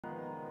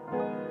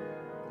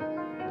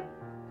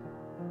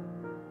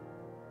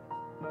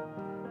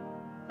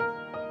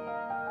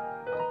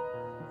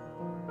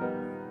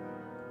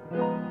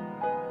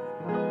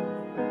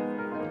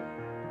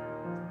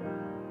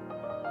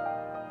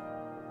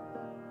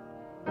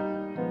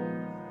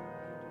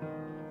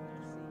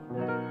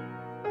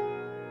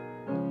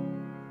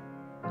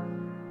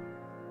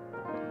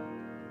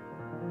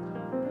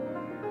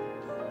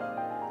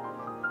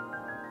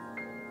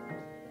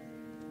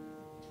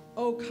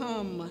Oh,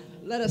 come,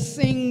 let us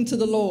sing to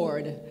the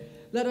Lord.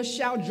 Let us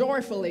shout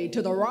joyfully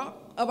to the rock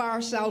of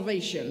our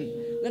salvation.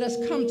 Let us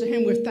come to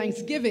him with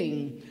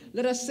thanksgiving.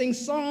 Let us sing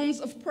psalms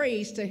of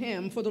praise to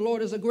him, for the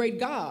Lord is a great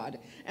God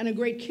and a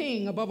great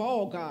King above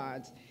all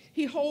gods.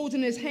 He holds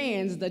in his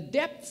hands the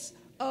depths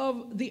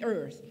of the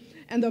earth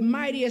and the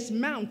mightiest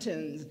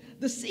mountains.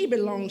 The sea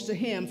belongs to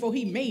him, for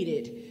he made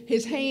it.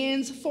 His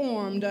hands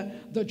formed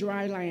the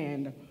dry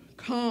land.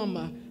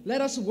 Come, let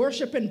us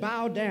worship and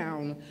bow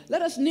down.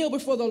 Let us kneel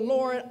before the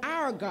Lord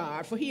our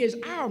God, for he is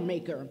our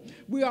maker.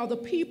 We are the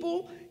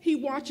people he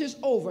watches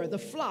over, the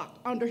flock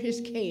under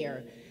his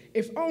care.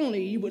 If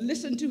only you would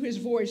listen to his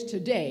voice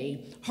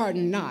today,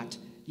 harden not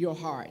your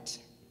heart.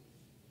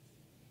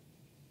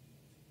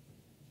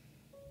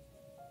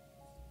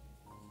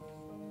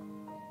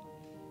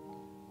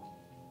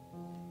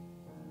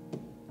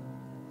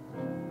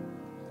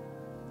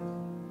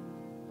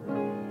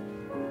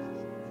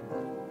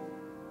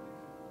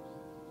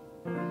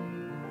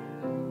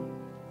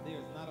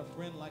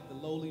 Like the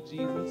lowly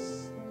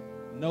Jesus,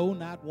 no,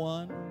 not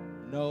one,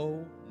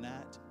 no,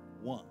 not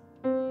one.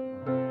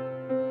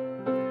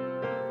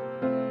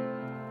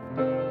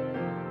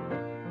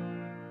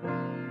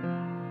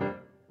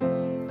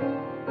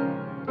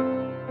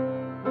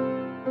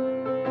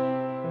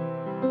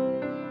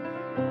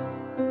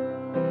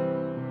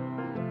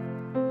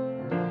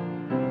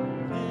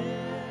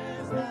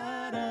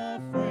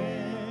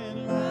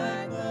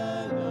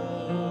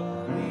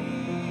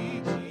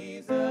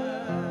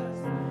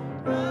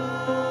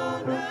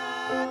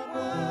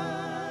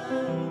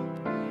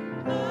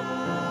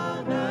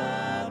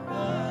 Not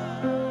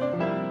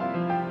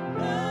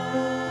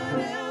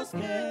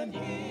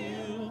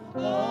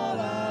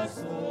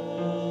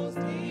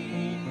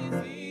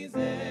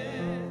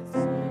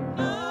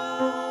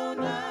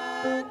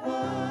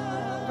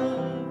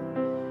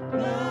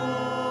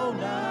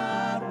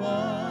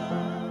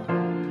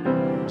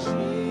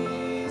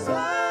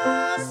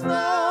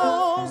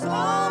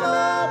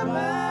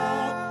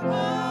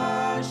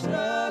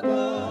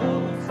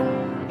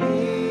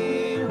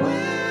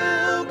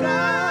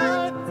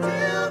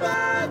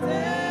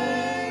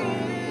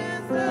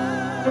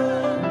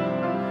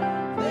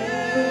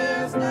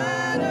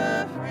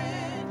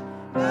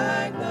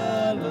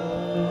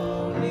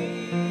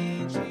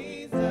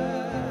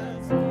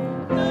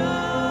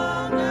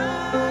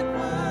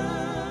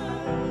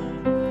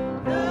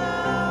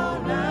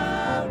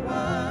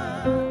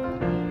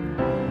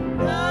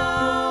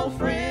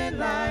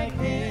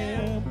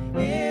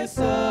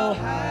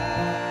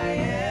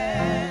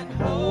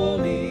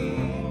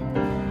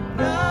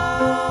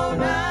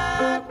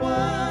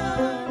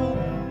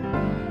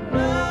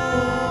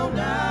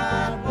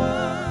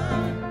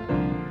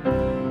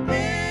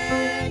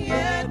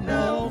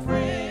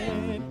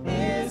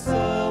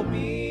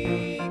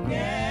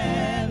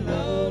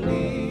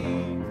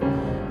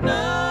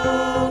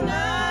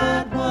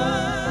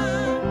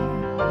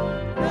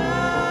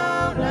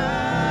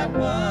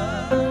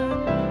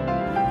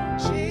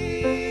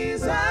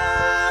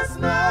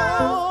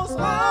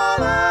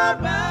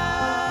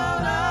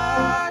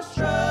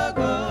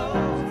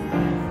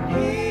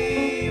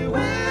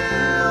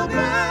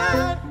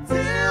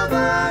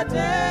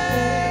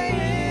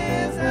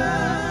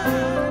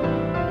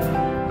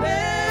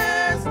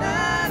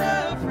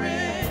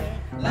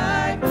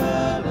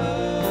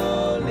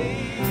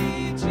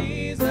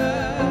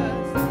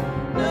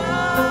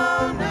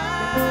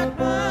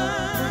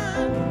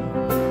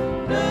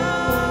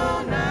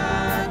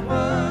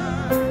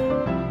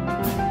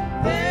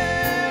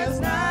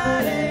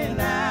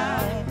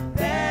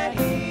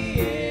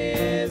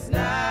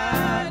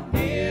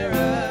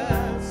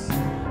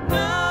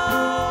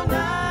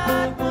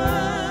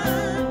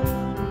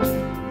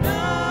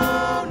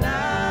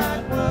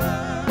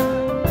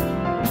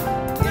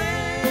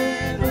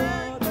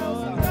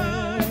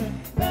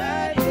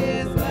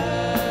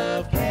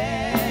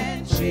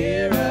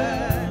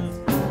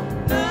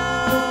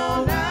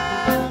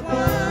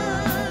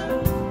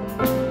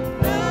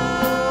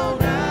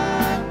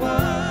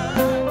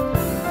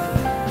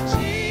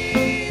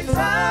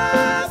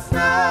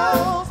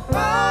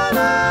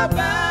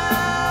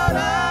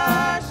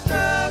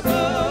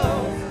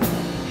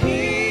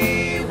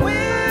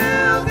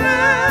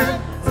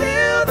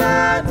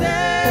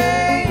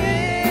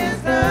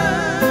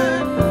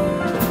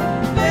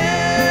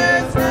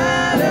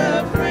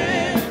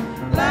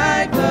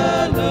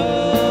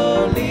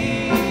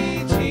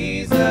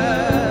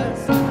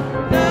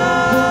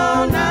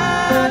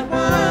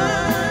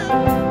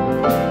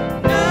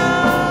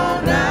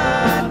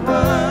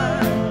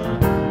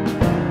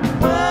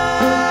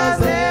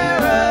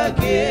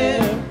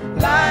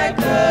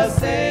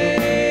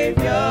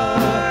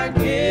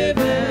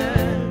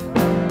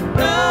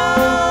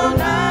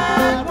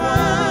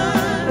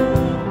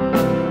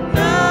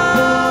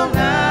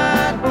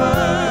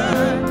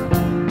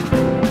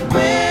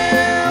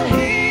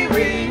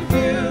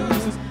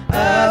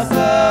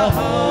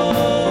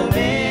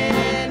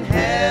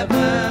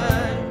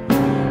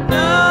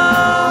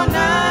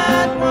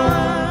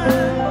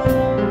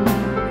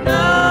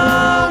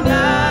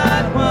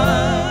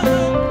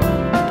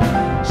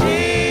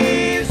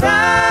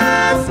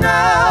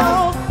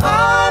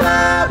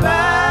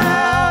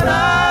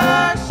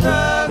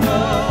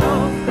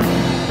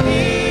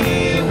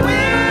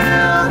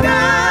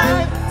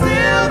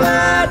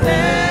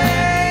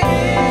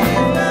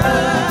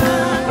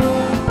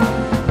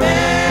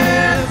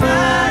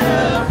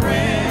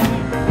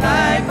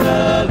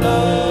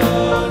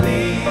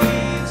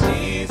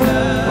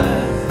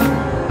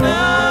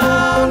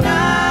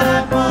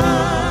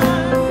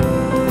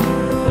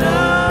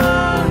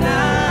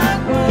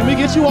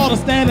you all to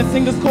stand and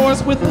sing this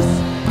chorus with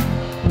us?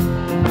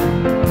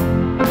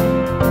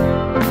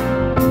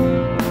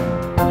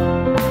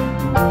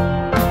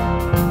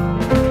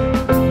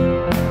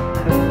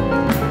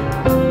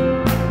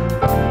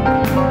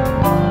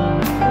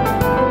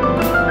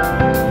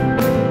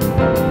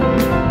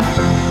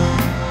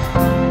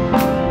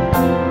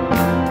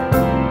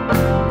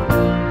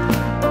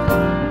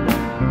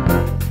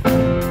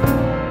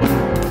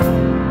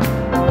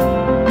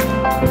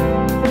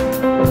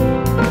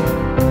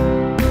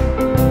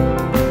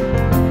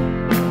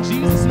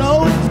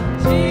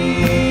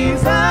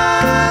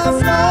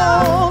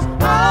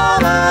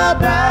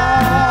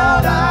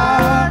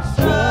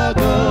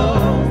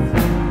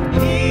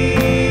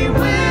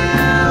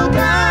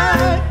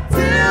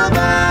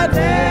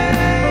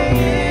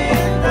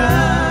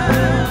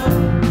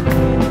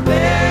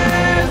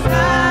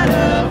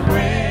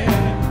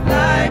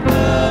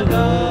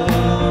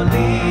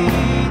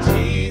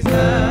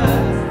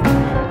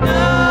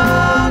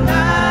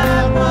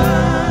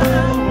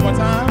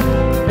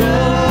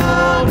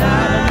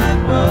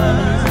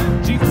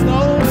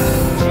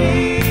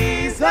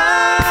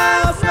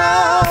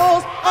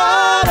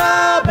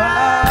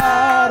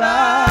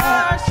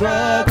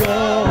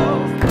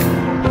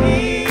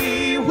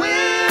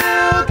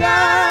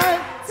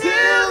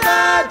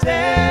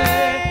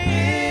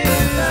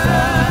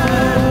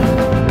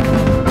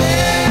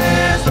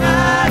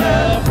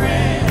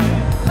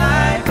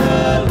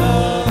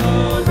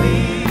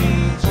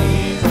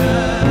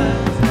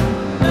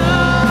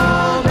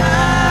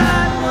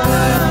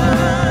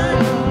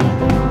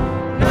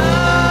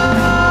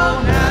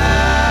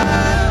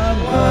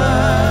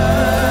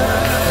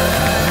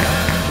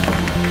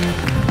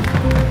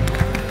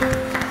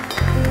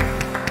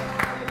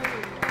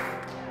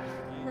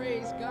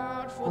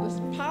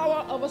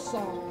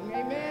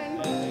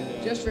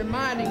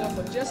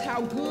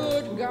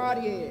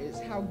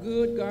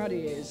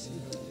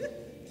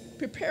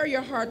 Prepare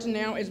your hearts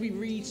now as we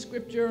read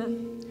scripture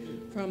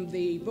from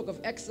the book of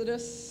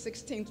Exodus,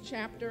 16th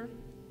chapter,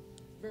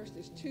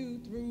 verses 2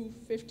 through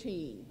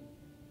 15.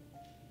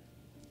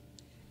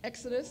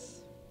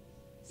 Exodus,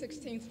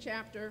 16th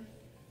chapter,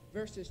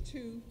 verses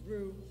 2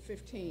 through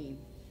 15.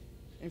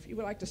 And if you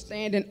would like to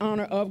stand in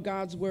honor of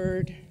God's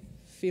word,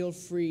 feel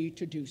free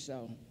to do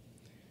so.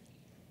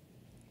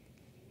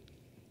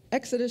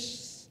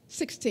 Exodus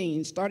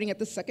 16, starting at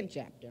the second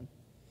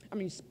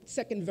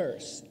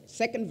verse.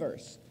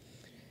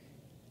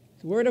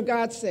 The word of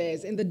God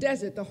says, "In the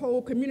desert, the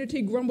whole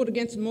community grumbled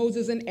against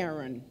Moses and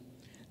Aaron.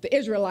 The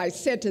Israelites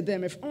said to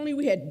them, 'If only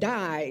we had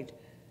died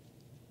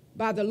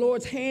by the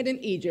Lord's hand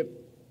in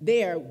Egypt.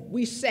 There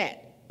we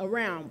sat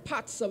around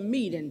pots of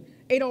meat and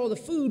ate all the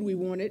food we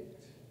wanted.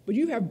 But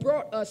you have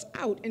brought us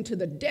out into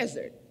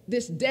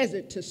this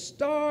desert to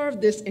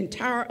starve this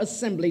entire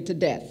assembly to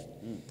death.'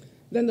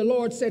 Then the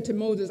Lord said to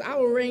Moses, 'I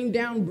will rain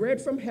down bread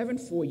from heaven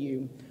for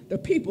you. The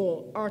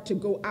people are to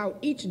go out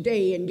each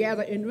day and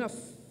gather enough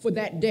for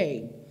that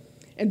day.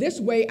 And this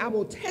way I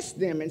will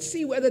test them and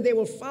see whether they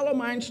will follow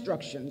my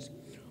instructions.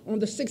 On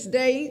the sixth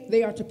day,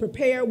 they are to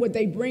prepare what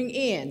they bring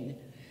in,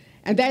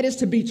 and that is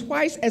to be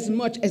twice as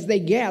much as they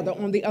gather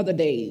on the other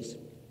days.'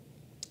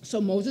 So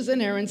Moses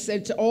and Aaron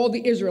said to all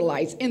the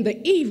Israelites, 'In the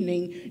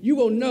evening you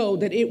will know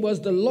that it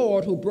was the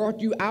Lord who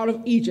brought you out of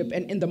Egypt,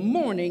 and in the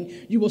morning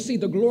you will see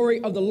the glory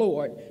of the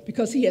Lord,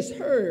 because he has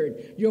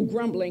heard your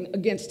grumbling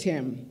against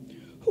him.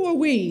 Who are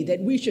we that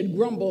you should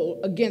grumble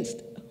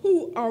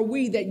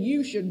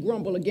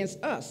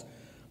against us?'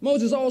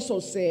 Moses also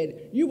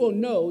said, 'You will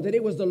know that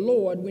it was the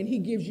Lord when he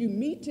gives you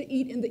meat to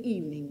eat in the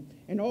evening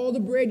and all the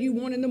bread you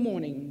want in the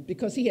morning,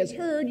 because he has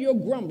heard your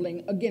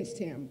grumbling against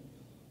him.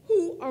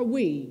 Who are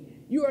we?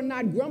 You are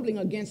not grumbling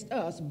against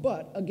us,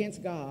 but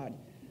against God.'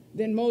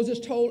 Then Moses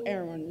told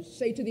Aaron,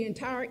 'Say to the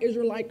entire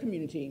Israelite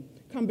community,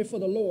 come before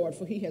the Lord,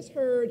 for he has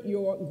heard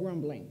your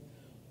grumbling.'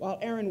 While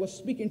Aaron was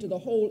speaking to the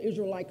whole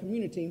Israelite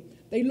community,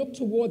 they looked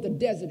toward the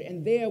desert,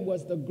 and there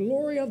was the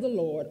glory of the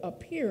Lord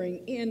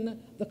appearing in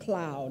the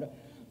cloud.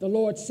 The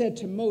Lord said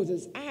to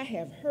Moses, 'I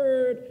have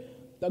heard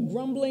the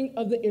grumbling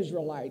of the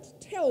Israelites.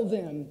 Tell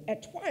them,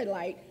 at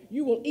twilight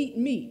you will eat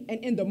meat,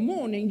 and in the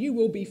morning you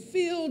will be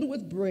filled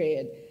with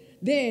bread.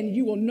 Then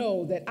you will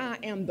know that I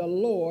am the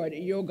Lord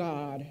your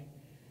God.'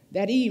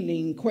 That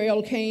evening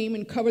quail came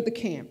and covered the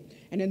camp,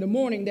 and in the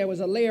morning there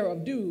was a layer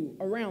of dew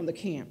around the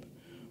camp.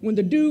 When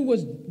the dew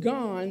was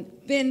gone,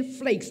 thin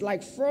flakes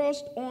like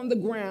frost on the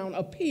ground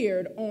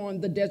appeared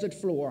on the desert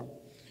floor.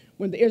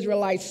 When the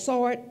Israelites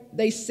saw it,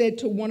 they said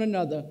to one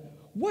another,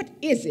 'What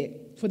is it?'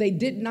 For they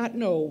did not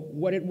know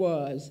what it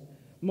was.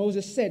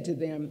 Moses said to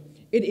them,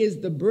 'It is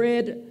the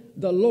bread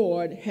the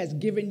Lord has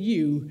given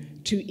you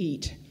to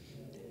eat.'"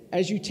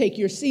 As you take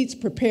your seats,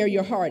 prepare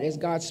your heart as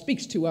God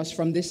speaks to us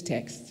from this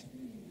text.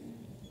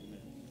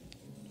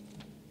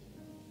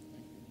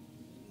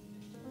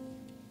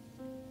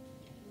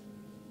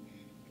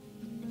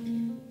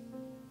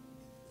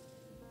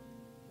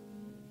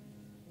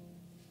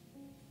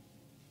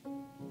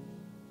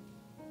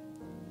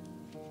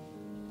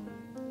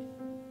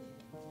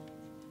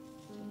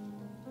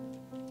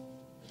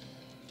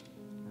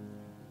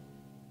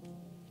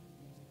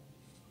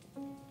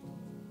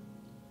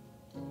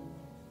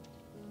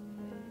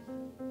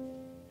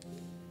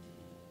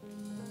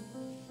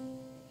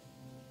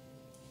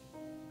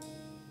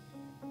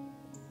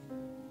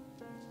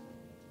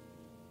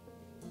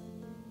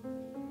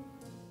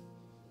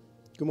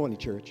 Good morning,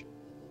 church.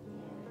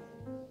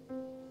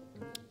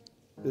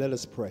 Let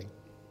us pray.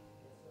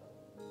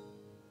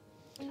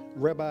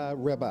 Rabbi,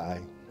 Rabbi,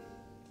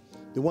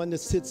 the one that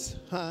sits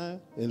high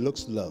and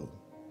looks low.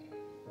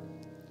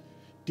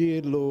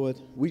 Dear Lord,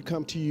 we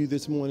come to you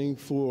this morning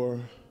for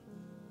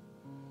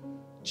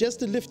just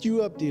to lift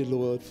you up, dear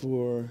Lord,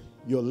 for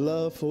your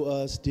love for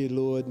us, dear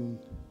Lord, and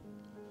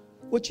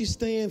what you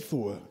stand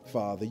for,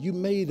 Father. You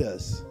made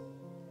us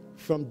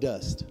from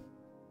dust.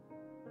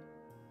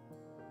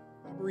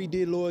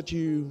 Dear Lord,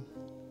 you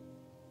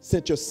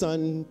sent your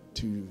son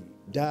to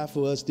die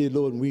for us, dear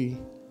Lord, and we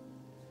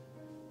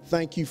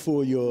thank you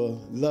for your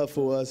love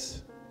for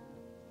us,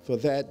 for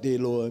that, dear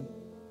Lord.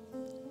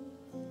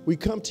 We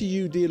come to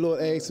you, dear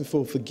Lord, asking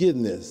for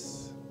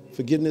forgiveness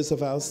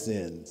of our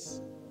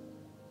sins.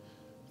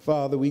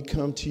 Father, we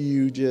come to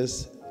you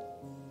just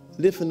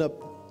lifting up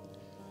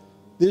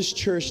this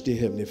church, dear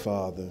Heavenly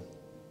Father,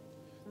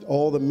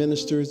 all the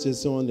ministers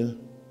that's on the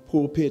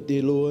pulpit,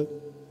 dear Lord,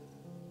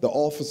 the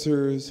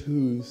officers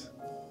who's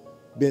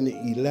been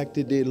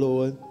elected, dear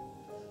Lord.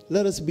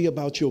 Let us be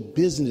about your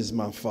business,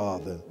 my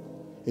Father,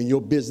 and your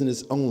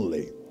business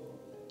only.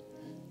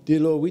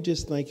 Dear Lord, we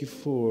just thank you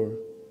for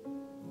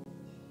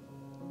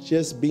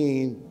just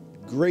being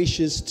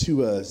gracious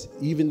to us,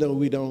 even though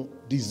we don't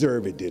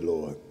deserve it, dear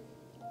Lord.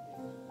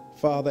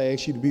 Father, I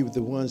ask you to be with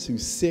the ones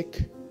who's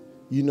sick.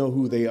 You know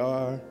who they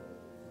are.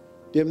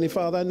 Dear Heavenly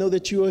Father, I know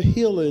that you're a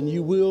healer and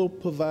you will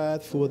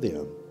provide for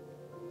them.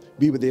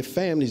 Be with their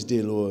families,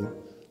 dear Lord.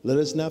 Let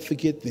us not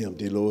forget them,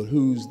 dear Lord,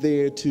 who's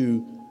there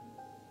to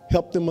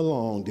help them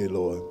along, dear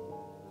Lord.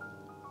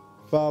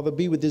 Father,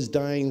 be with this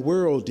dying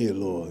world, dear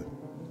Lord.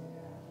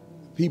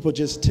 People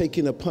just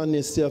taking upon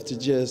themselves to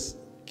just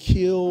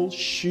kill,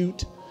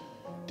 shoot,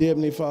 dear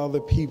Heavenly Father,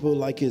 people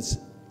like it's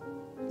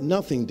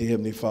nothing, dear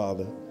Heavenly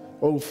Father.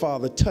 Oh,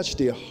 Father, touch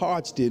their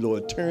hearts, dear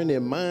Lord. Turn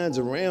their minds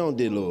around,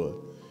 dear Lord.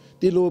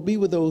 Dear Lord, be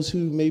with those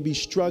who may be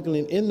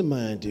struggling in the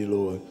mind, dear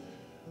Lord,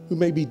 who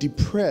may be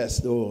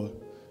depressed or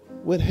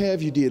what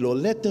have you, dear Lord.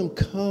 Let them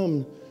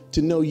come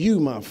to know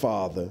you, my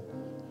Father.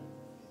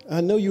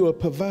 I know you are a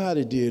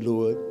provider, dear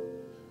Lord.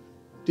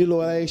 Dear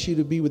Lord, I ask you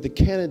to be with the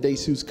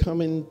candidates who's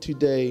coming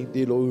today,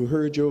 dear Lord, who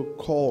heard your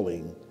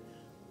calling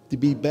to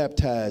be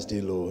baptized,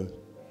 dear Lord.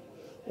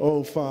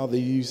 Oh, Father,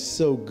 you're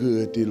so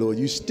good, dear Lord.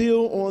 You're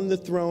still on the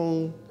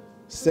throne,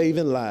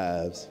 saving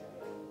lives.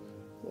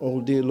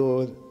 Oh, dear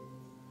Lord,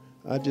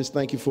 I just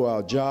thank you for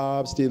our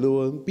jobs, dear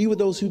Lord. Be with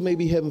those who may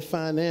be having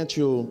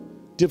financial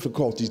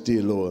difficulties,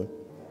 dear Lord.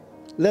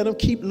 Let them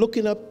keep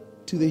looking up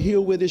to the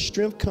hill where their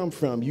strength comes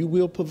from. You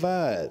will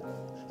provide.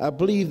 I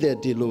believe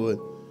that, dear Lord.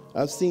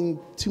 I've seen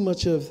too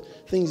much of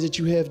things that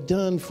you have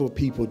done for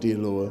people, dear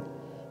Lord.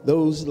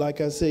 Those,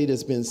 like I say,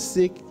 that's been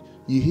sick,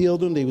 you healed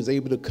them. They was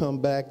able to come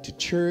back to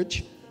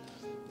church.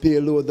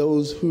 Dear Lord,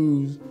 those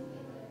who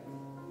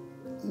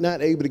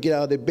not able to get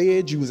out of their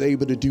bed, you was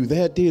able to do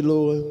that, dear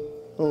Lord.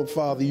 Oh,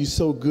 Father, you're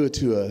so good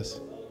to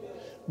us.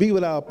 Be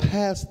with our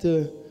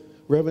pastor,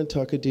 Reverend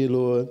Tucker, dear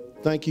Lord.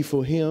 Thank you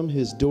for him,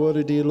 his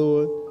daughter, dear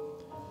Lord.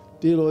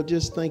 Dear Lord,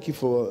 just thank you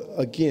for,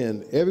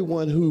 again,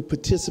 everyone who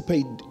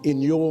participated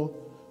in your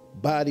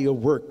body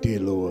of work, dear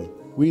Lord.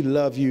 We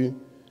love you.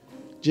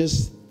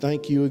 Just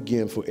thank you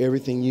again for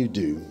everything you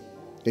do.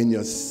 In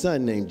your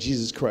Son name,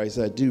 Jesus Christ,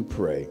 I do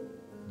pray.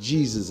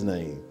 Jesus'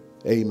 name,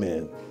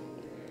 amen.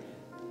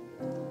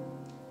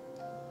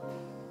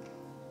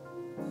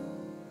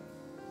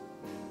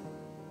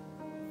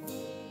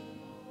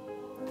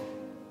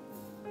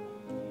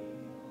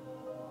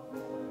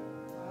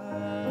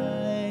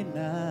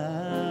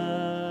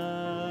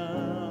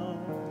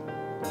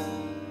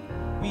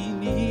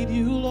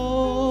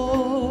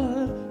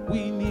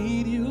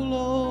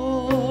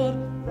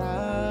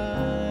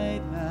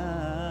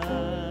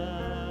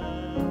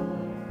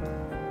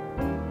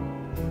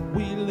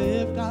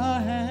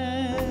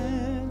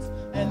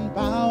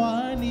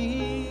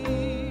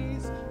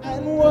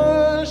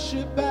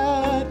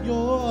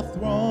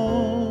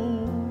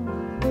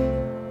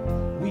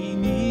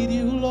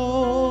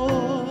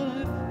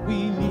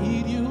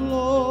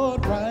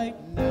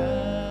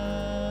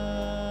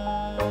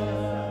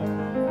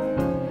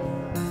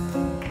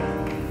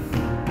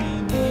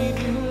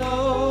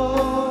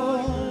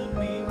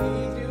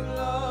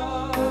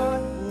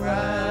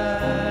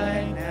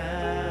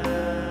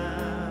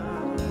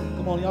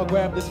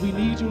 Grab this. We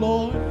need you,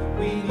 Lord.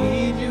 We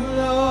need you,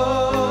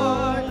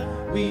 Lord.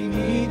 We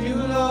need you,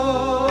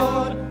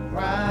 Lord,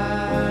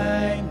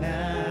 right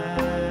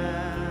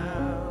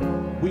now.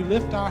 We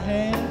lift our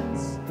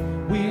hands.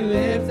 We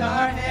lift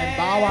our hands. And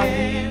bow our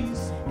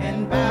knees.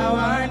 And bow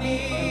our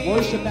knees. And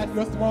worship at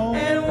your throne.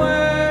 And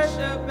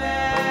worship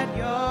at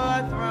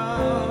your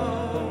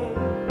throne.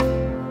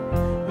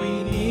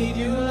 We need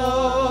you,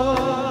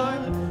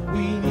 Lord.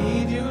 We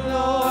need you,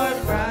 Lord,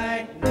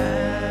 right now.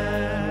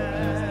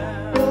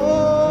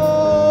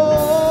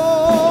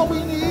 Oh,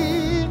 we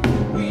need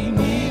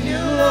you,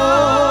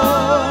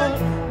 Lord.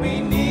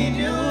 We need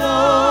you,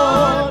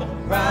 Lord,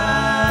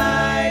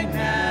 right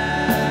now.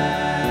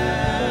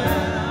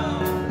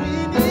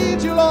 We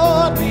need you,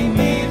 Lord. We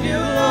need you,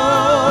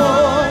 Lord.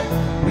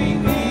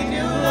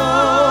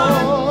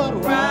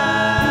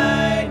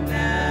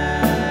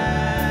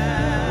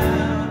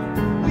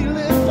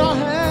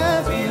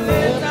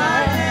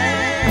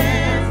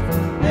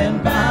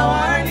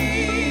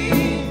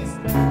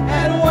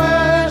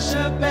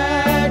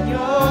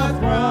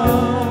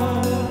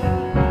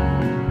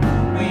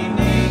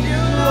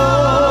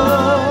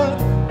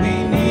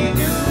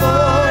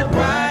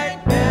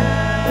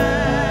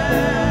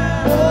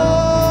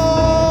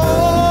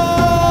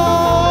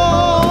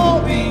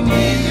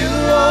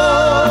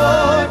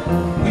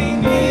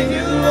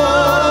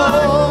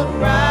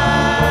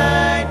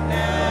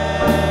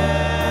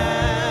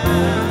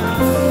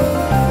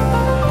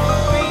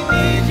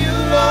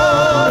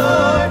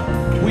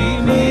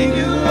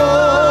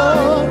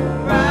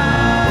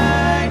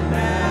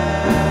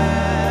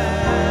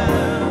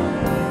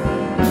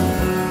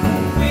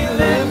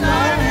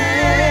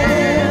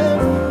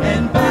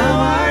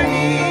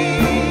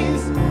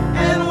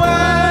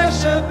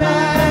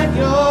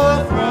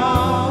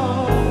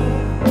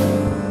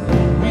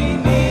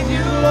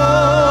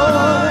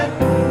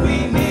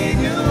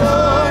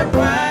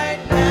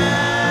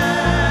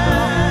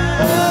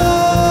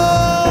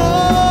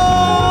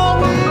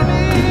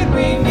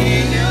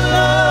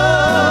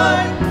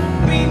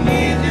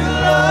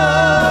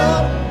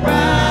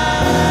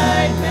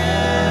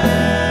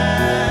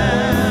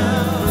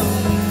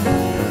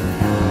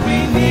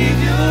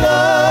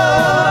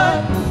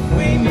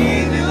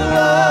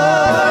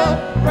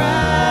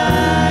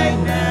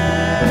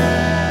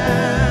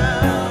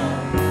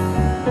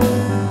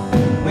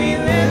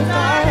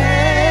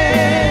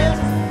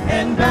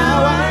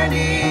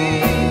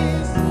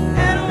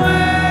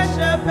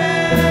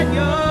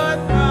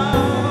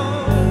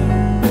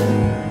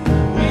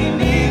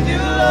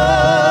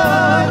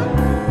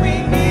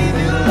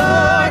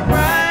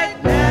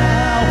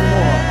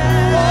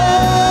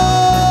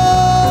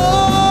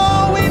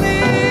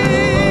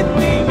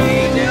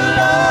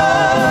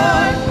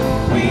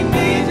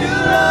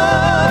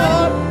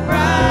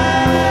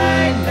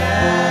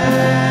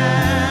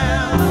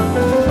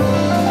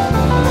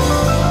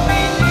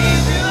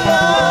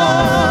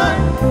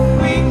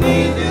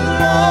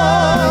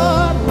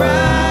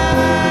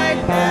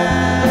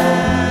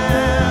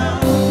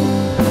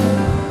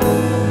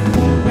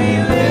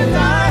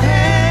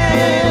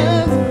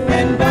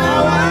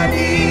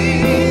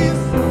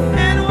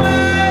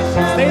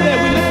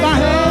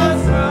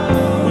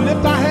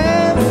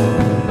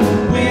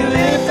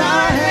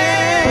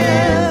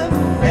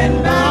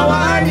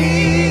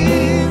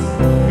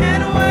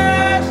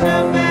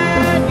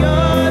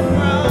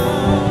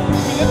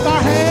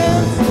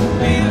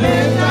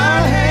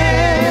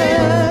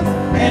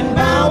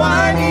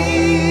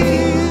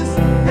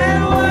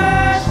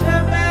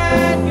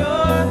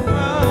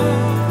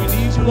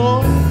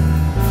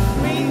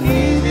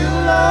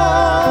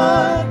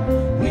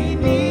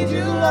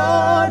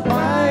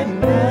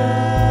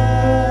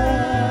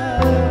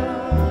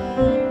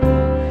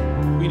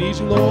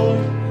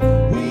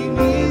 We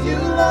need you,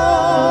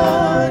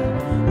 Lord.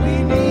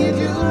 We need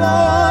you,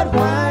 Lord,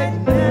 right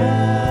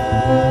now.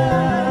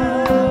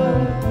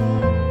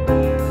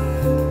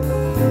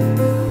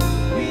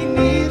 We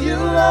need you,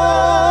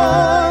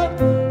 Lord.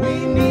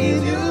 We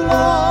need you,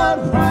 Lord,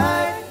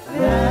 right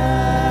now.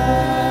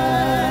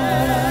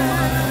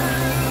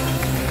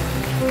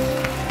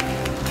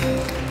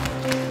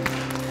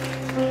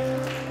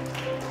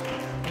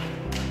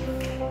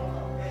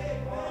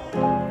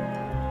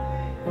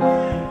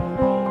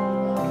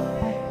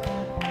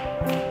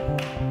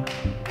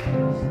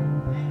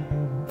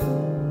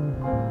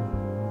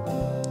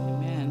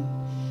 Amen.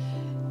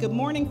 Good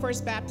morning,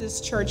 First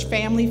Baptist Church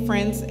family,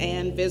 friends,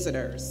 and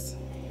visitors.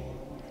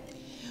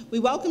 We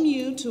welcome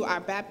you to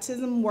our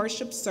baptism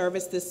worship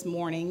service this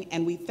morning,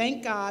 and we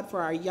thank God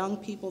for our young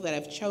people that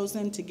have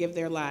chosen to give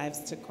their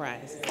lives to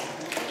Christ.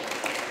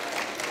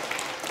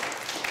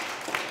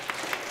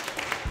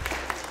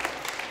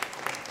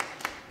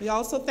 We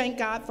also thank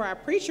God for our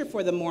preacher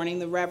for the morning,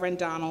 the Reverend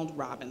Donald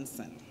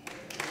Robinson.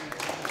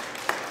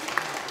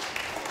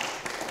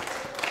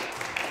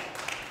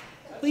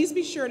 Please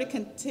be sure to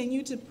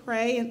continue to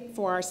pray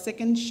for our sick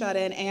and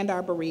shut-in and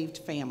our bereaved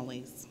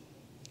families.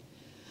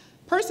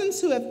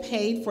 Persons who have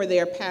paid for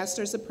their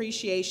pastor's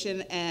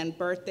appreciation and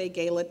birthday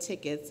gala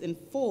tickets in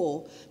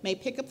full may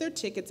pick up their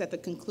tickets at the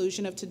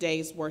conclusion of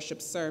today's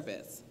worship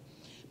service.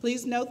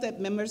 Please note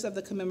that members of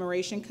the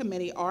commemoration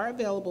committee are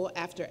available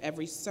after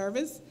every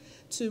service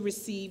to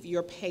receive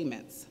your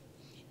payments.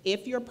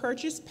 If your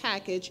purchase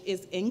package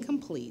is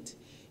incomplete,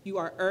 you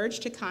are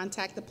urged to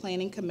contact the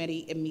planning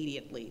committee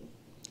immediately.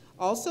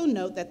 Also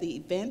note that the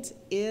event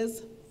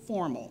is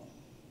formal.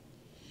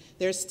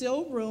 There's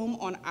still room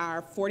on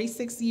our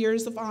 46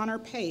 Years of Honor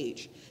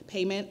page.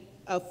 Payment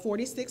of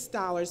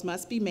 $46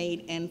 must be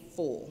made in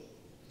full.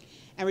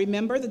 And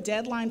remember, the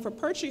deadline for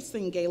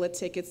purchasing gala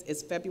tickets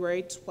is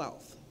February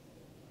 12th.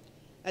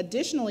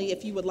 Additionally,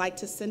 if you would like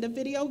to send a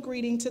video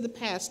greeting to the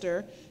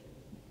pastor,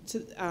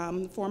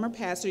 former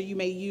pastor, you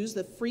may use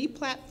the free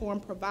platform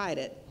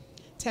provided.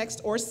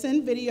 Text or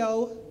send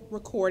video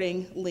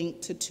recording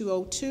link to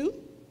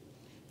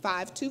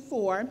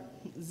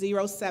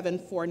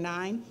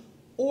 202-524-0749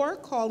 or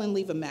call and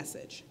leave a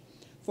message.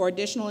 For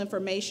additional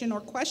information or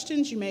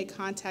questions, you may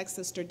contact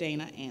Sister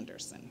Dana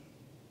Anderson.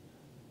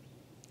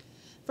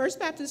 First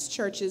Baptist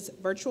Church's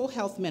virtual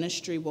health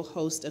ministry will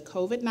host a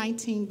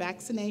COVID-19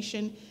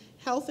 vaccination,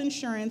 health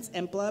insurance,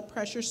 and blood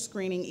pressure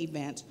screening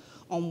event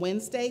on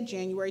Wednesday,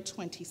 January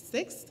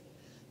 26th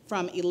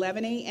from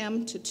 11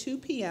 a.m. to 2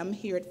 p.m.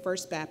 here at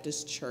First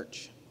Baptist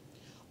Church.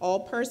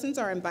 All persons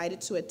are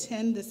invited to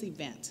attend this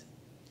event.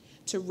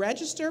 To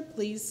register,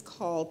 please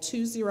call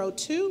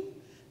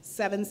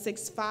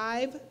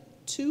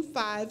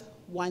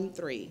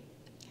 202-765-2513,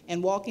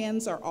 and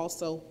walk-ins are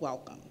also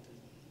welcome.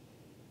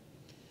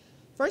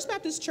 First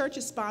Baptist Church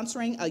is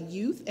sponsoring a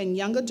youth and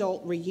young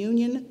adult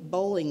reunion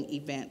bowling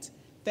event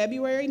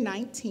February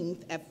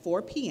 19th at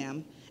 4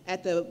 p.m.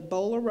 at the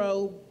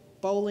Bolero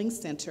Bowling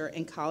Center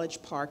in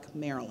College Park,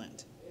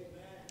 Maryland.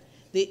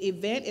 The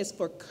event is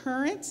for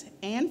current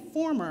and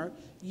former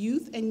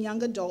youth and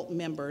young adult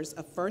members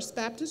of First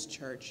Baptist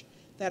Church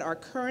that are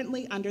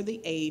currently under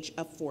the age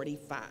of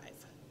 45.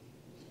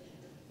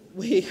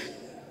 We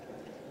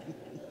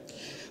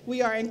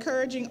are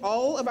encouraging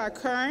all of our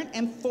current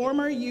and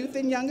former youth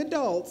and young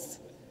adults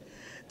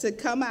to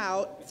come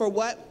out for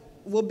what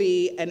will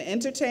be an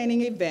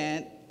entertaining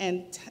event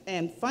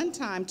and fun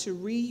time to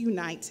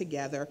reunite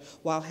together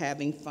while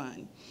having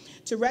fun.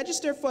 To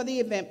register for the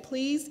event,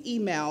 please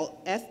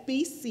email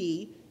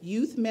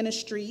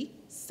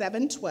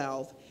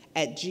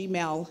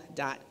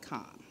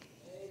fbcyouthministry712@gmail.com.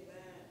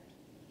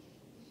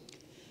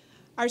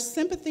 Our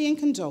sympathy and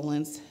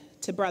condolence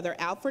to Brother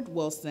Alfred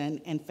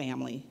Wilson and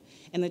family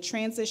in the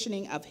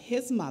transitioning of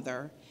his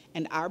mother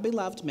and our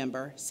beloved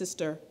member,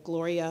 Sister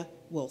Gloria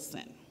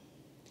Wilson.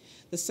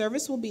 The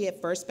service will be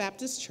at First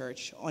Baptist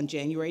Church on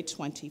January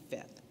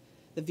 25th.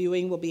 The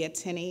viewing will be at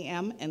 10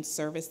 a.m. and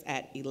service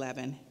at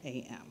 11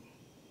 a.m.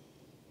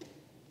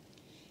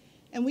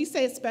 And we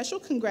say a special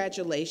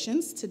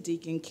congratulations to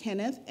Deacon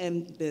Kenneth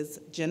and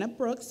Ms. Jenna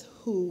Brooks,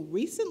 who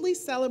recently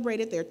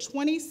celebrated their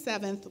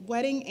 27th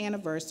wedding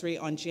anniversary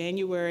on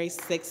January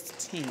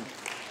 16th.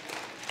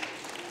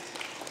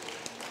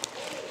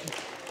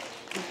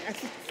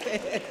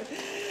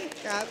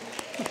 God.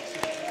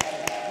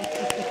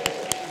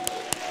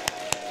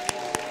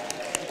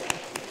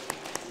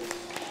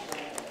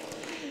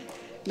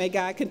 May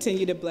God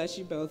continue to bless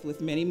you both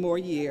with many more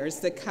years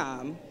to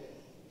come.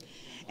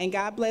 And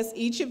God bless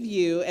each of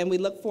you, and we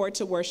look forward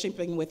to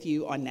worshiping with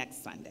you on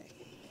next Sunday.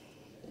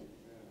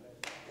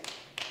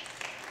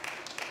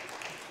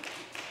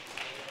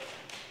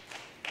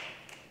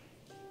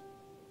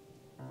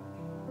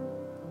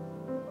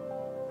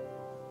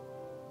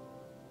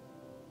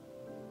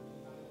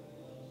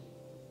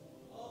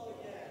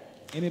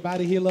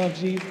 Anybody here love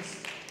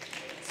Jesus?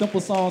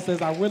 Simple song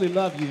says, I really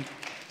love you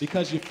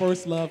because you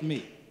first loved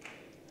me.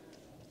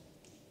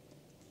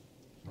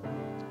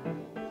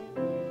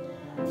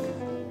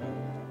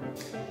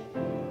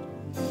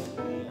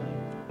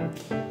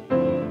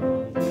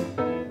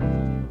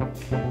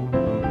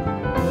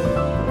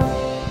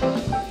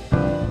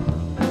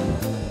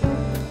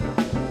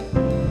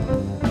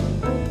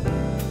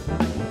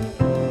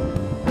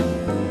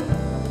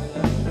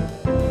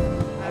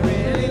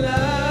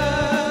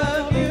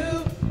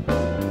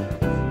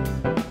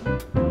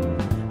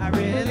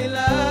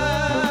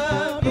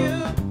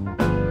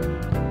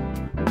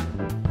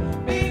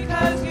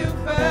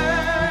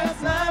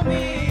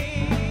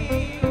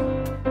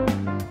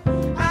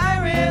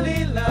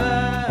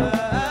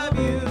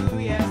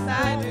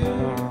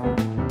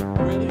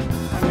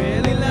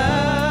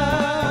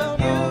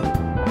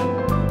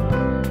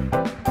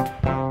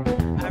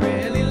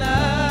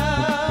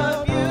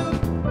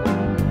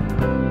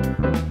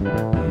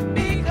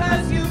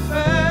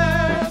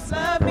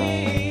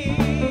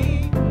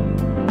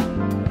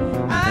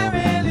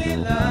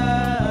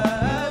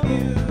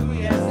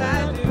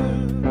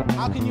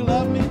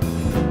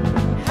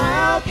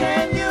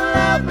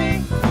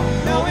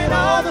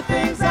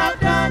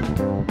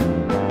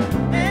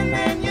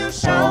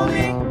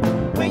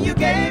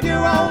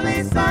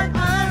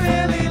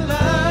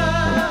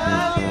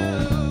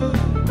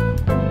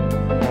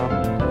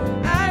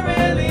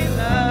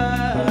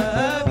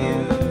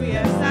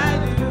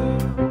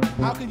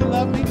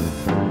 love me?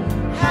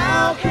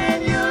 How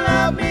can you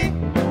love me,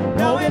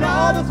 knowing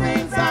all the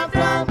things I've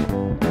done?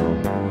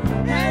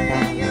 And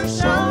then you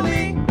show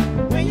me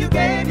when you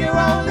gave your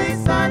only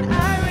son.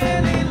 I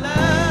really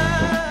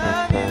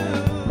love you.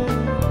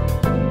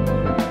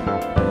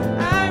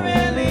 I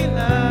really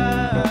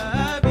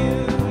love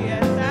you.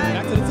 Yes, I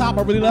Back do. to the top,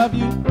 I really love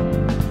you.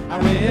 I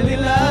really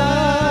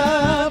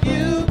love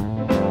you.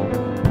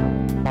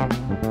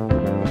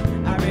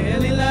 I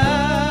really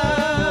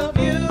love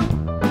you.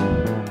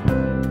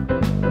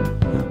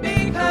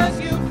 Because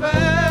you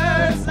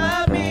first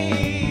loved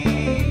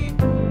me.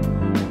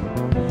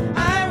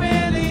 I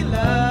really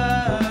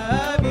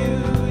love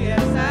you.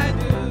 Yes, I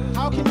do.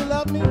 How can you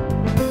love me?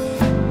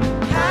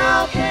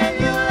 How can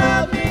you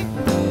love me,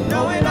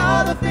 knowing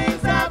all the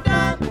things I've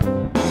done?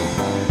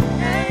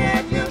 And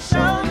yet you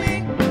showed me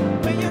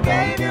when you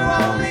gave your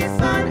only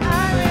son. I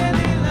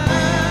really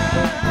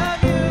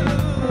love you.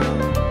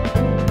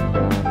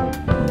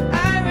 I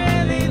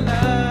really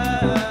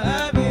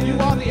love you. You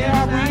are the air I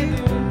breathe.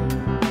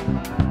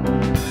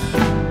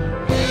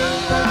 You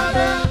are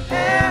the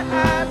air I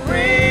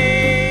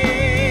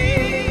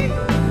breathe.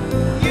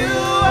 You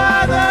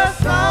are the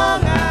song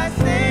I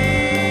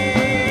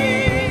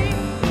sing.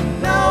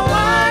 No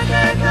one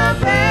can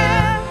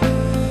compare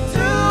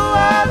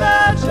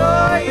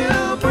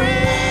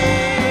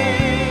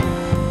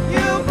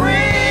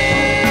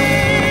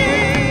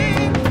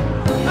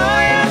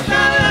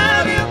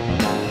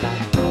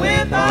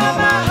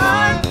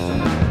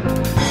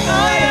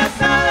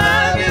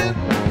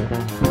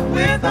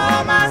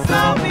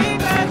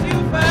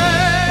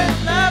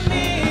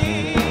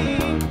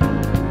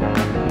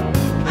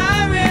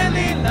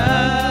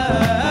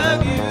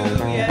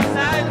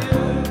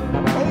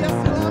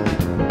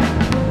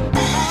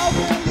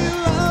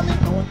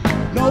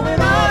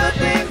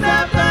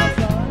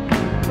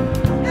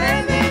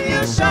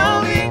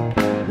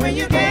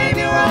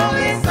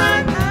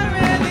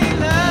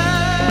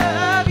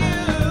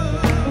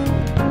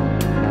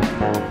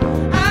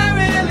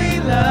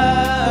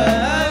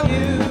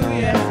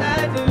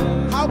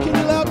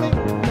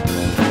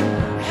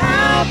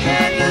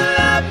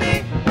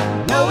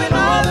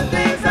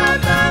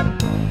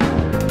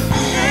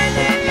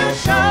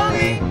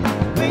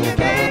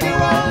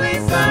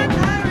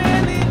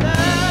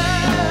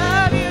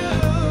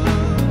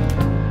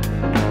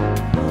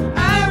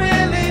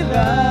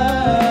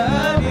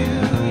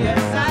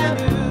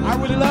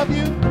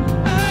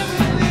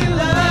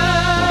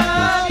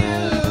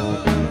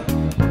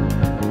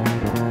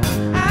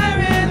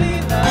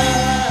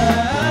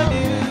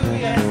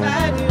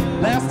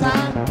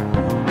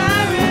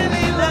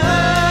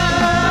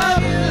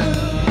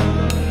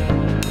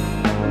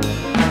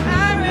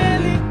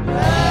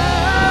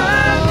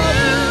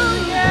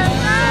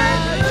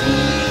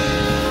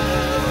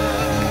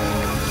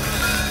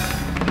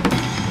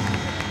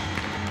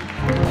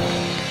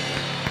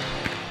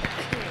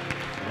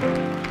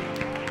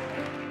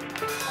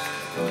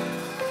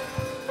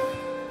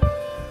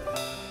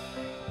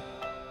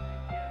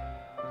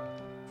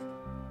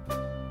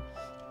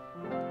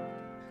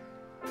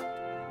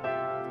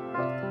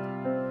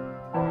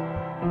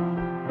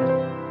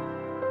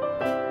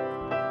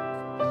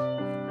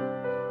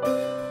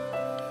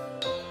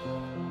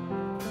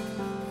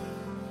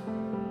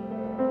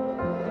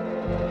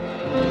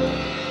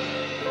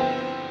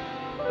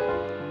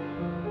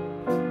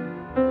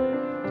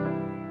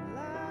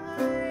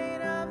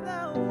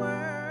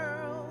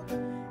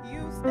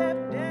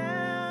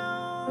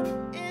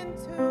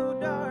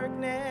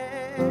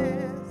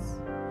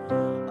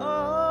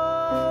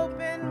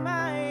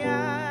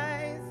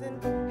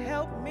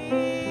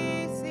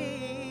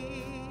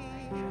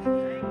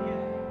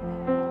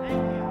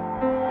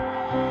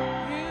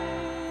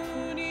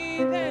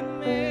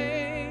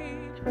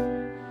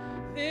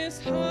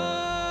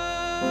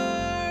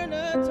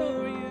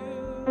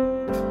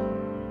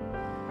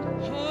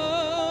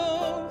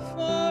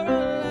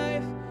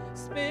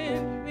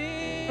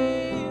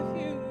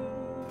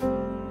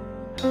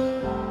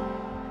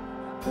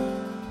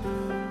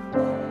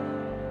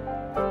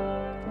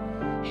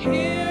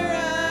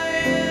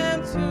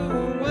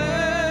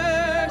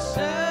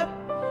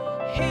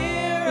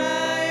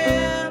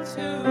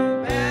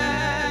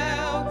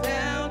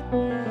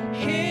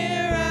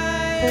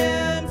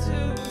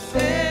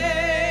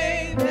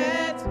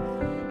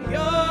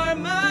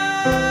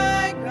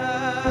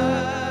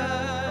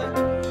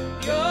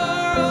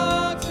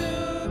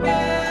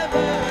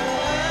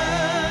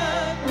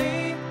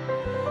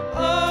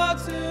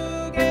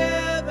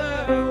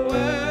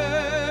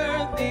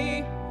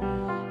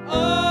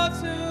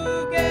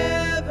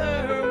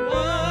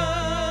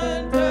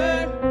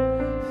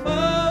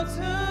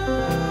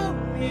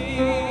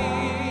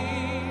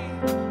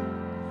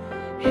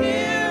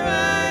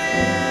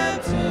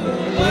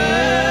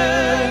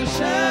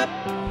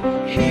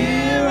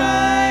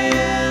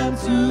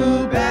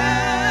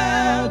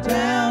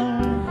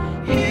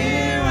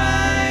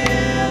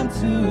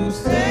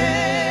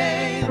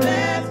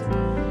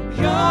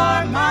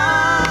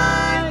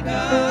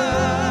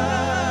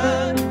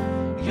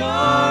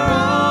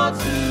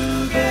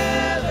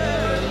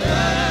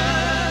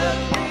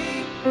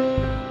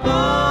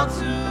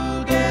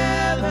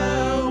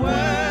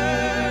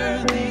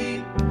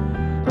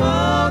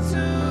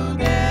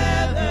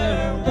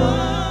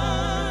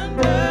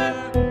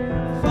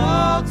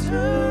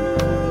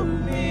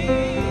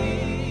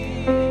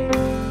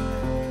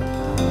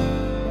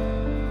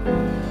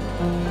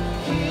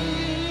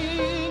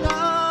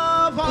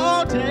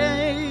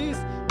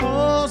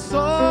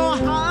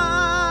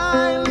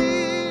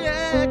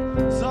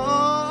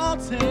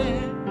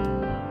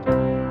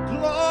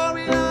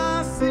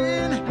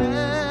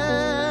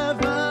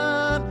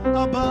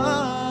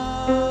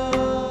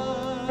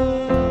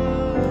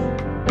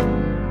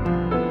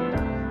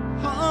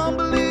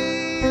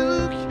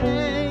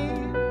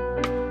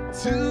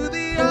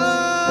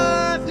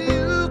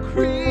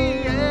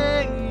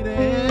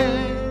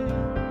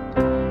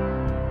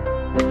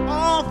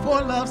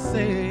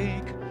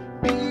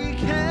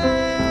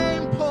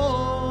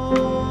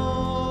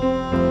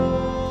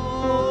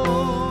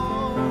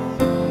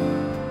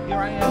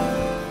I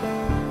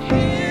am.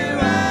 Here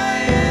I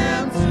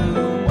am to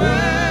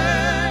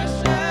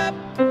worship.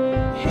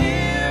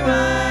 Here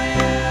I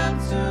am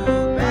to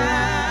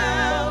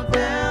bow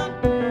down.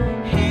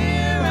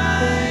 Here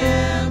I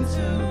am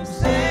to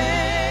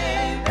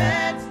say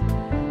that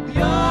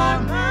you're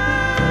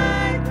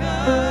my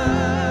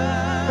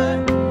God.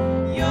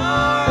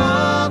 You're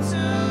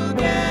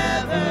altogether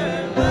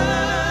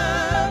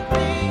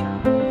lovely,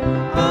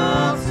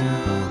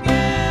 altogether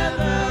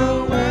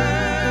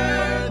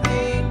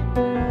worthy,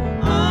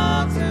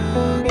 altogether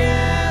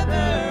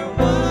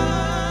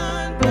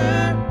wonderful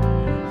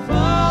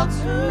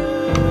to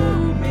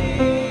me.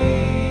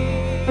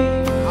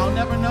 I'll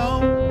never know.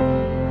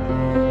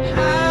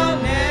 I'll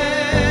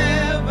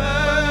never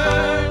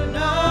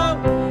know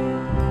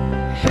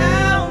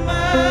how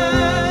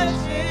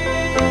much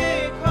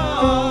it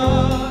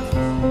costs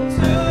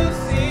to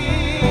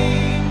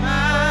see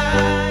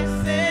my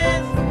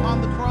sins On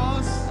the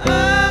cross.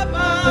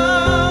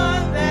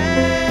 upon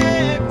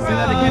that cross. Say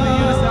that again in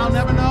unison. I'll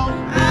never know.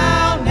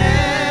 I'll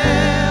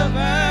never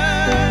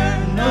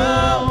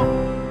know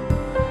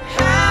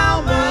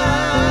how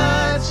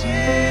much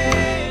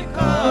it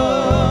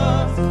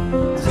costs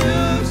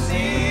to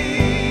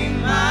see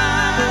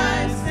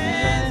my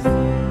sins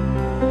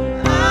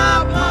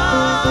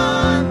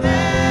upon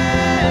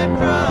that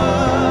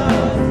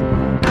cross.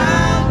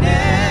 I'll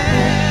never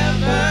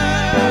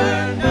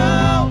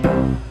know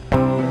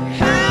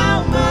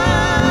how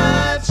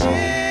much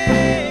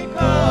it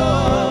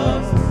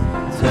costs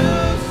to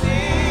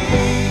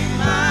see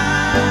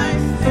my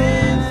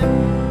sins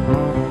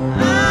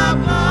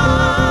upon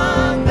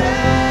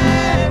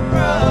that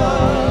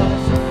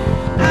cross.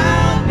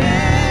 I'll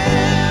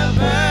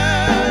never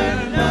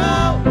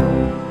know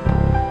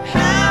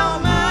how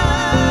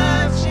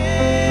much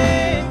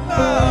it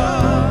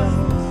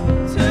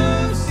costs to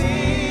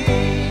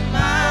see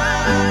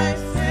my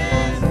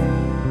sins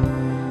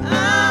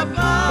upon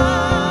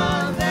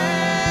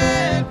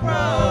that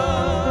cross.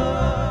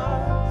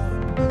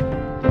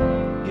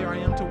 Here I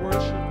am to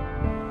worship.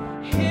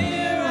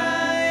 Here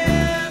I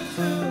am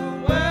to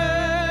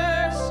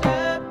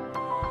worship.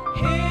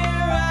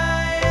 Here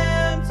I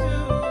am to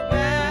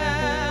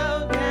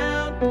bow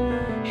down.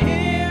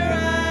 Here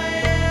I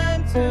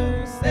am to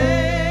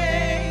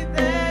say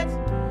that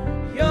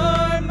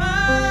you're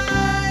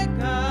my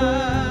God.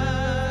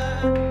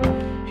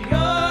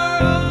 You're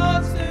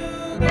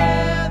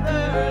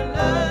altogether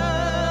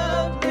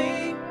lovely,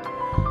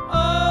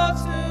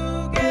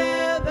 altogether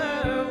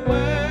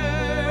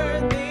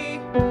worthy,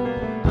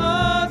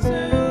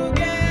 altogether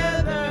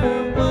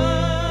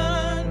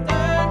wonderful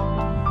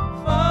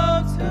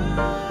to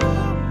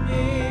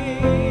me.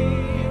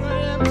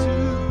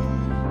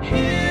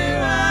 Here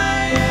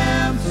I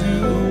am to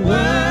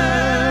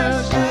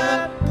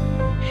worship.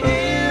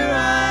 Here I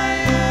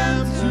am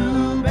to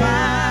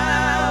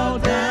bow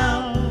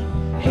down.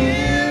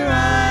 Here I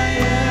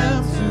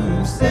am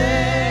to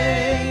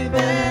say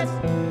that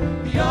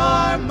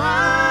you're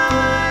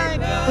my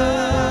God.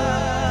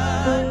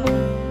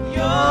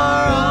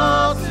 You're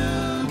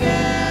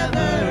altogether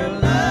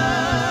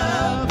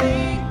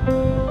lovely,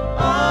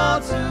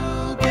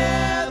 altogether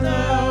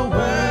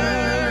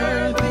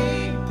worthy,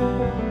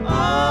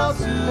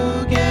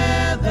 altogether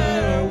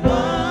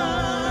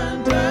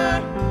wonderful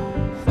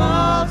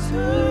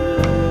to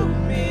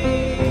me.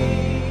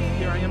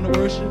 Here I am to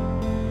worship.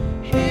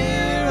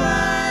 Here I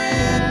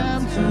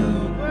am to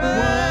worship.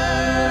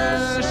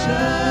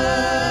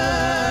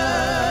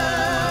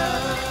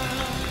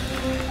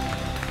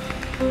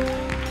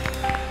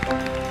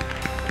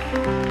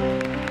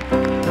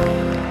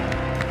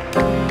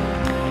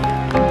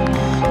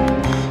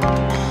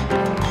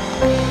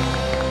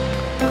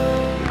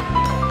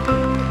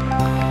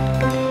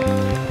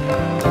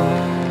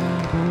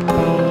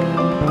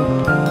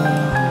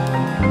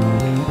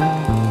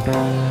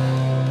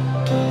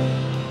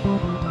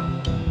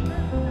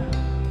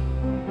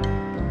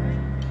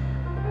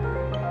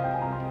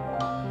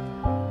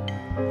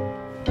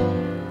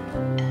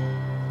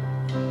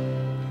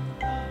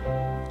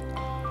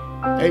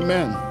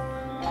 Amen.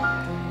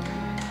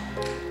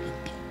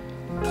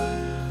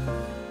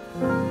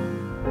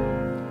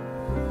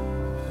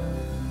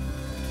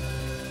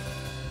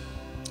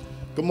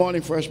 Good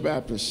morning, Fresh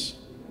Baptist.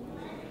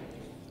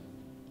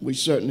 We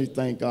certainly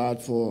thank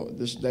God for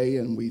this day,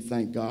 and we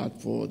thank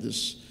God for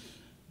this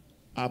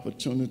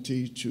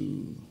opportunity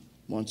to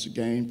once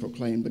again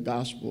proclaim the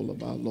gospel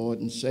of our Lord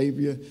and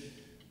Savior,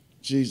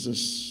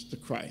 Jesus the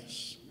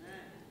Christ.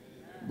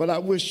 But I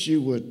wish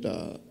you would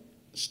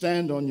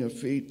stand on your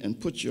feet and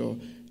put your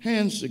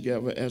hands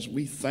together as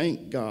we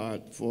thank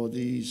God for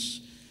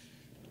these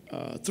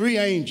three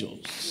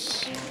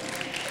angels.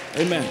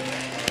 Amen.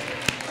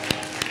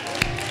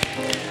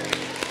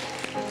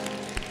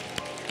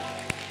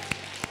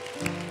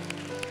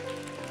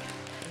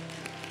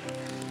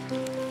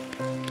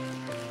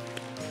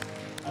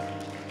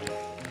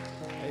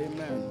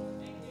 Amen.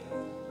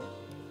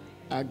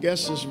 I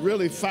guess it's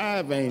really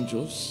 5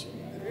 angels.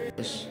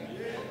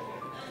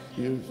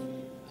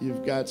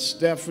 You've got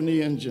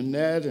Stephanie and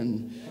Jeanette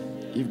and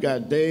You've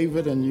got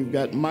David, and you've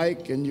got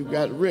Mike, and you've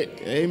got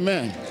Rick.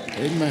 Amen.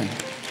 Amen.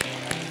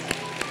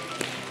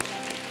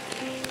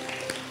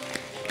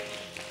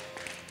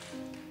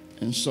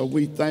 And so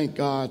we thank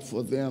God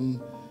for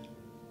them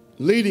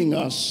leading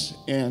us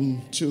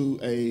into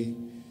a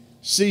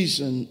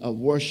season of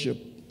worship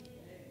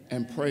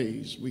and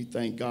praise. We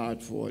thank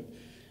God for it.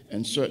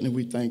 And certainly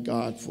we thank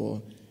God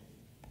for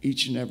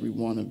each and every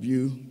one of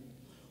you.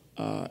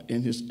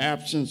 In his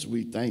absence,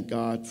 we thank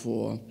God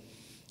for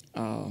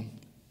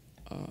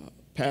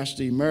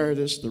Pastor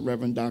Emeritus, the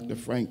Reverend Dr.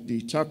 Frank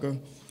D. Tucker.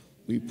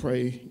 We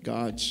pray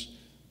God's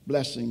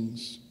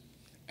blessings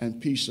and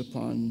peace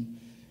upon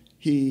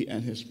he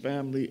and his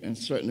family. And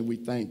certainly we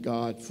thank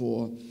God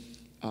for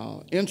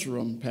our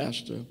interim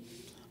pastor,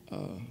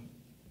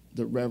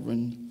 the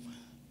Reverend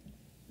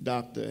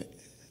Dr.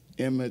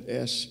 Emmett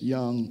S.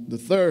 Young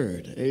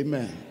III.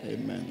 Amen.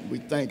 Amen. We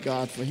thank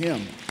God for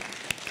him.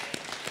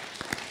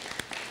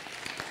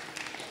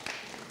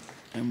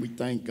 And we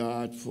thank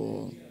God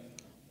for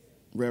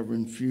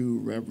Reverend Few,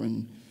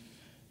 Reverend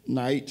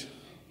Knight,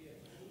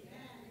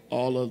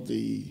 all of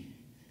the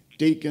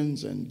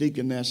deacons and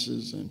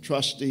deaconesses and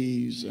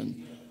trustees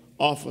and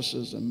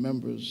officers and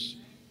members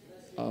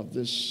of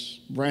this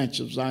branch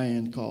of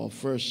Zion called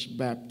First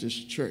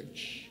Baptist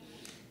Church,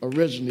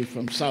 originally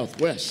from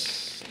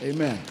Southwest.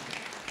 Amen.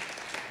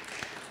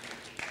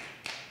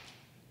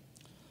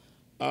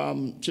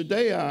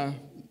 Today I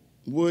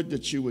would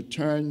that you would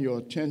turn your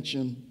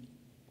attention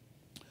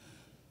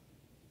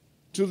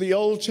to the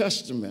Old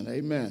Testament.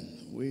 Amen.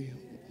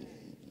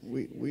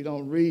 We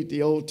don't read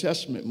the Old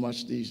Testament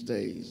much these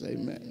days.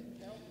 Amen.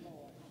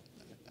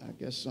 I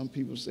guess some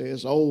people say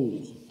it's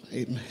old.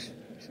 Amen.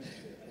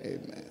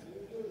 Amen.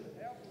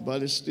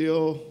 But it's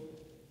still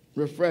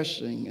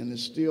refreshing and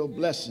it's still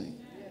blessing.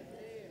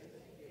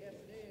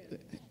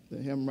 The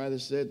hymn writer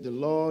said, "The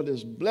Lord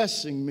is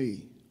blessing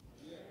me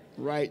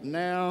right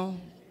now,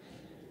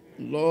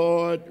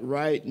 Lord,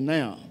 right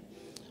now."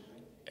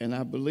 And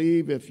I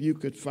believe if you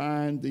could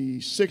find the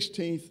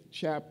 16th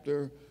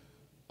chapter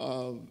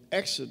of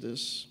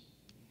Exodus,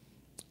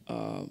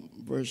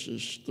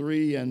 verses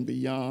 3 and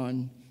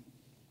beyond,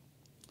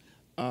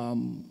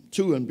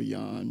 2 and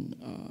beyond,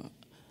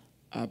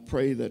 I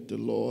pray that the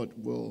Lord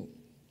will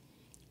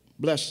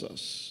bless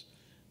us,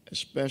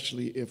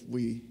 especially if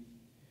we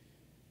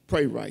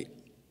pray right.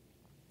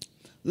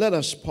 Let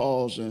us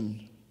pause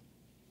and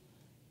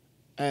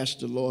ask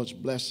the Lord's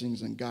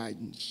blessings and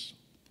guidance.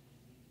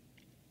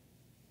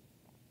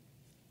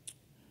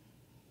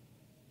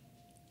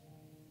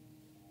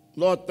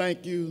 Lord,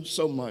 thank you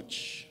so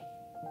much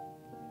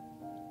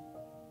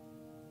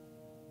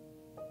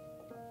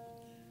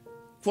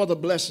for the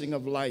blessing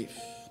of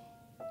life,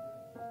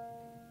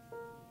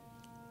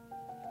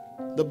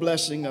 the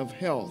blessing of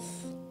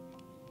health,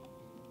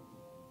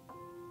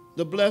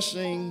 the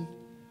blessing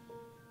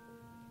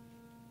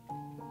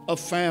of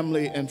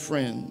family and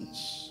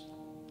friends.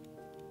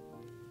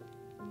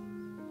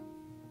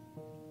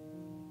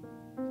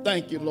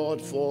 Thank you,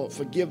 Lord, for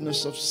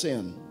forgiveness of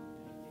sin.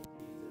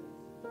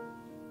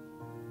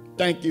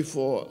 Thank you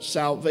for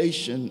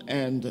salvation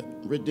and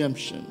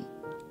redemption.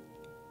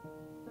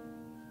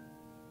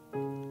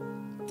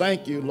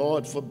 Thank you,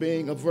 Lord, for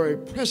being a very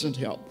present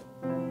help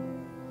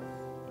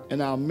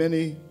in our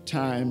many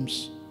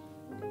times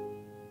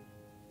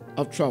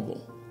of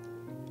trouble.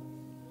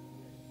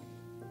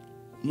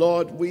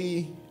 Lord,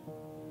 we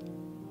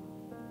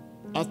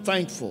are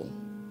thankful.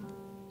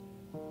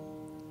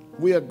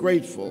 We are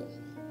grateful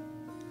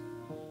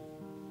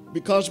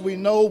because we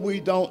know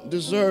we don't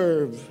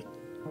deserve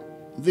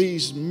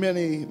these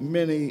many,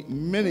 many,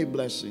 many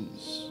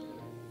blessings.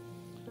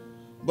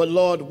 But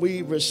Lord,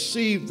 we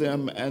receive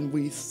them and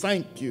we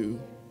thank you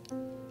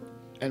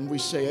and we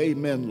say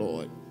amen,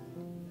 Lord.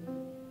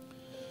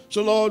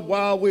 So Lord,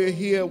 while we're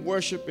here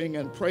worshiping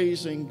and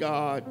praising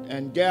God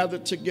and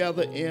gathered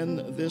together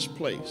in this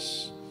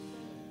place,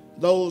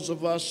 those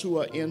of us who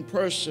are in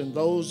person,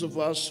 those of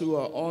us who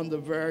are on the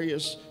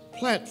various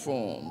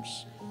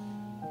platforms,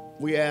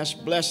 we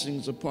ask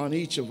blessings upon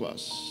each of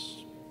us.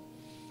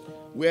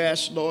 We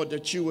ask, Lord,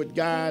 that you would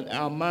guide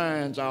our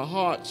minds, our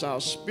hearts, our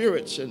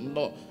spirits. And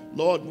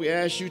Lord, we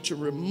ask you to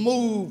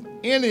remove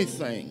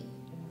anything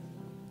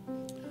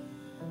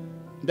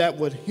that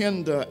would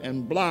hinder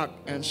and block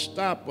and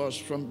stop us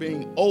from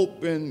being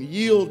open,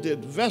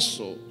 yielded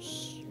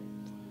vessels,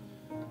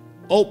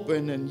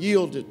 open and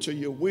yielded to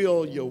your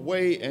will, your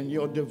way, and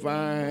your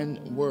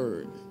divine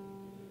word.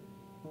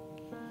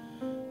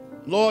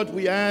 Lord,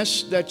 we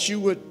ask that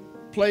you would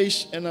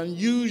place an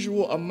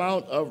unusual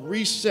amount of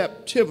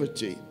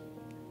receptivity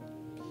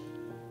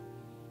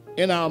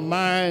in our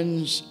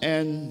minds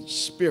and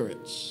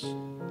spirits.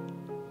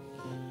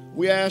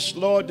 We ask,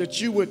 Lord, that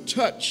you would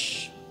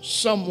touch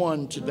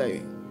someone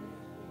today,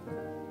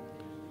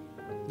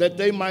 that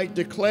they might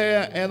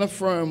declare and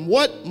affirm,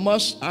 what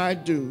must I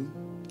do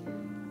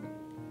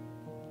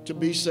to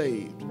be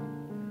saved?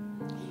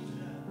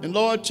 And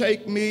Lord,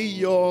 take me,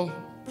 your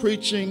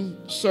preaching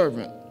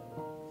servant.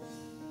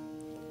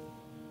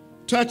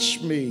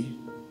 Touch me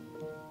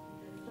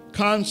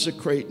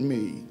consecrate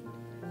me,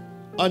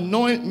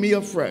 anoint me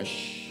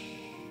afresh.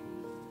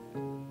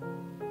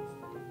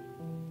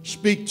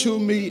 Speak to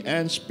me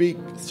and speak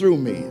through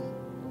me,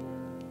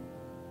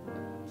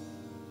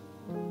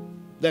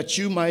 that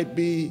you might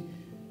be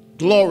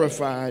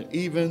glorified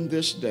even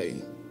this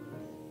day.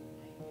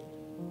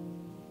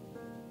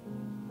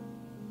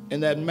 In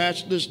that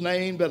matchless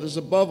name that is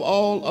above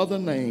all other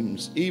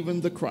names,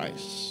 even the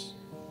Christ,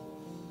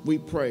 we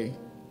pray.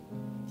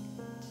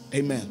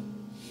 Amen.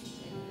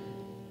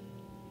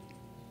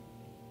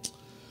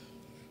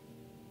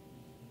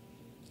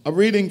 A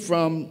reading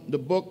from the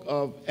book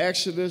of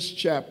Exodus,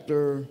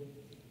 chapter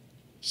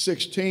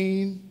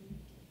 16,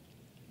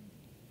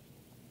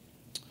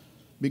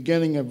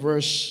 beginning at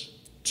verse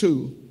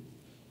 2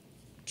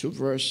 to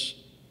verse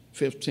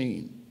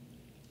 15.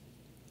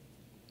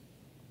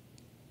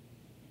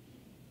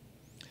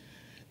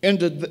 In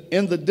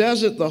the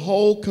desert, the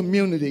whole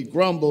community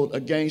grumbled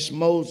against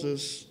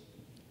Moses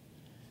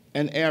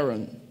and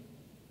Aaron.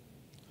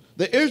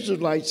 The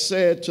Israelites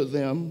said to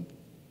them,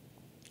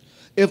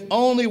 "If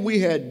only we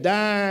had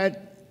died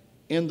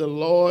in the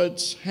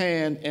Lord's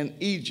hand in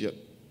Egypt.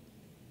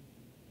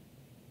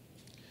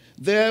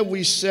 There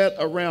we sat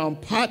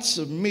around pots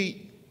of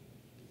meat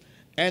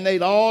and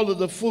ate all of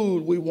the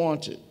food we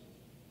wanted.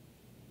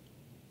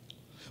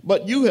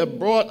 But you have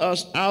brought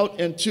us out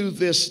into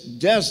this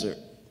desert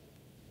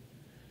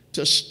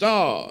to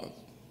starve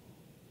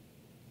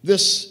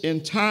this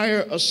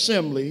entire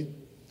assembly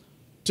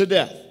to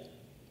death."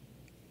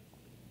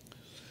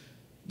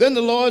 Then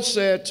the Lord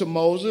said to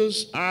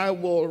Moses, "I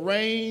will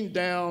rain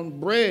down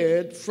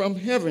bread from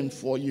heaven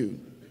for you.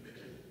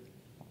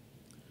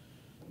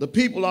 The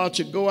people are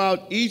to go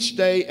out each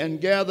day and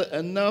gather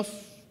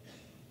enough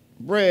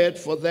bread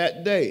for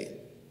that day.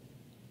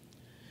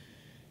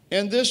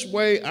 In this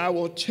way I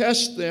will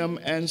test them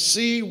and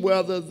see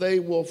whether they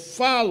will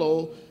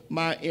follow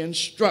my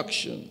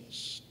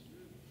instructions.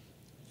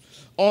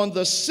 On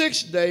the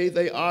sixth day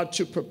they are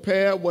to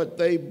prepare what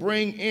they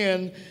bring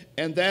in,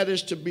 and that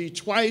is to be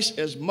twice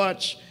as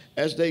much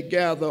as they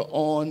gather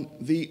on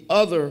the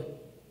other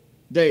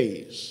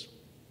days."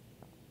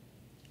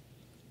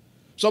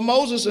 So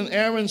Moses and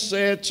Aaron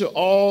said to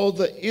all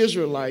the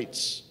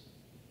Israelites,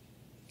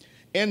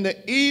 "In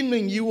the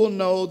evening you will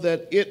know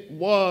that it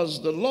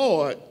was the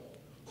Lord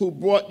who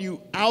brought you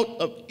out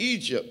of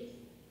Egypt.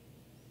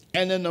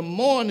 And in the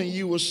morning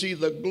you will see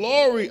the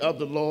glory of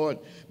the Lord,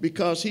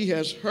 because he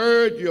has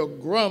heard your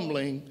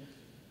grumbling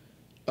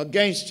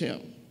against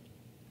him.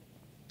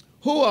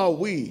 Who are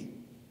we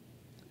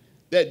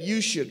that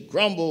you should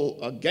grumble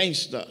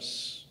against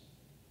us?"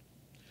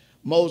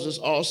 Moses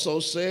also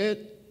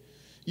said,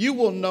 "You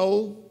will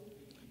know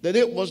that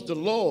it was the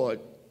Lord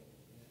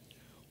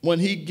when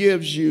he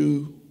gives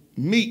you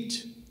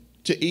meat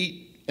to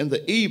eat in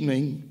the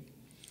evening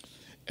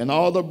and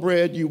all the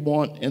bread you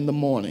want in the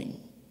morning,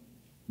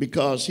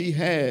 because he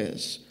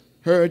has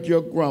heard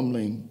your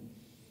grumbling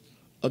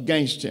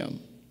against him.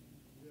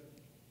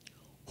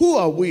 Who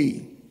are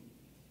we?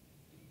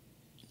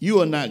 You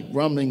are not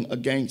grumbling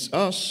against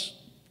us,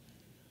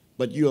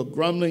 but you are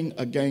grumbling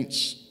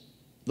against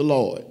the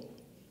Lord."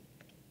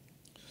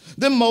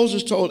 Then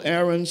Moses told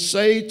Aaron,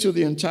 "Say to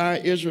the entire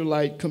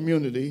Israelite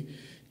community,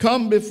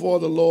 'Come before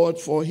the Lord,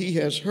 for he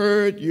has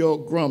heard your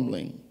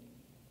grumbling.'"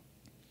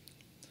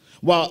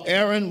 While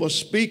Aaron was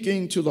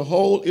speaking to the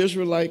whole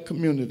Israelite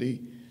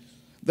community,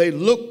 they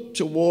looked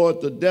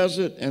toward the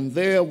desert, and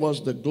there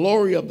was the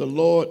glory of the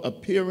Lord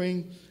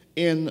appearing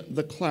in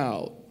the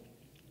cloud.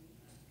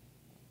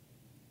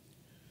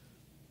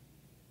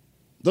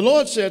 The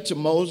Lord said to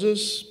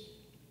Moses,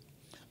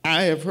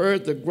 "I have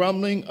heard the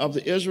grumbling of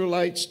the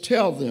Israelites.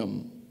 Tell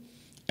them,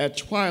 at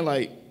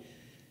twilight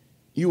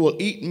you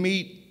will eat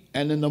meat,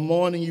 and in the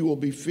morning you will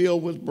be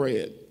filled with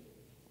bread.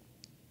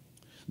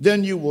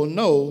 Then you will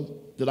know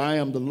that I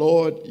am the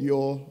Lord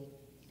your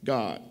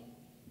God."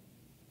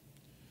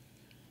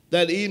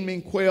 That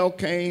evening quail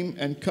came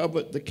and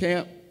covered the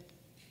camp,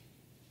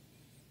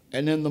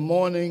 and in the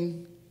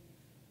morning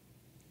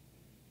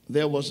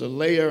there was a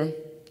layer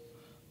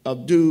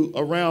of dew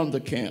around the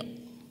camp.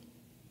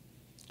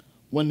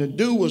 When the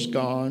dew was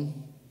gone,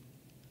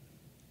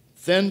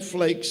 thin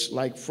flakes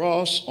like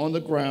frost on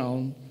the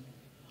ground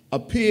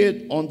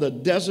appeared on the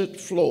desert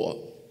floor.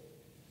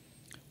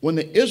 When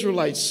the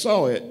Israelites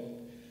saw it,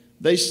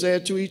 they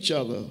said to each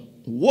other,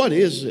 "What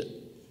is it?"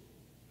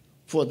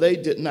 For they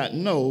did not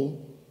know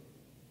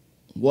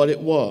what it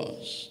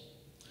was.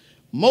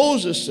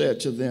 Moses said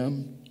to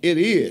them, "It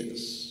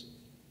is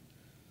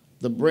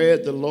the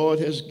bread the Lord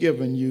has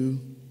given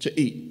you to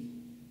eat."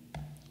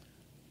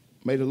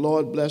 May the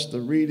Lord bless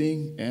the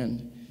reading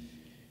and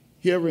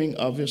hearing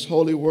of his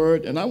holy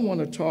word. And I want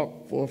to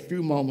talk for a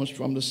few moments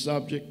from the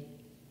subject,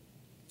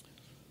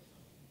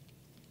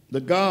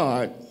 the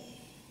God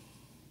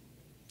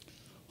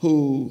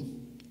who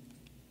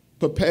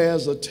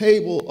prepares a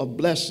table of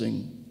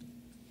blessing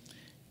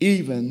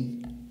even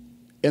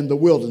in the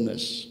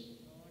wilderness.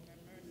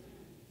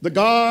 The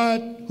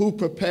God who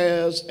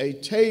prepares a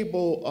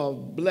table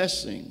of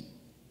blessing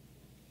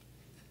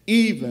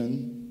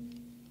even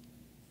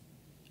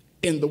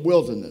in the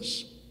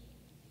wilderness.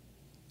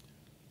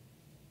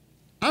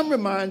 I'm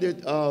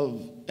reminded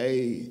of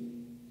a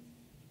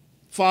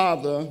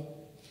father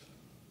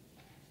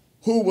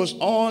who was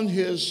on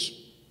his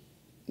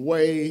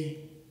way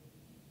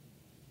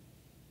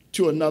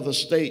to another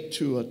state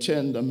to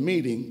attend a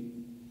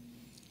meeting,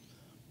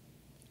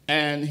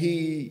 and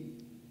he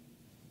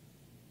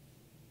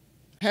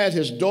had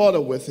his daughter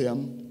with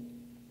him,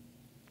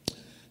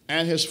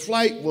 and his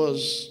flight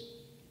was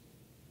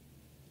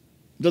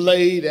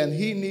delayed, and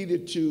he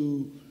needed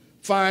to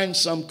find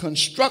some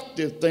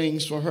constructive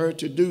things for her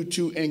to do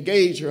to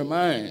engage her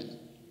mind.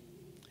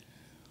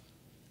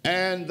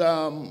 And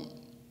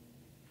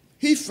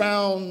he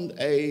found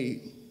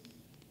a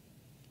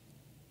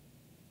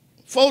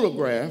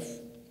photograph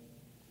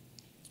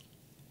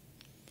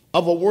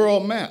of a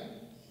world map.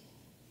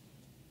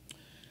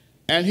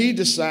 And he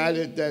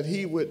decided that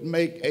he would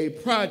make a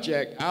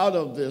project out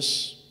of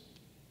this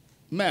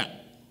map.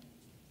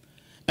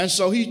 And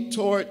so he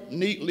tore it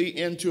neatly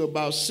into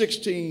about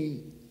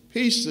 16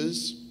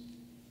 pieces,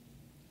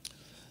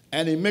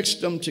 and he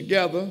mixed them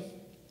together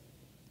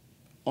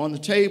on the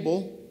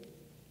table.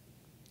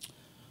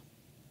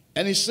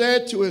 And he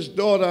said to his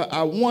daughter,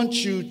 I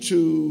want you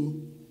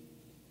to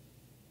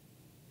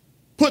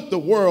put the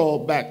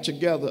world back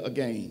together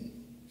again.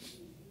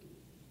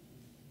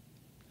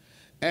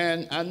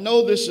 And I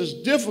know this is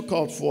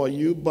difficult for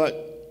you,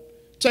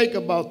 but take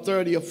about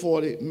 30 or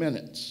 40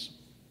 minutes.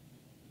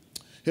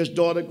 His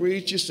daughter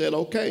agreed. She said,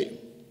 okay.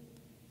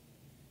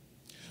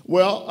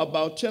 Well,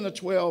 about 10 or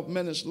 12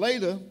 minutes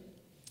later,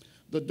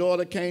 the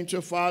daughter came to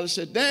her father and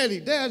said, Daddy,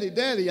 Daddy,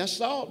 Daddy, I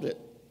solved it.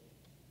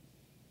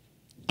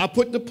 I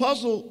put the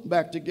puzzle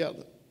back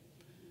together.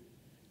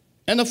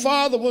 And the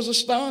father was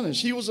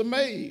astonished. He was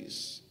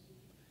amazed.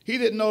 He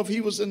didn't know if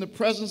he was in the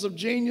presence of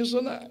genius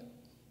or not.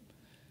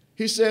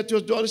 He said to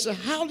his daughter, he said,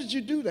 how did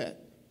you do that?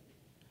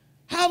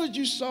 How did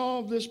you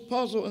solve this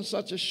puzzle in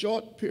such a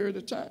short period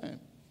of time?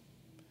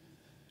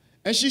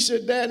 And she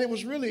said, Dad, it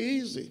was really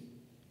easy.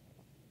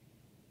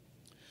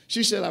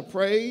 She said, I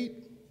prayed,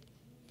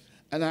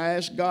 and I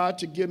asked God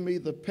to give me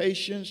the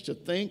patience to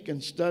think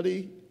and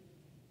study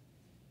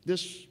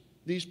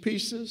these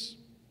pieces.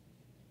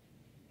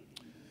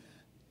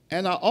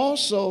 And I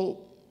also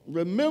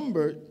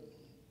remembered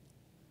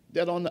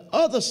that on the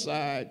other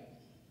side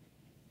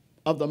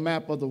of the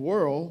map of the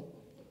world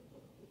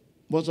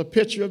was a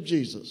picture of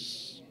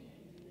Jesus.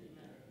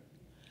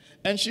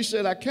 And she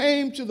said, I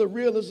came to the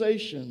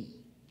realization,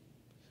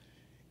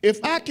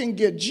 if I can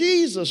get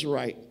Jesus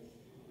right,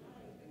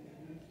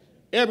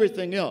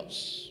 everything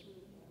else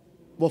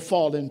will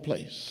fall in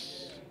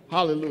place.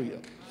 Hallelujah.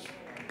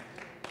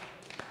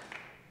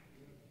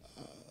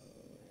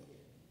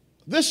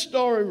 This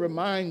story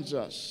reminds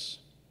us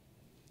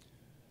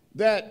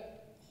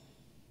that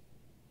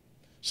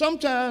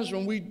sometimes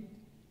when we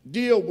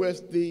deal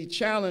with the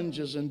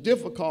challenges and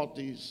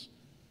difficulties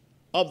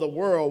of the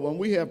world, when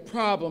we have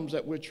problems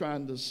that we're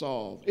trying to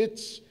solve,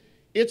 it's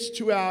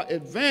to our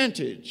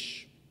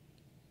advantage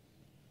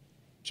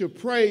to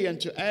pray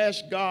and to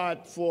ask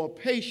God for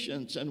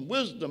patience and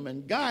wisdom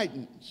and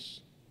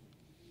guidance.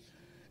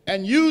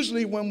 And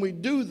usually when we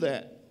do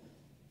that,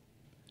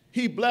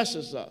 He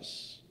blesses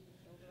us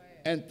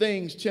and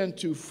things tend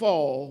to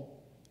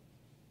fall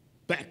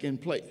back in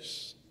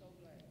place.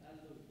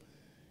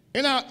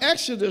 In our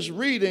Exodus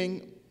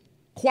reading,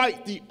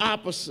 quite the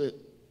opposite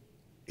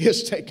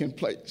is taking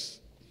place.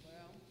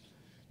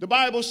 The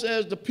Bible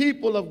says the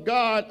people of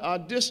God are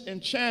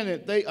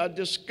disenchanted, they are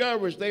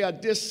discouraged, they are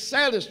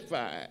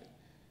dissatisfied,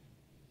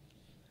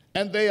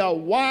 and they are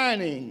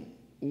whining,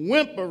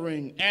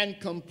 whimpering, and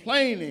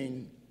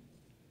complaining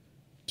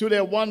to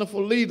their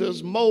wonderful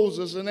leaders,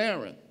 Moses and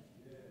Aaron.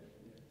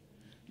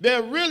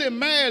 They're really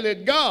mad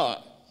at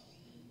God,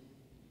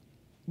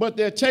 but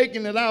they're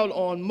taking it out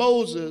on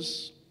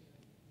Moses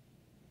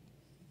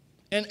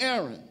and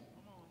Aaron.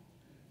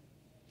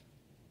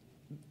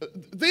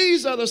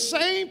 These are the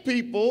same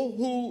people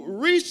who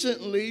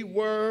recently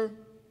were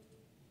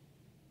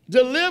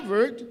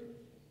delivered,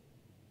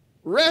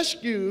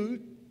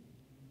 rescued,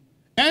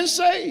 and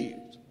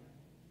saved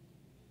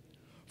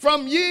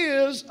from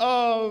years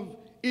of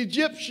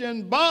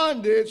Egyptian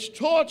bondage,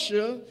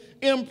 torture,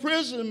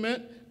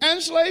 imprisonment,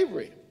 and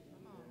slavery.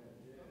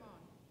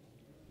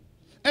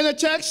 And the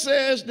text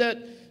says that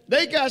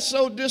they got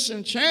so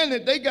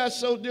disenchanted, they got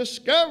so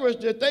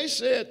discouraged that they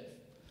said,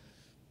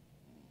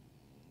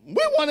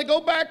 we want to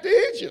go back to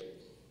Egypt.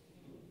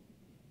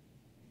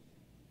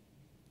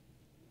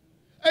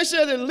 They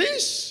said, at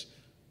least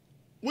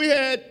we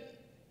had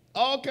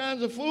all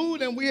kinds of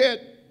food and we had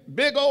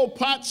big old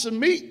pots of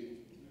meat.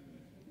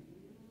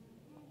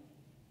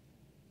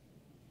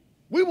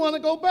 We want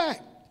to go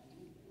back.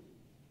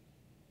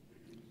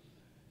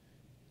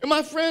 And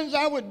my friends,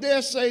 I would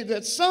dare say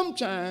that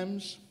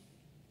sometimes,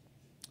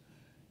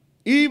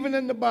 even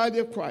in the body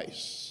of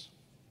Christ,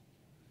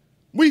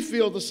 we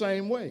feel the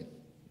same way.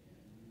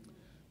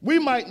 We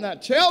might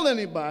not tell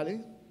anybody,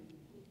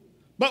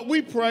 but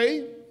we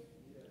pray,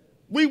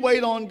 we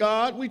wait on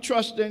God, we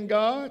trust in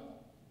God,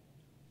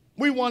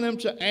 We want him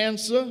to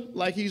answer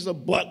like he's a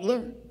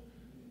butler,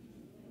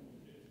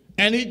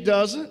 and he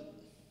doesn't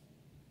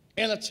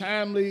in a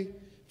timely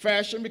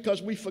fashion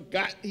because we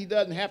forgot he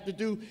doesn't have to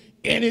do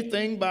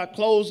anything by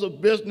close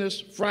of business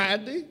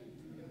Friday.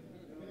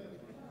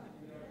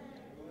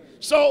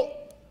 So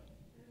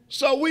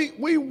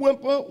we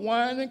whimper,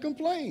 whine, and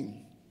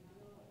complain.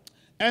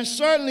 And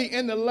certainly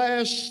in the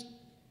last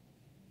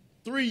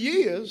 3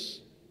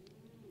 years,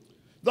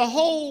 the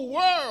whole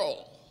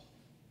world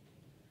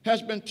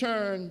has been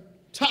turned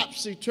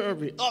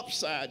topsy-turvy,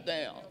 upside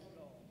down.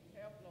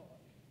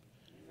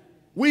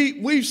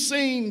 We've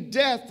seen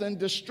death and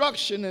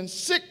destruction and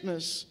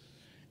sickness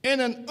in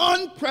an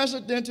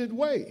unprecedented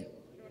way.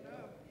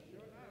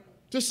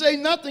 To say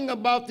nothing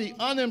about the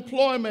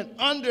unemployment,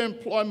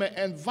 underemployment,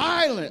 and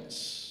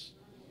violence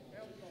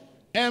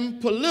and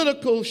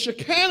political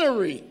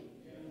chicanery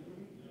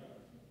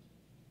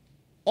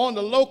on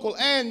the local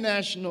and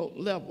national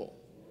level.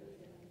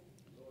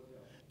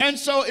 And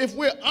so if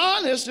we're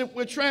honest, if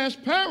we're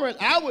transparent,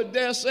 I would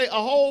dare say a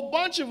whole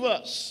bunch of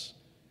us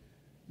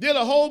did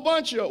a whole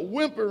bunch of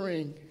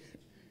whimpering,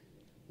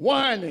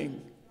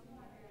 whining,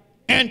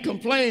 and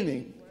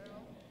complaining,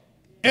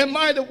 and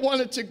might have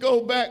wanted to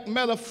go back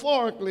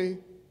metaphorically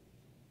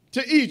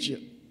to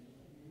Egypt.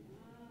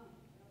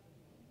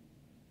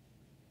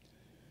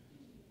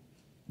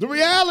 The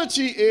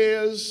reality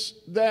is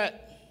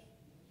that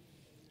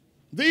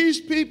these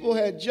people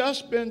had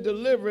just been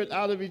delivered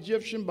out of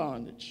Egyptian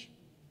bondage.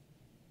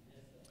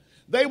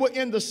 They were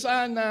in the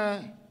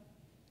Sinai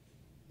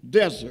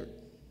desert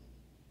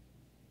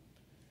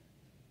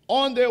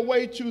on their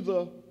way to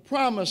the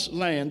promised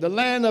land, the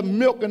land of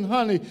milk and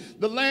honey,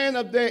 the land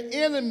of their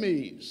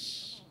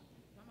enemies,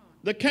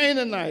 the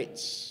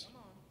Canaanites,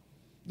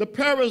 the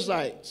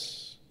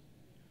Perizzites,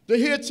 the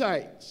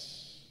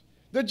Hittites,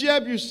 the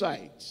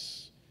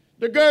Jebusites,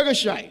 the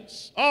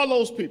Girgashites, all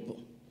those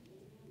people.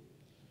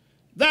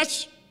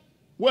 That's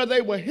where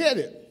they were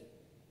headed.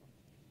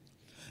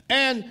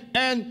 And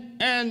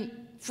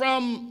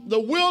from the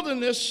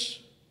wilderness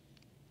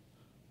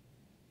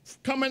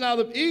coming out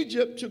of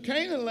Egypt to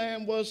Canaan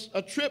land was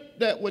a trip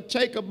that would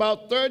take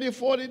about 30 or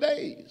 40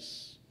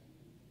 days.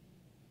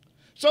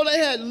 So they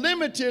had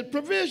limited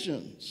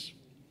provisions.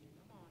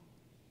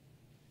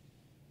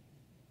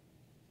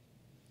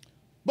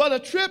 But a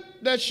trip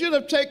that should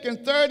have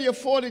taken 30 or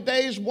 40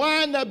 days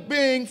wound up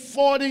being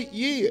 40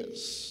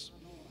 years.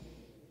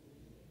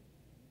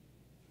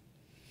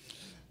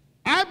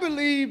 I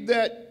believe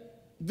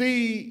that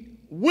the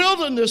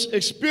wilderness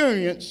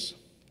experience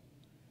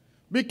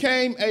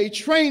became a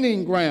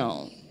training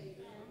ground,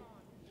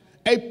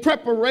 a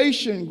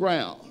preparation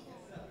ground,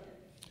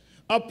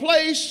 a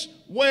place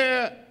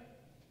where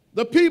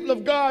the people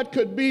of God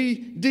could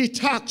be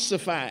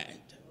detoxified.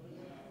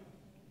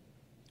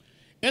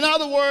 In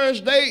other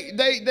words,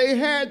 they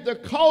had the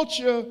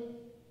culture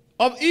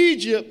of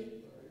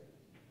Egypt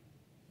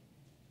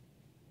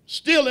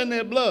still in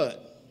their blood.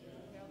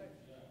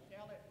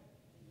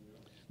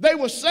 They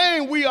were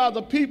saying we are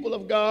the people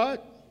of God,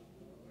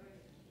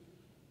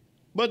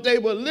 but they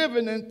were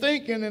living and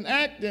thinking and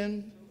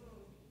acting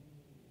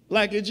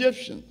like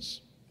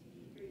Egyptians.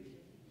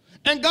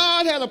 And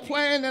God had a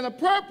plan and a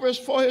purpose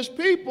for his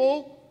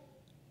people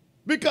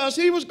because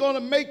he was going to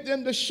make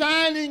them the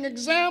shining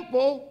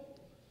example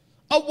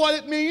of what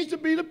it means to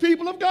be the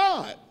people of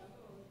God.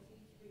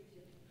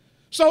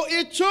 So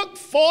it took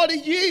 40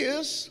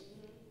 years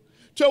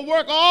to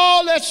work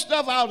all that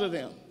stuff out of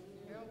them.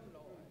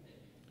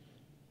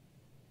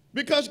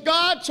 Because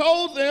God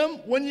told them,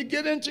 when you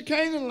get into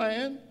Canaan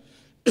land,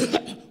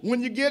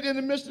 when you get in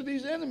the midst of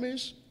these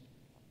enemies,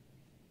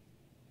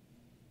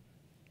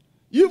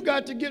 you've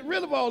got to get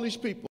rid of all these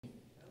people.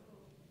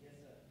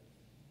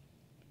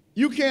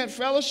 You can't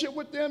fellowship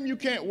with them. You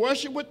can't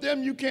worship with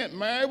them. You can't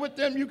marry with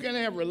them. You can't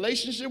have a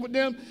relationship with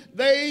them.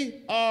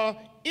 They are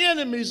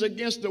enemies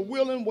against the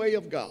will and way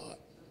of God.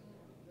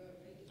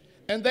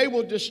 And they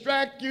will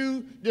distract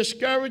you,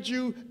 discourage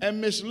you,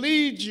 and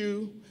mislead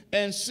you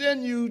and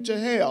send you to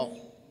hell.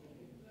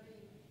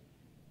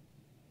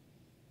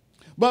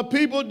 But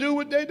people do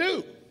what they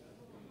do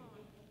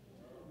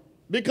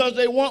because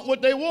they want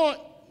what they want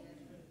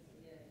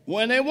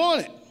when they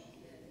want it.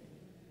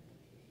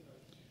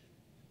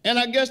 And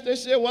I guess they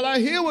said, well, I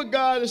hear what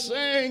God is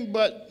saying,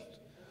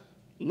 but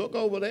look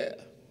over there.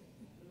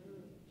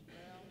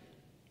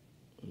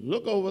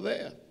 Look over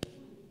there.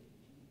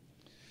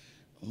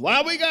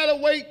 Why we got to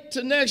wait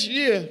till next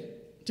year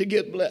to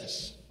get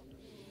blessed?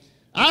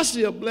 I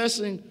see a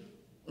blessing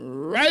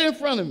right in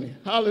front of me.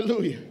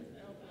 Hallelujah.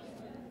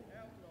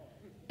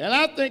 And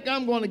I think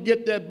I'm going to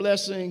get that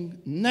blessing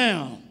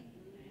now.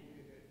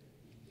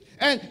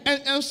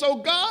 And so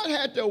God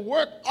had to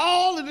work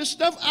all of this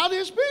stuff out of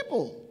his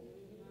people.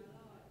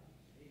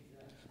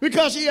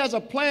 Because he has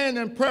a plan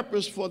and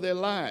purpose for their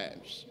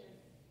lives.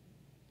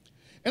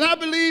 And I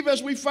believe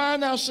as we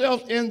find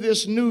ourselves in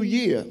this new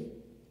year,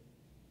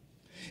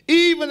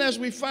 even as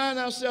we find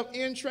ourselves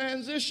in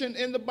transition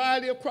in the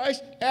body of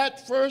Christ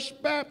at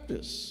First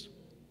Baptist,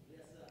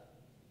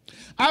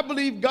 I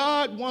believe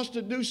God wants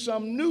to do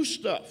some new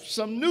stuff,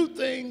 some new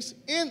things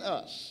in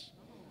us.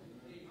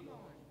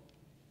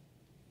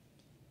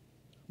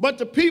 But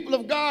the people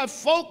of God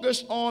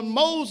focused on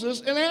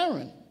Moses and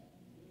Aaron.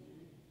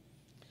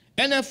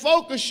 And their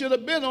focus should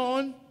have been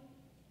on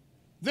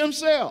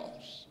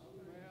themselves.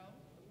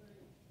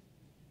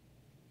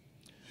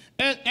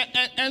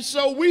 And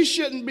so we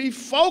shouldn't be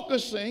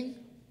focusing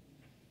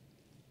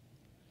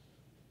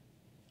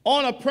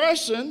on a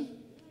person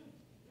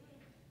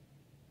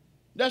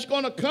that's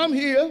going to come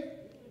here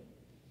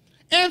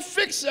and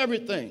fix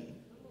everything.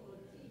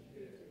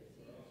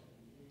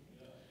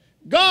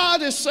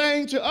 God is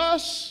saying to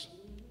us,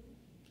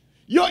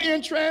 you're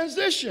in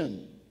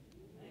transition.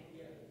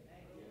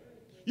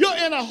 You're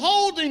in a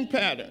holding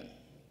pattern.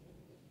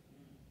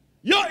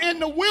 You're in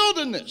the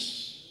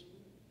wilderness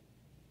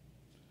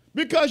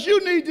because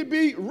you need to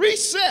be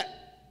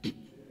reset,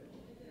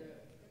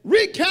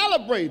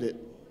 recalibrated,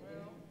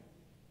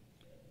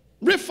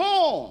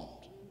 reformed,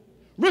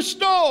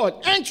 restored,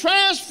 and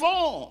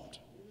transformed,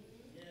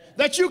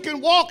 that you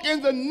can walk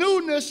in the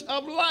newness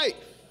of life.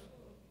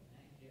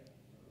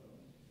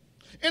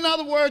 In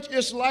other words,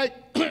 it's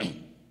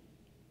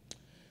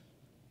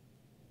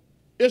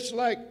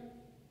like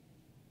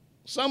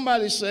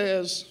somebody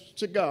says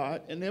to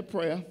God in their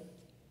prayer,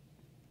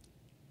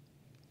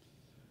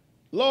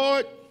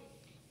 Lord,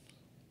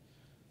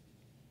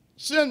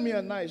 send me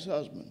a nice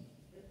husband.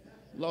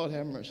 Lord,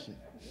 have mercy.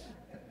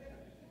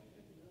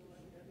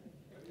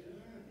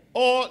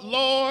 Or,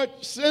 Lord,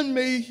 send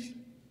me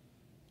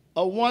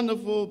a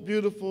wonderful,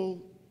 beautiful,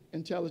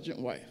 intelligent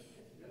wife.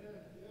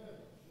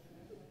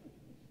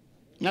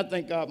 And I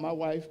thank God my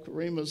wife,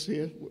 Karima's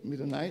here with me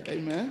tonight.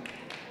 Amen.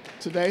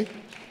 Today.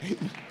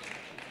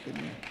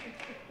 Amen.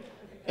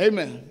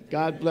 Amen.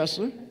 God bless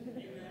her.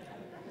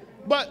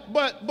 But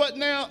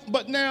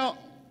now,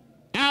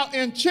 our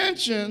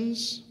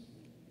intentions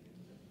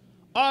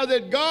are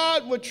that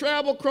God would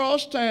travel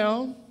across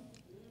town,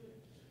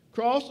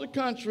 across the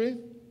country,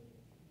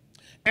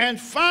 and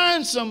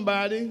find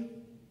somebody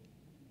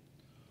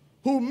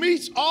who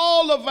meets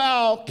all of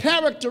our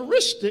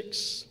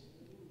characteristics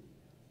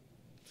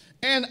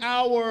and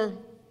our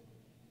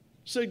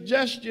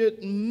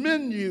suggested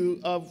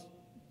menu of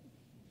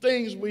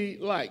things we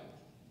like.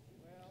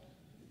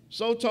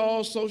 So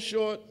tall, so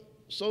short,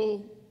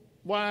 so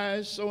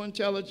wise, so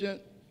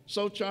intelligent,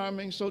 so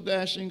charming, so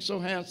dashing, so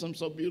handsome,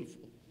 so beautiful.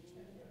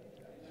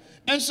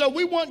 And so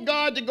we want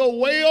God to go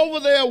way over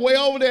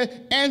there,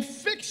 and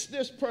fix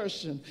this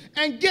person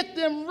and get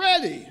them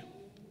ready.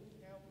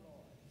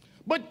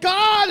 But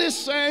God is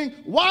saying,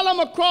 while I'm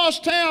across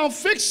town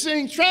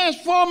fixing,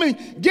 transforming,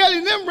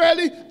 getting them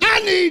ready, I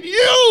need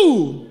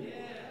you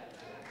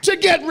to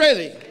get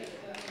ready.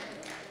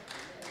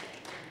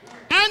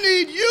 I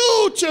need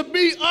you to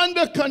be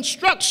under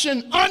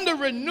construction, under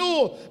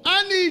renewal.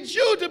 I need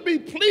you to be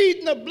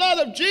pleading the blood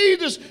of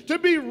Jesus, to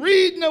be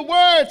reading the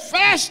word,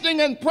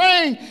 fasting and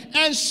praying,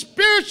 and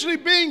spiritually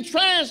being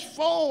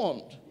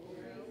transformed.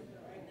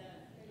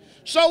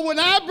 So when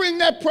I bring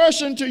that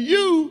person to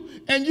you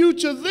and you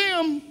to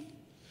them,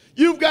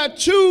 you've got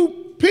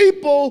two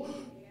people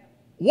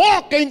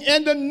walking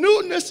in the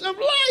newness of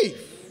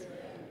life.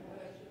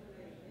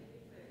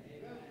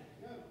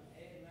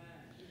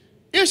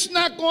 It's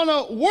not going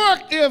to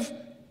work if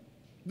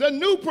the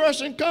new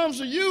person comes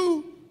to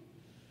you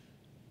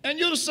and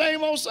you're the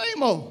same old,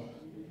 same old.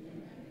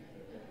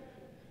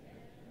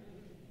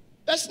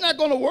 That's not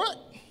going to work.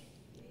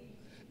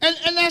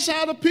 And that's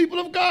how the people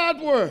of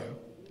God were.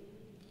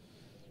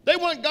 They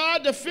want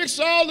God to fix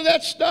all of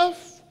that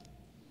stuff.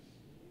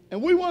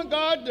 And we want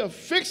God to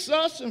fix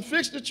us and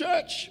fix the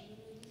church.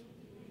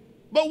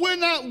 But we're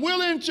not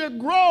willing to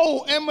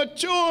grow and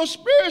mature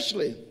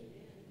spiritually.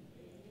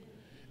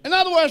 In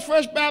other words,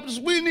 First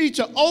Baptist, we need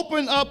to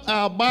open up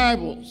our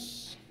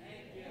Bibles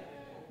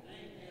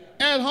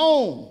at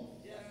home.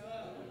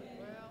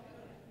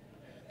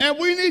 And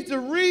we need to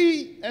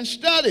read and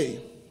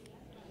study.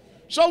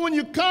 So when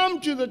you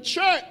come to the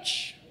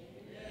church,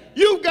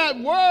 you've got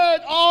word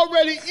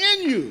already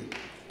in you.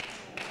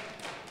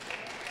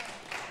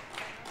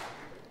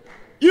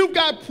 You've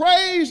got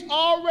praise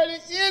already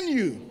in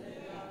you.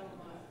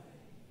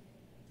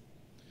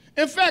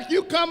 In fact,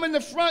 you come in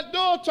the front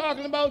door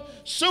talking about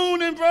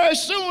soon and very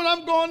soon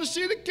I'm going to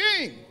see the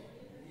King.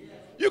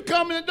 You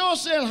come in the door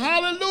saying,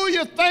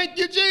 hallelujah, thank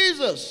you,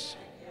 Jesus.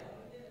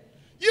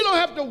 You don't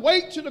have to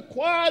wait till the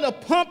choir to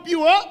pump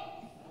you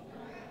up,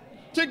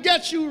 to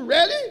get you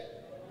ready,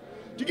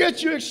 to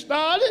get you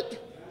started.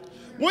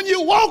 When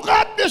you woke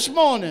up this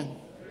morning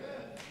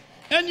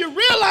and you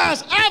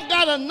realize I've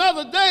got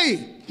another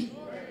day,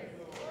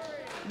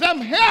 them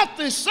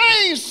healthy,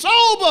 sane,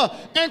 sober,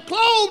 and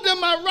clothed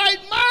in my right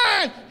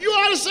mind, you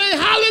ought to say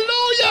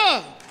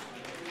hallelujah.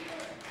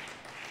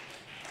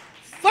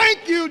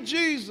 Thank you,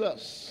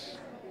 Jesus,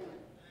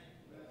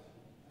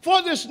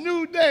 for this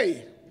new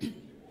day.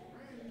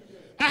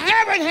 I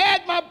haven't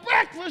had my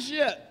breakfast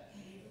yet.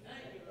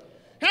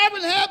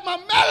 Haven't had my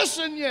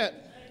medicine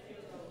yet.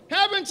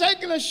 Haven't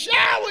taken a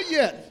shower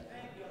yet.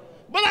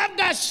 But I've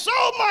got so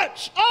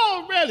much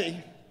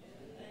already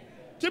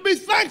to be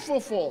thankful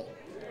for.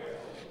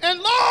 And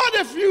Lord,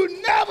 if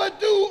you never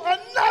do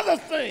another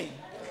thing,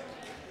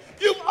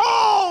 you've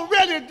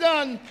already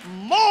done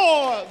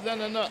more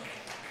than enough.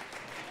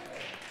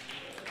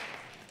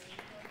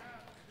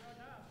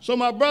 So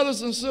my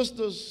brothers and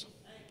sisters,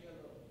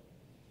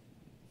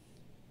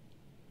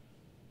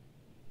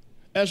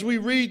 as we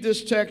read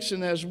this text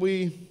and as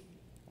we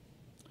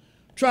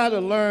try to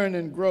learn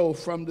and grow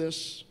from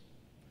this,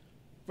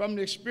 from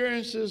the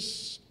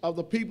experiences of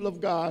the people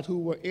of God who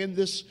were in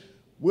this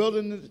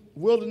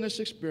wilderness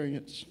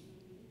experience,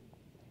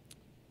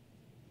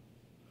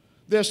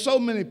 there's so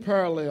many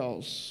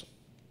parallels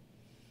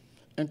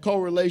and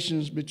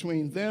correlations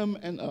between them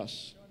and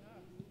us.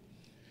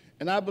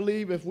 And I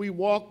believe if we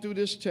walk through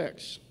this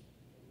text,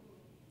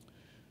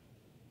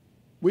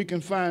 we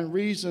can find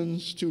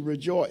reasons to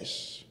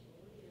rejoice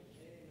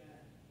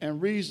and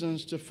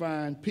reasons to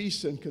find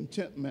peace and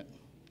contentment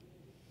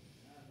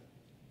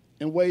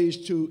and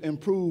ways to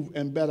improve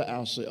and better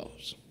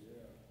ourselves.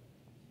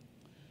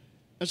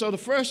 And so the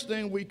first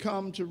thing we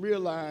come to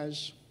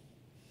realize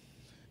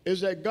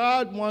is that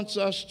God wants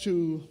us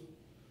to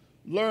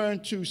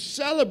learn to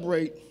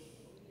celebrate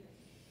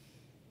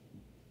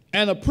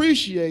and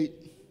appreciate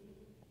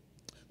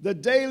the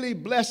daily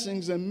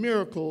blessings and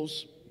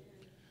miracles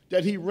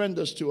that he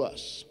renders to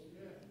us.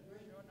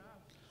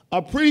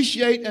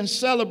 Appreciate and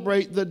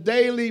celebrate the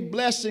daily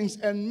blessings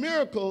and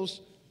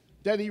miracles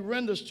that he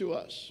renders to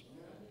us.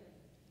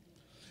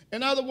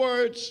 In other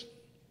words,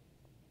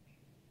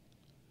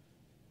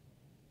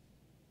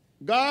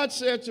 God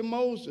said to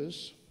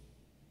Moses,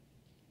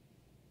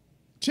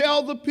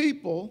 tell the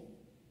people,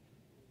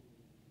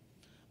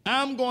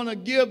 I'm going to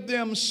give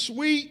them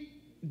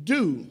sweet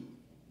dew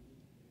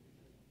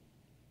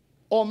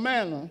or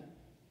manna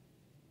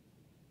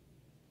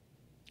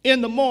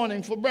in the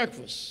morning for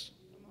breakfast.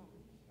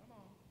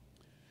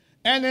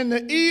 And in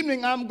the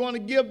evening, I'm going to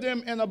give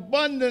them an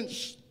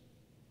abundance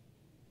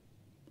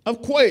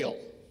of quail.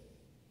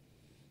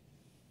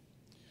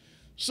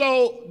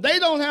 So they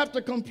don't have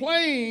to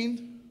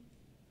complain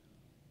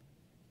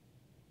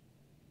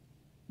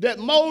that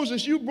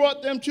Moses, you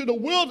brought them to the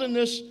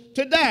wilderness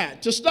to die,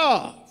 to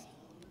starve.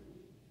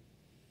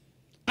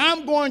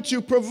 I'm going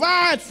to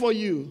provide for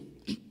you.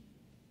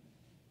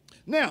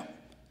 Now,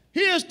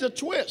 here's the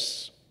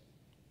twist.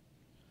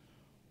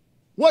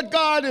 What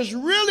God is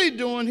really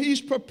doing, he's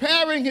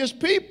preparing his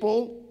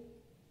people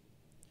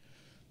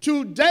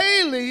to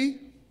daily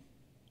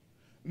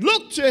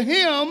look to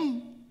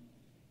him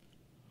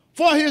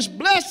for his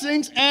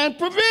blessings and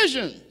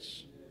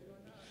provisions.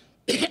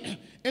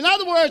 In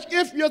other words,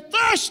 if you're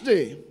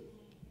thirsty,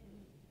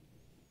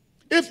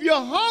 if you're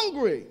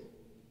hungry,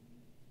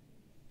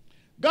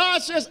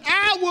 God says,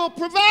 I will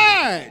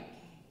provide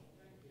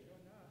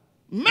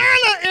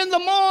manna in the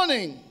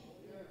morning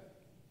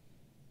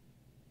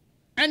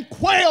and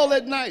quail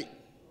at night.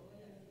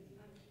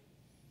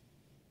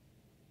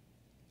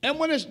 And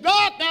when it's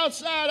dark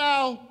outside,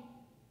 I'll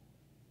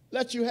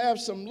let you have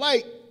some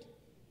light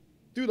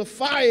through the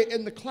fire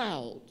in the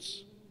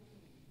clouds.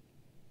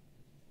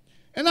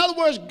 In other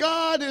words,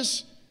 God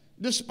is,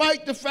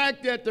 despite the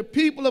fact that the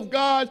people of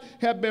God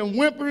have been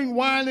whimpering,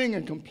 whining,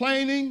 and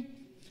complaining,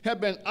 have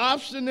been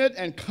obstinate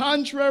and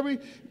contrary,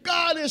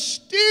 God is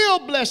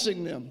still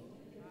blessing them,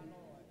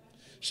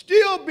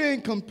 still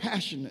being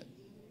compassionate.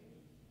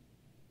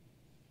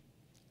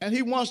 And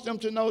he wants them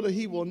to know that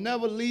he will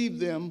never leave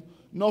them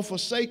nor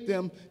forsake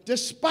them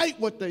despite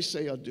what they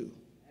say or do.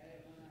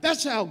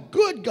 That's how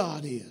good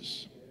God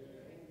is.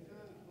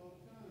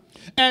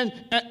 And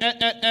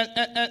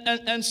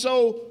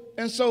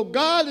so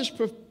God is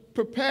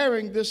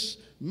preparing this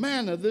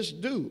manna, this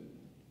dew.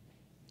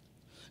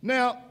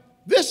 Now,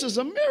 this is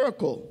a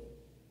miracle.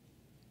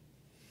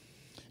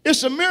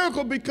 It's a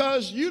miracle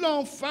because you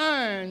don't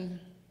find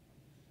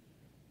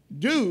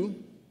dew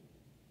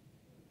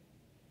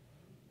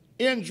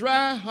in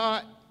dry,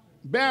 hot,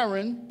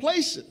 barren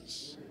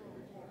places.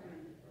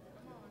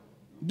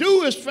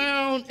 Dew is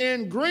found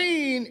in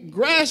green,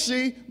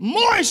 grassy,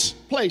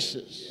 moist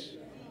places.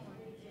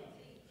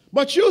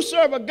 But you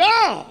serve a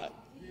God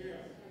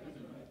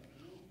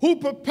who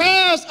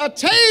prepares a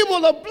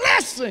table of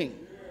blessing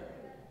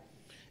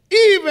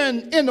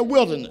even in the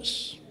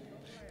wilderness,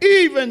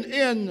 even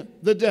in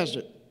the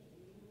desert.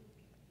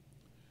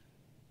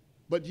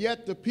 But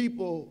yet the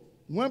people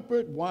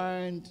whimpered,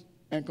 whined,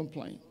 and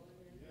complained.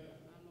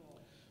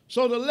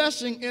 So the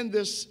lesson in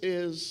this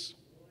is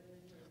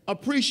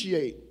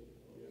appreciate,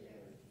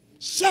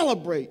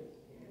 celebrate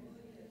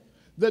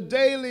the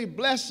daily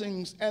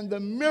blessings and the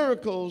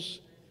miracles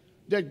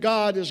that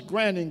God is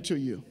granting to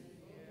you.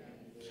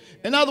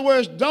 In other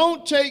words,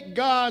 don't take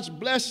God's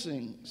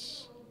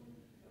blessings,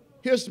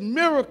 his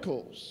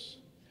miracles,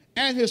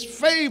 and his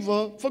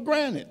favor for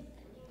granted.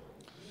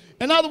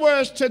 In other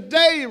words,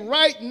 today,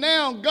 right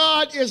now,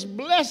 God is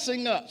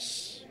blessing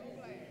us,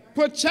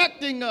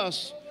 protecting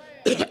us,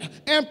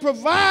 and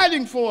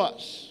providing for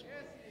us.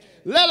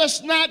 Let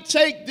us not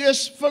take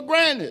this for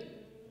granted.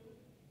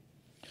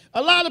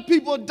 A lot of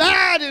people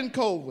died in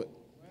COVID,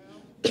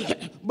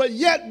 but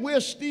yet we're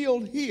still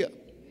here.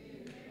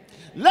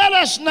 Let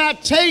us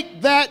not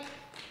take that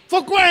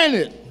for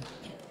granted.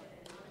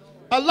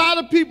 A lot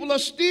of people are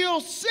still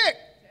sick,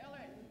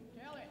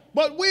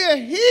 but we're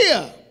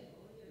here.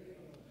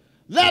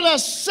 Let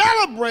us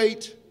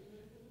celebrate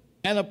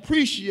and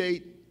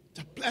appreciate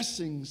the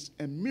blessings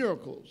and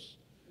miracles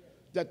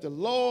that the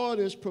Lord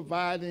is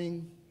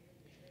providing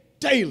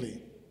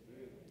daily.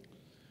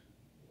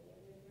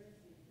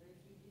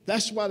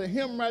 That's why the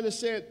hymn writer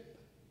said,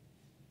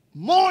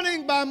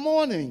 morning by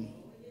morning,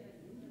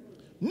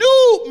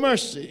 new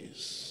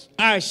mercies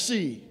I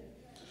see.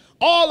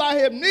 All I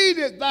have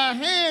needed, thy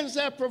hands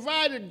have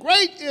provided.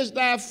 Great is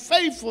thy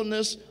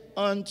faithfulness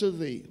unto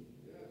thee.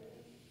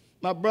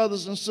 My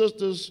brothers and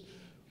sisters,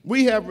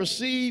 we have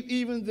received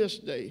even this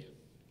day,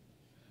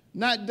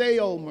 not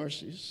day-old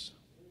mercies,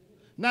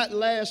 not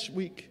last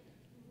week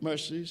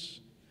mercies,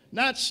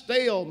 not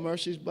stale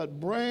mercies, but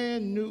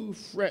brand new,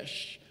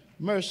 fresh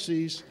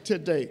mercies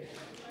today.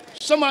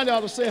 Somebody ought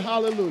to say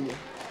hallelujah.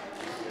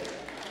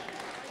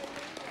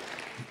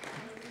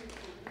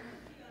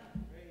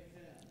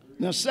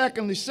 Now,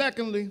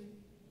 secondly,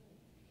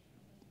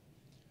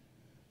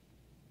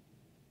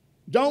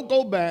 don't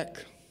go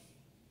back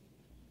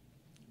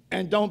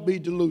and don't be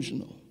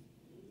delusional.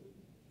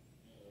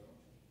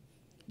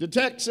 The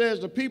text says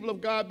the people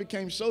of God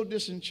became so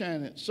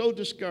disenchanted, so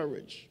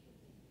discouraged,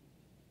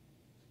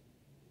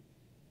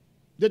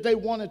 that they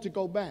wanted to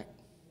go back.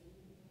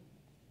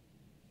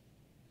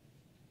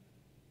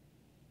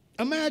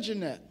 Imagine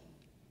that.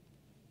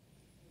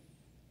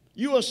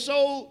 You are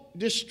so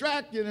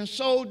distracted and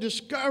so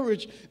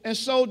discouraged and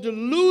so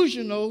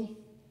delusional,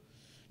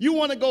 you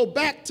want to go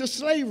back to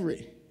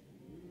slavery,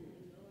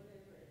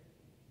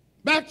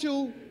 back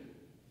to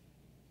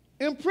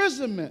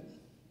imprisonment,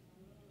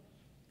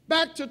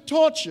 back to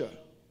torture,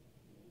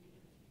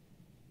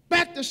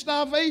 back to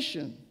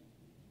starvation.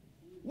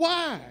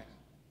 Why?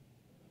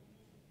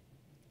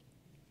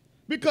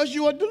 Because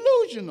you are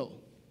delusional.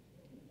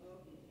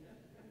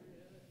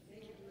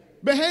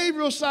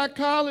 Behavioral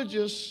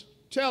psychologists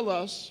tell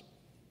us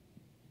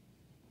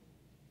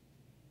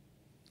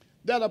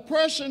that a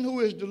person who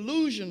is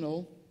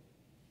delusional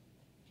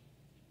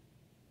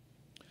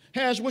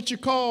has what you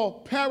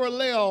call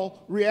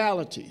parallel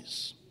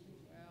realities.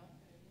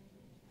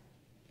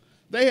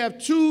 They have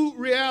two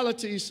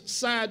realities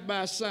side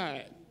by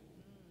side.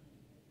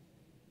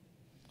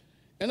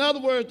 In other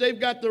words, they've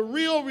got the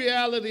real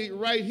reality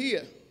right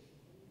here,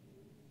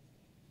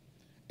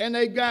 and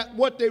they got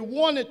what they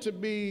want it to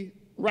be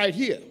right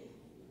here.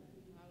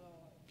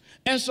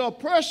 And so a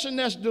person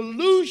that's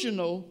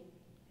delusional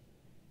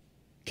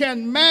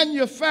can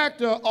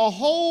manufacture a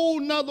whole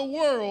nother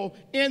world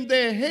in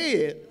their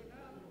head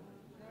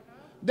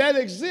that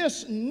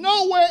exists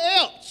nowhere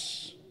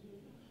else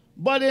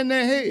but in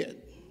their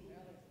head.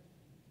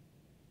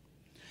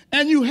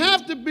 And you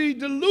have to be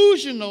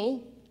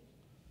delusional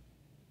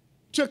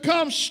to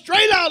come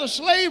straight out of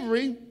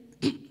slavery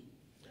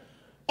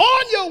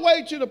on your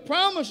way to the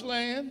promised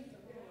land,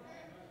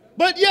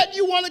 but yet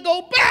you want to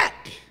go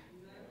back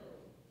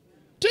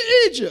to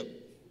Egypt.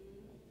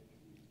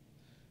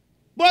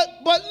 But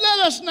let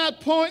us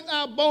not point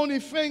our bony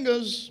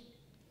fingers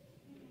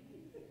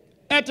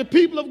at the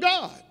people of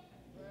God,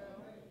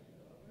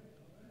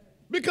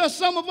 because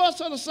some of us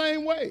are the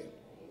same way.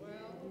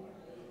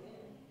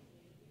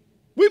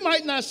 We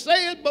might not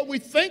say it, but we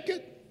think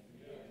it.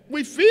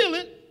 We feel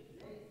it.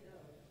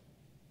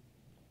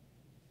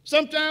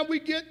 Sometimes we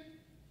get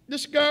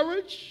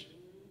discouraged,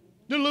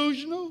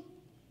 delusional,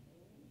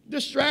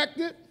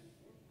 distracted,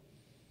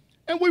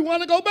 and we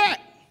want to go back.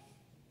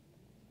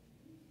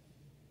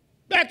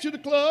 Back to the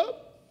club.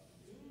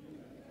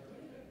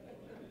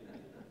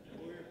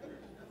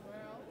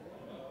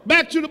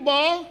 Back to the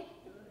bar.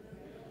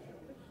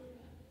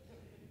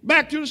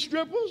 Back to the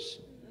strippers.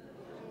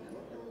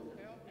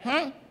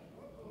 Huh?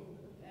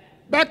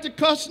 Back to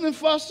cussing and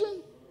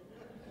fussing.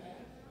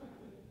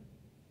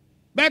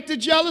 Back to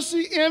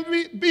jealousy,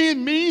 envy,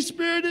 being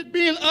mean-spirited,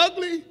 being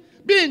ugly,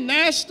 being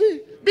nasty,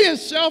 being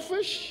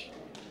selfish.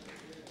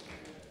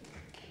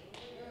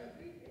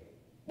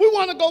 We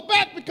want to go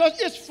back because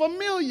it's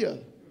familiar.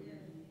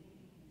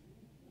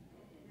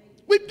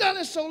 We've done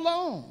it so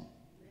long.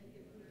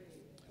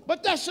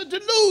 But that's a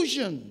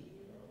delusion.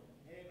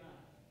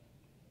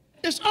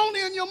 It's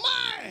only in your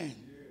mind.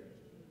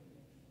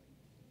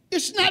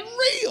 It's not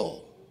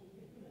real.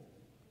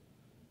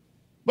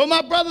 But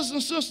my brothers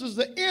and sisters,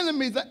 the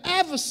enemy, the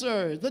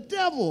adversary, the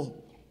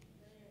devil,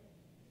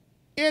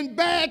 in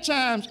bad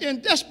times,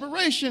 in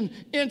desperation,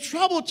 in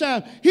troubled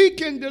times, he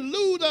can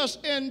delude us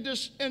and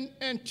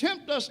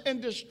tempt us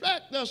and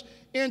distract us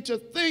into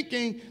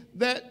thinking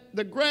that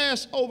the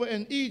grass over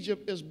in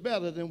Egypt is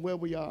better than where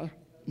we are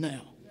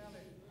now.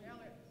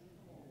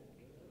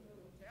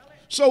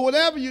 So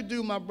whatever you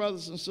do, my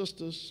brothers and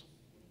sisters,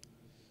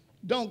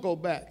 don't go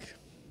back.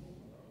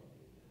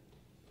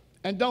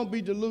 And don't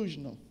be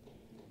delusional.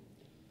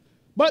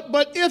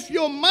 But if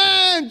your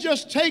mind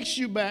just takes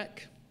you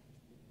back,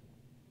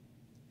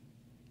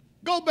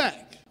 Go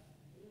back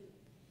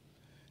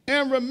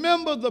and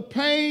remember the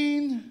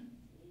pain,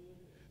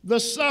 the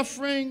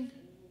suffering,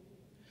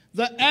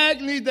 the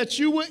agony that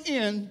you were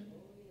in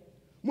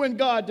when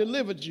God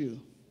delivered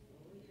you,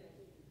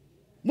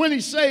 when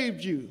he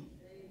saved you,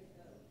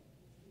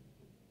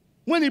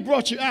 when he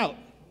brought you out.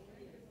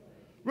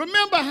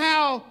 Remember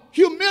how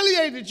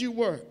humiliated you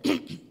were.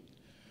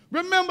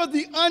 Remember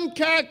the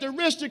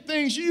uncharacteristic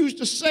things you used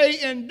to say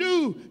and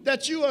do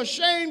that you are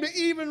ashamed to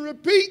even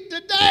repeat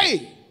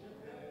today.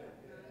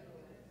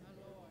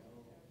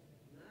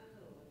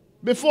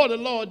 Before the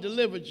Lord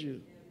delivered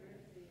you,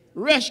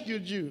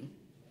 rescued you,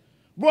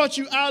 brought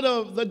you out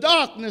of the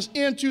darkness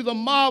into the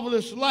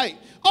marvelous light.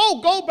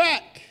 Oh, go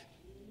back.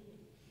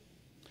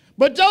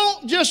 But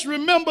don't just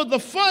remember the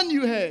fun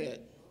you had,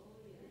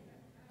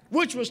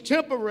 which was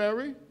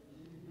temporary.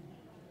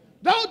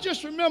 Don't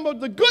just remember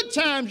the good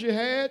times you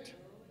had,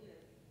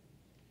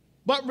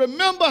 but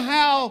remember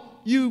how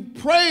you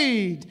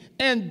prayed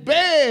and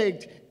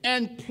begged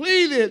and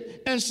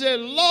pleaded and said,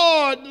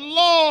 Lord,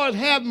 Lord,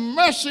 have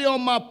mercy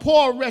on my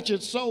poor,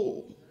 wretched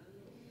soul.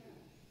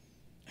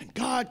 And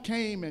God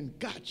came and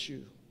got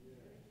you.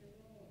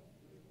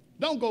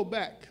 Don't go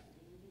back.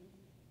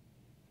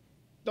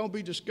 Don't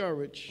be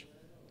discouraged.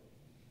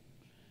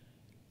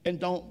 And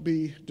don't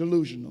be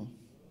delusional.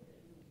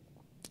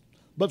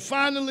 But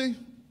finally,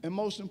 and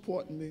most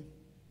importantly,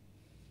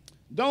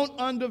 don't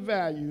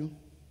undervalue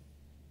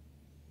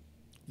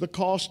the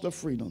cost of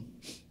freedom.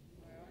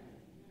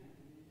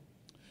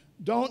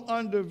 Don't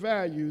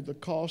undervalue the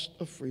cost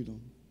of freedom.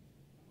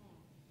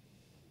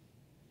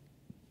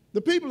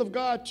 The people of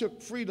God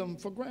took freedom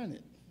for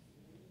granted.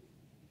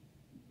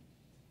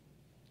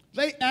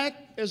 They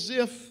act as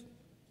if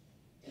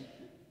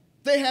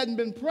they hadn't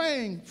been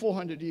praying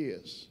 400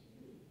 years.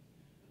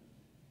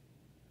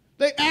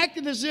 They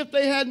acted as if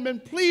they hadn't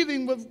been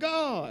pleading with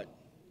God.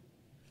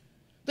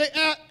 They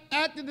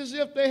acted as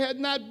if they had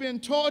not been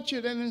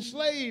tortured and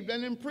enslaved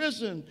and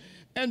imprisoned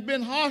and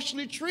been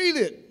harshly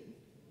treated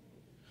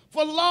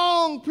for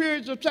long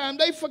periods of time.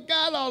 They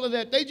forgot all of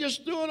that. They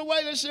just threw it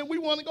away. They said, we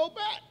want to go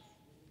back.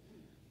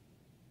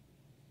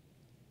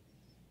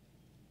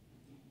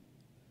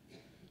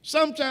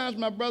 Sometimes,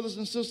 my brothers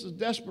and sisters,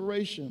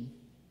 desperation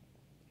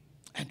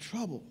and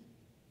trouble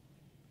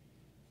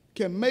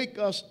can make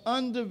us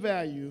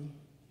undervalue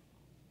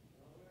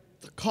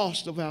the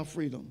cost of our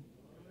freedom.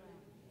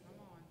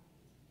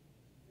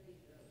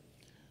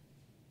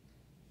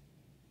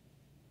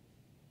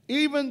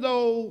 Even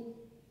though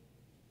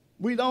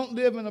we don't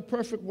live in a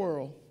perfect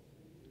world,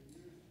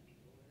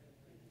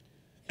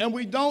 and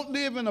we don't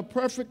live in a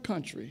perfect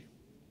country,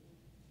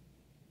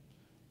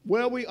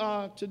 where we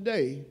are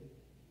today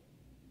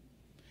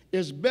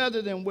is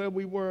better than where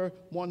we were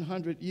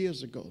 100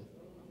 years ago.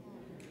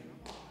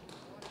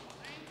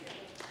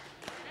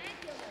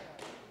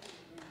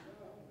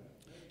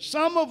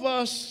 Some of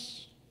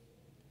us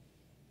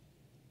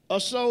are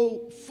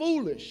so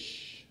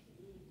foolish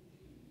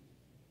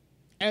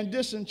and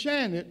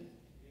disenchanted,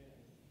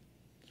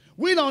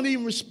 we don't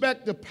even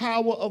respect the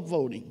power of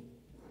voting.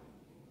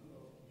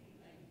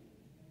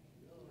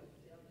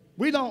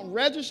 We don't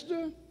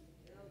register,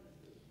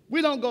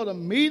 we don't go to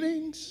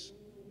meetings,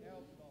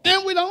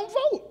 and we don't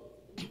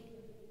vote.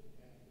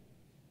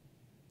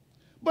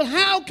 But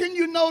how can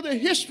you know the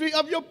history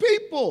of your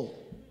people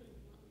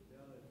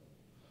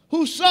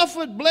who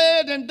suffered,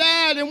 bled, and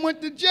died and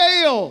went to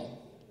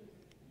jail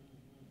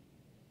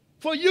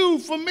for you,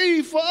 for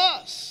me, for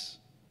us?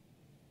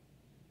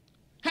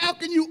 How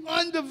can you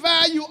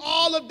undervalue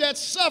all of that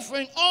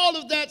suffering, all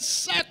of that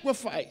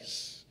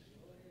sacrifice?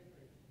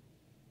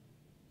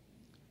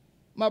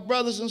 My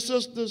brothers and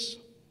sisters,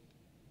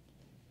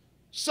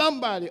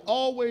 somebody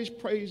always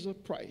pays a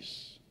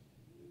price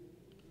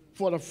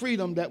for the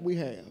freedom that we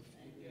have.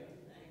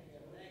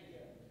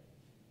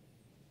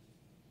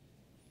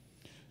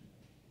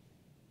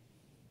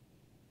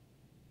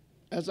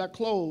 As I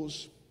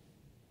close,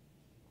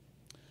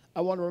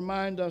 I want to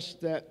remind us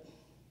that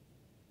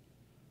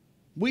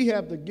we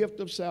have the gift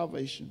of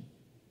salvation.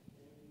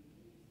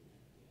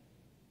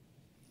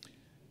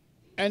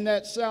 And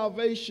that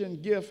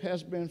salvation gift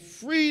has been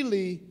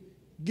freely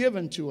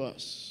given to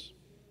us.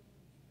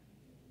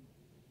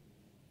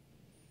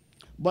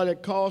 But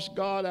it cost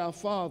God our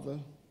Father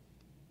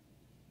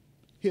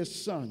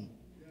his Son.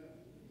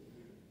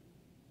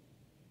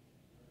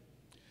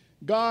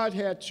 God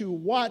had to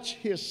watch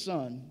his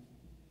Son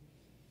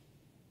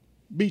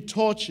be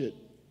tortured,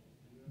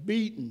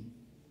 beaten,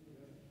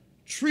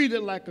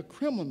 treated like a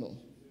criminal,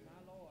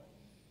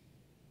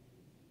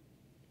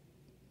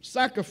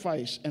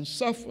 sacrifice and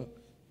suffer,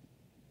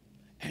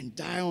 and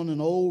die on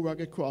an old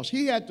rugged cross.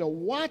 He had to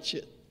watch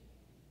it.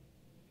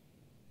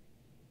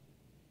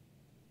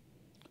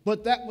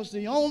 But that was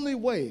the only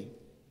way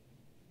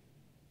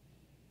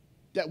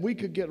that we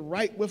could get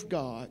right with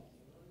God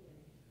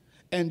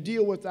and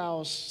deal with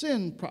our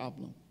sin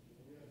problem.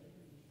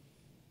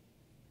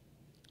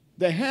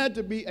 There had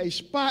to be a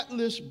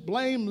spotless,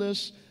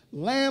 blameless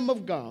Lamb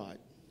of God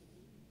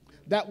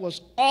that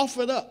was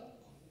offered up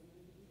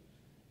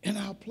in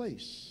our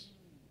place.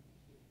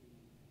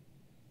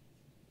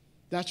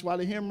 That's why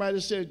the hymn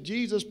writer said,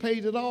 Jesus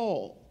paid it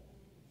all.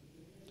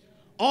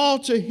 All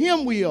to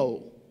him we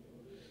owe.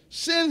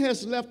 Sin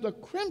has left a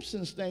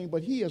crimson stain,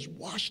 but he has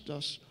washed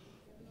us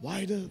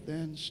whiter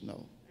than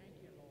snow.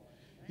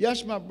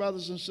 Yes, my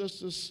brothers and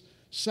sisters,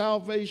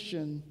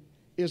 salvation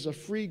is a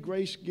free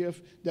grace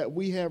gift that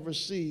we have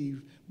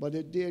received, but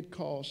it did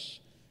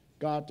cost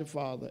God the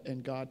Father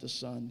and God the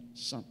Son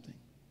something.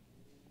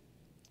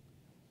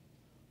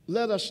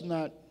 Let us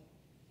not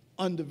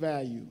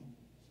undervalue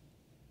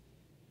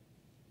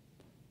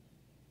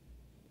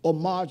or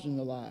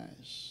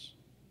marginalize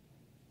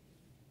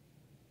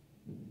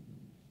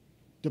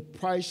the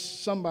price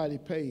somebody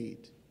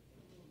paid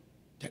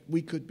that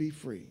we could be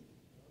free.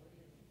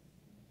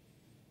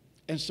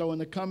 And so in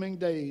the coming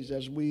days,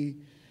 as we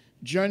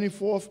journey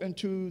forth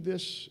into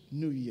this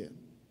new year,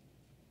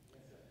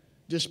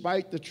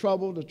 despite the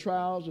trouble, the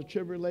trials, the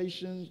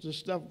tribulations, the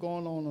stuff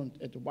going on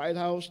at the White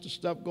House, the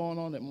stuff going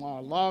on at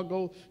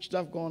Mar-a-Lago,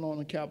 stuff going on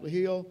in Capitol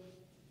Hill,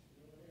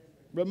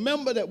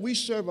 remember that we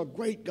serve a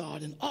great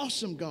God, an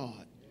awesome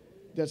God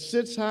that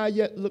sits high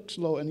yet looks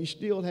low, and he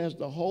still has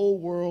the whole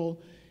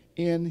world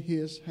in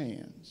his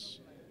hands.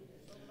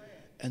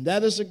 And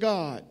that is a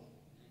God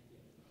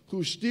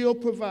who still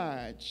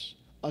provides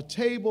a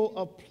table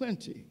of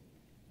plenty,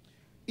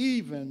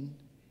 even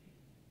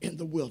in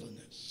the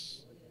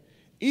wilderness,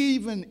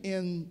 even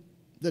in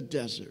the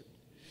desert,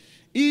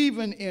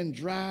 even in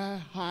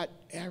dry, hot,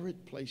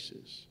 arid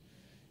places.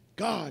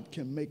 God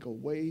can make a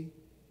way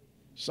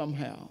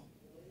somehow.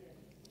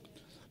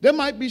 There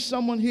might be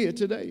someone here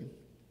today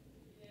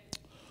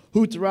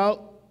who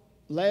throughout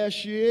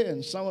last year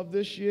and some of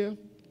this year,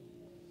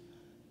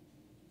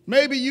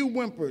 maybe you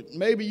whimpered,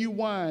 maybe you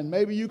whined,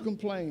 maybe you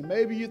complained,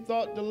 maybe you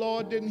thought the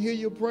Lord didn't hear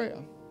your prayer.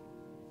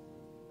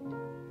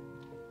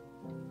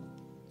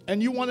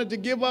 And you wanted to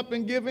give up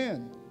and give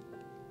in.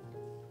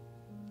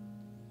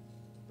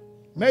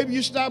 Maybe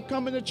you stopped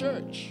coming to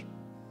church.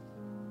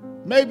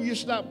 Maybe you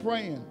stopped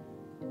praying.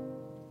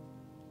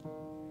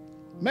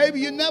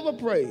 Maybe you never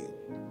prayed.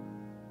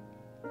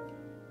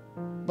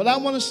 But I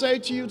want to say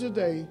to you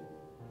today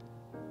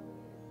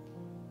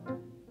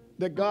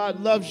that God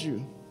loves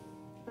you.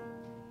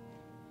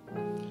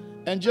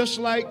 And just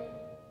like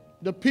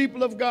the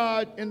people of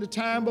God in the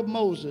time of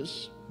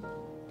Moses,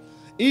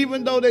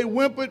 even though they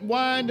whimpered,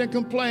 whined, and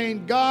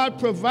complained, God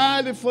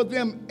provided for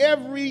them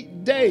every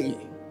day.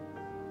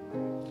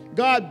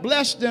 God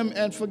blessed them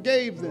and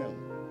forgave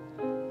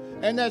them.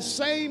 And that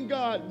same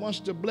God wants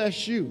to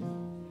bless you.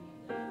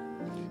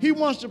 He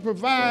wants to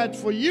provide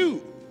for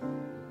you.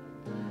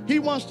 He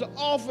wants to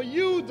offer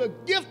you the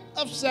gift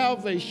of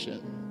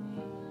salvation,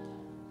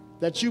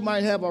 that you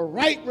might have a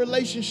right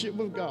relationship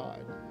with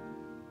God,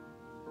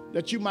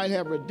 that you might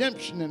have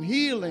redemption and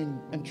healing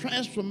and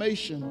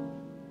transformation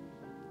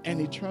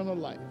and eternal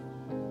life.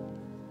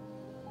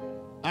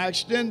 I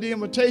extend the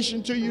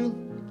invitation to you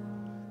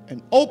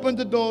and open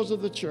the doors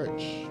of the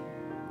church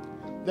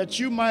that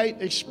you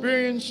might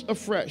experience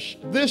afresh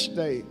this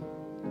day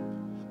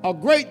a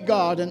great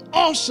God, an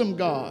awesome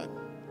God,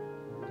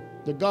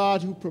 the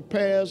God who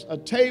prepares a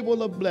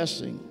table of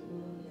blessing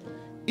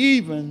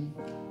even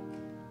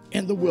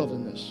in the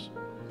wilderness.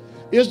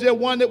 Is there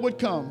one that would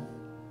come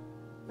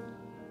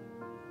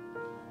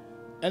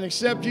and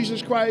accept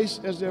Jesus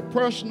Christ as their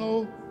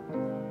personal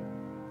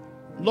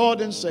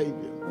Lord and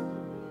Savior?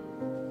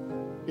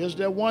 Is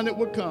there one that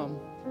would come?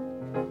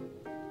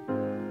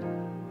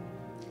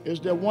 Is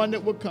there one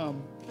that would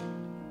come?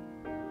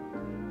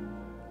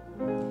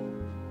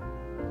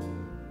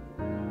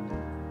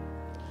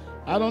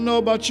 I don't know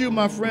about you,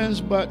 my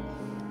friends, but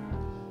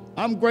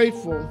I'm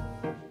grateful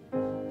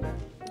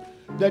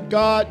that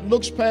God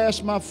looks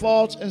past my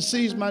faults and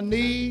sees my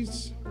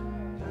needs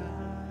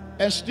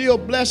and still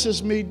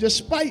blesses me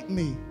despite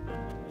me.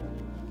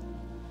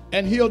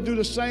 And he'll do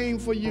the same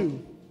for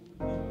you.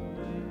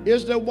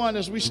 Is there one,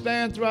 as we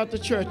stand throughout the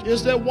church,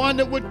 is there one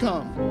that would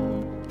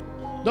come?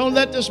 Don't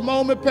let this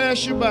moment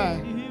pass you by.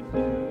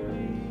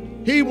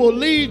 He will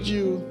lead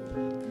you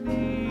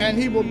and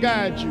he will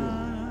guide you.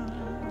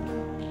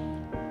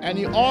 And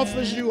he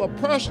offers you a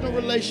personal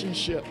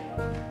relationship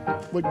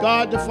with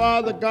God the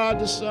Father, God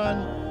the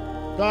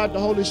Son, God the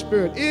Holy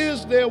Spirit.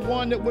 Is there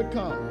one that would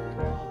come?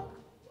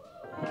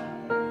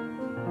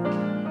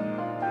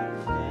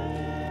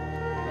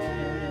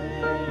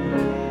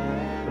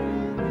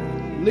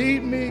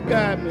 Lead me,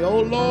 guide me. Oh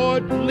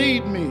Lord,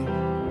 lead me.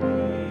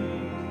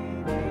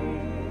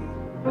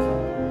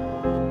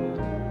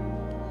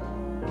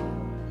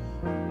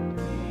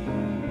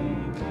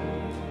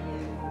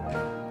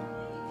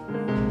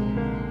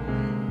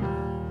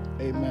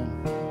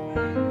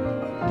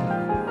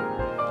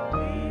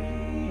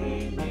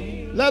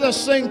 Let us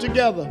sing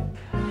together.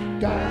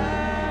 God.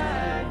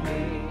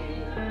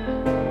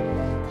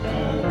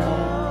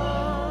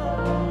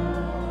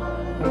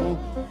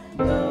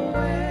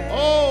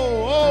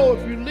 Oh,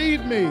 if you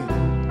lead me.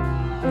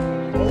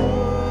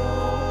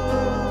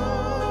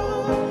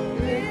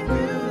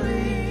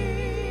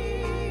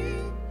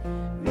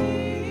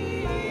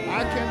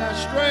 I cannot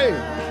stray.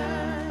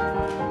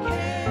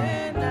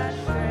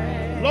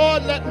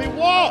 Lord,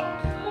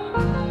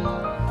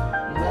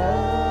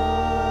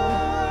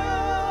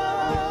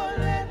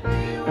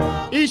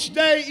 Each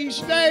day,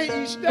 each day,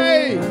 each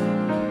day.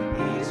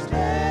 Each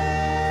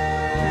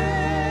day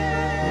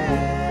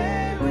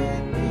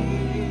with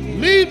me.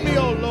 Lead me,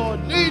 oh Lord,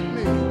 lead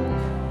me.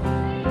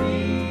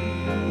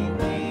 Lead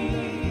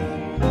me,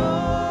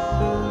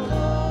 oh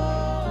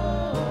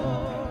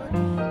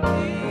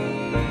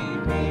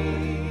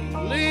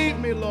Lord. Lead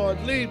me, Lord,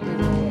 lead me,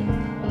 Lord.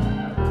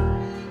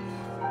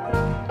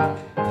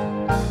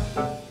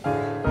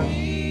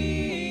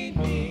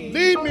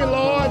 Lead me,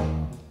 Lord.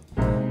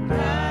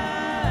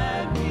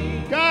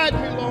 Guide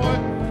me, Lord.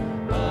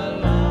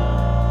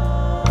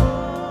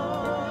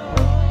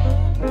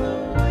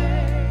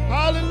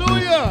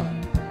 Hallelujah.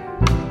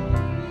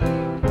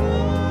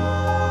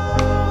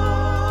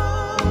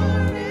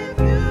 If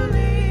you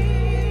lead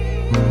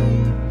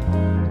me,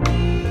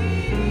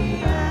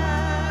 I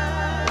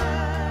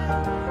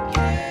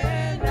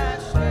cannot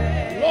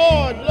stray.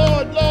 Lord,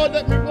 Lord, Lord,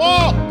 let me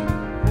walk.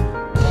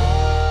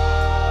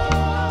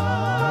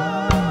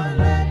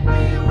 Let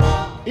me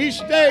walk. Each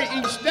day,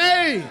 each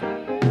day.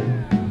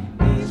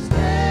 Each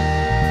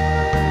day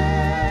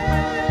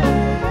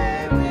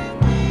with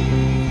me.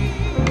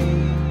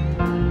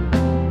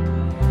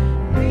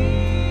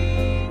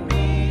 Lead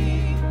me,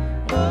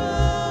 oh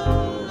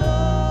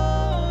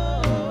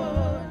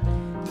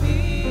Lord.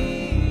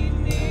 Lead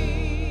me.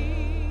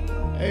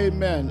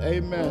 Amen,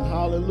 amen.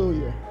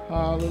 Hallelujah,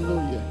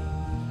 hallelujah.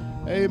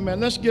 Amen.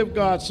 Let's give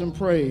God some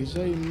praise.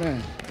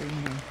 Amen.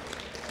 Amen.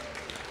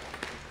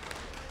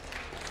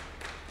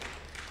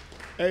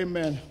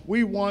 Amen.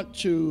 We want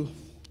to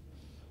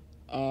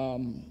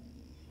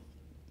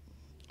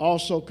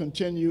also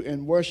continue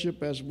in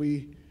worship as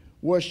we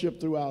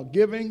worship through our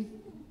giving.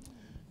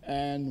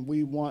 And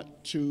we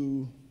want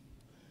to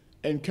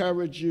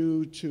encourage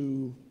you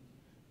to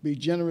be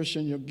generous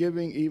in your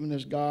giving, even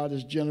as God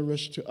is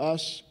generous to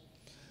us.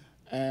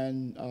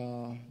 And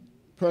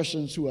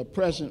persons who are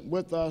present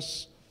with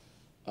us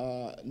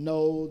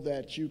know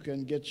that you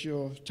can get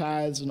your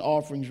tithes and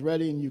offerings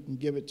ready, and you can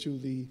give it to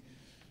the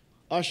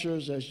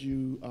ushers as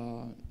you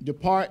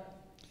depart.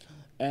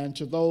 And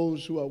to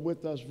those who are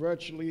with us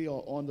virtually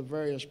or on the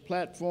various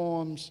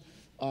platforms,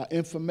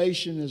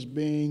 information is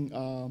being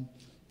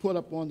put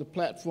up on the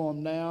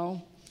platform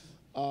now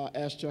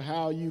as to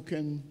how you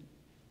can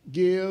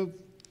give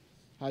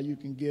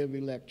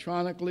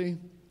electronically,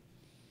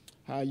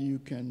 how you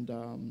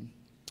can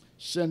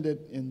send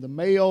it in the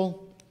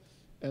mail,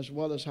 as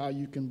well as how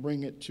you can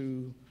bring it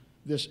to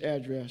this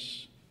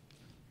address,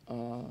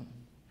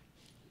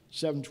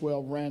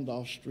 712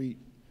 Randolph Street,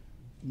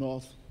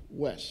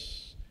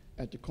 Northwest,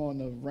 at the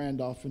corner of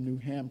Randolph and New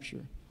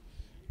Hampshire.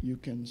 You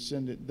can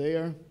send it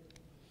there,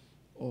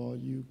 or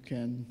you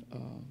can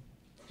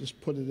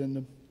just put it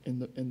in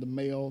the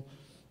mail,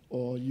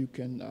 or you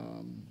can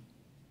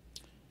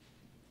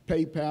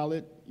PayPal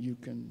it. You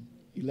can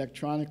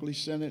electronically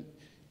send it.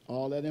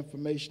 All that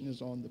information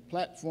is on the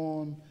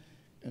platform,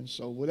 and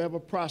so whatever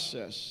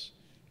process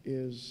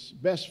is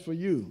best for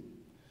you,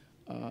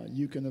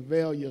 you can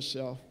avail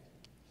yourself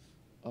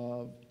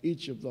of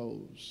each of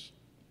those.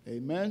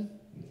 Amen?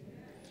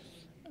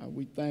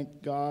 We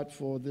thank God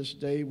for this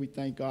day. We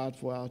thank God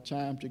for our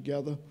time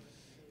together.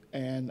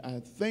 And I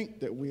think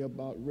that we're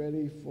about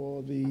ready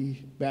for the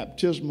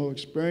baptismal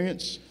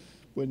experience.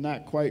 We're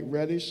not quite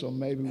ready, so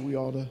maybe we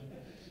ought to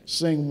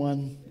sing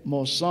one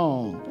more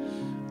song.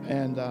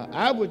 And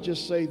I would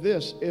just say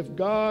this: if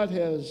God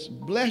has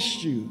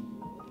blessed you,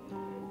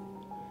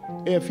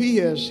 if he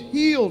has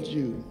healed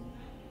you,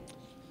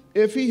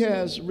 if he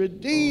has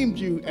redeemed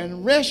you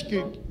and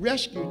rescued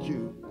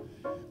you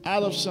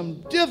out of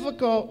some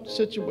difficult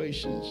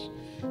situations,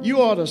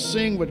 you ought to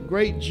sing with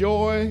great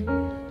joy,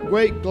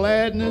 great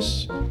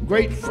gladness,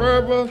 great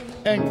fervor,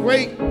 and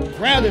great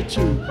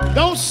gratitude.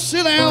 Don't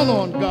sit down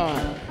on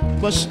God,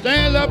 but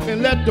stand up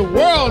and let the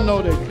world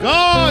know that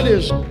God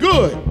is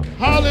good.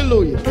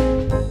 Hallelujah.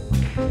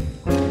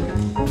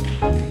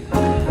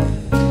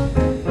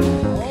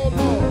 Oh,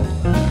 Lord.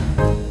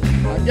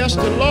 I guess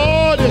the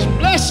Lord is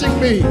blessing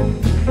me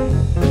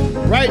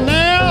right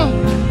now.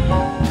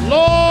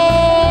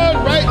 Lord,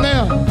 right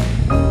now.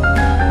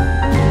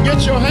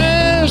 Get your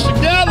hands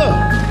together.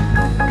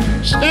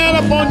 Stand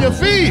up on your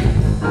feet.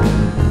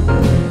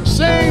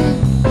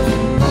 Sing,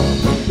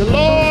 the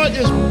Lord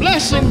is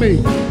blessing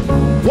me.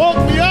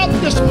 Woke me up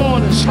this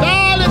morning,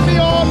 started me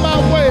on my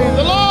way.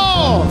 The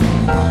Lord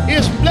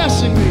is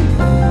blessing me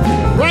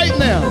right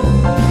now,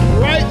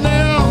 right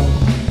now,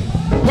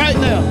 right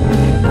now.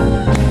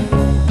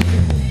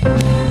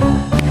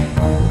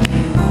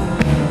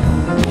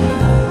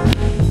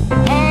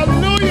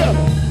 Hallelujah.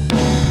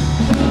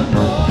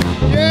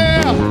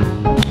 Yeah.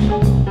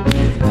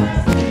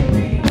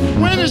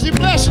 When is he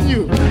blessing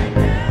you?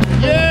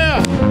 Yeah.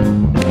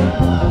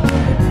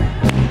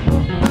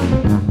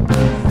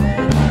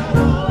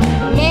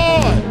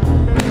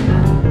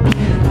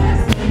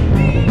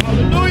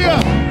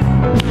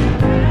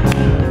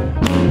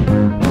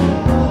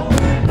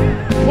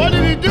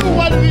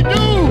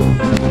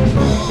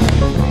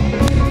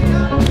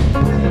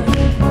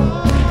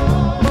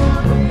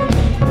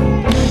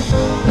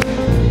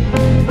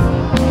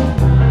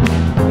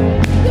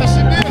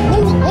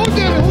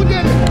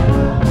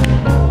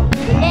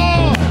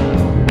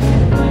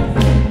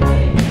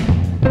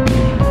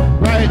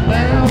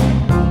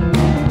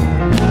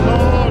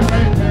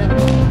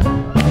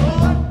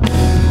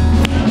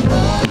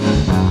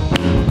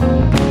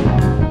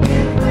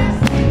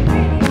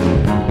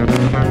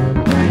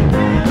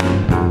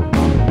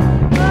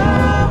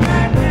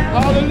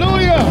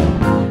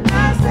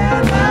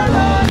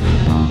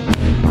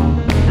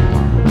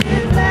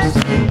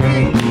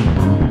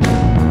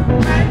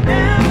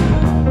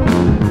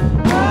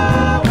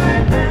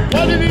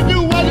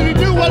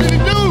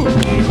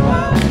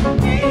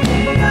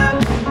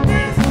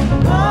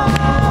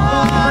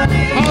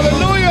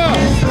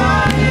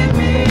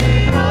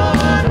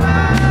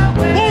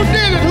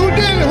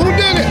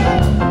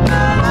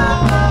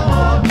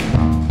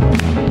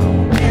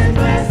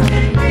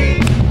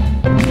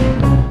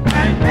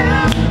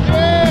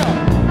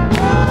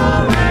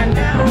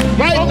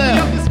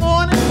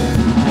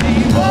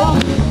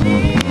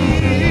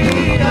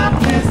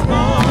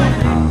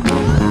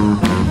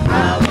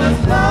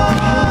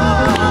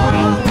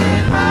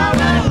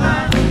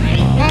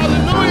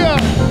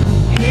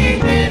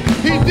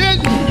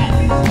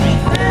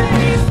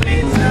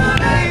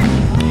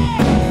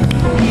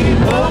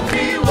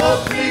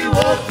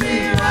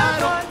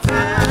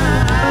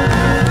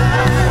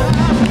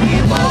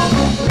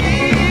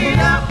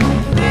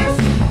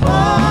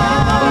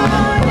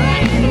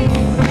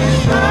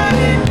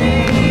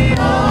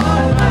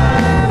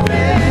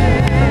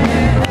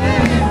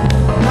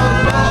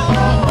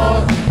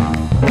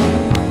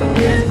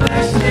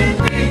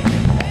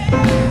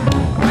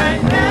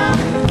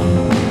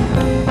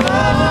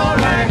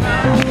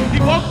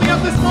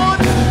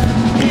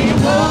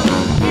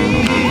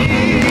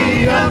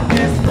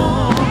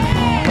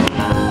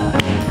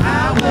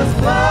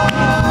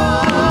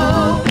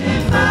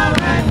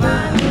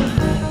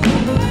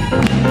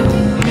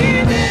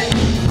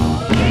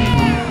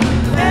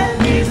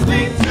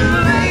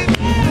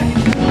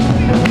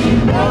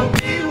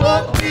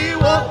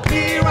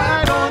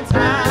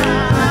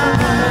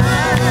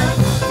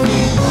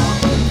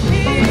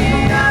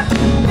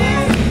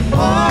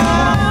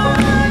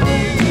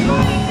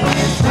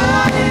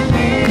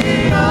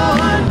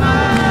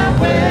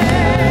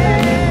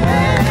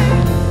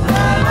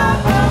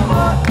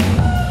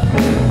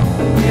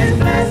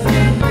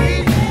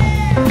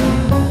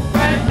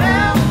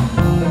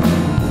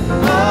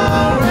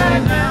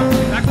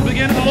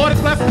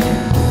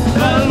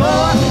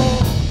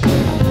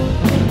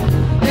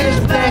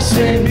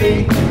 blessing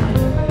me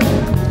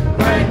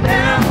right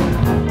now.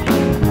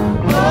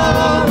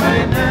 Oh,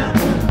 right now.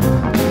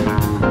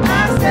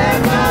 I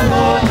said my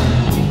Lord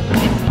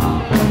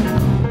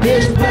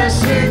is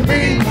blessing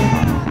me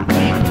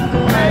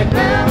right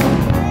now.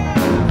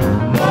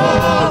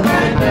 Oh,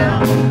 right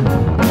now.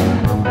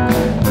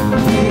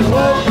 He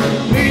woke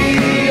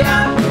me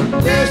up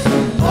this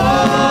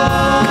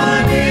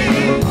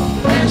morning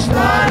and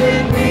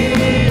started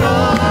me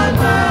on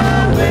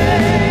my way.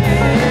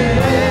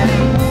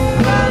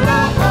 The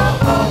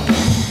Lord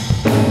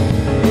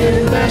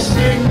is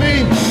blessing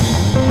me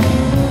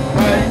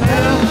right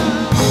now.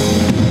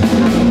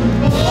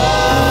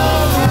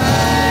 Oh,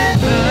 right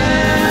now.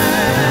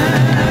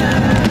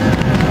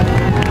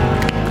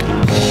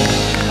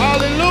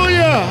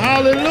 Hallelujah,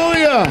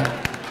 hallelujah.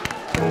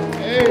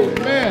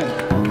 Amen.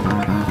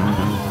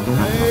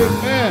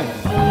 Amen.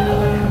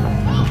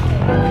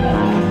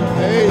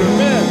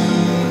 Amen.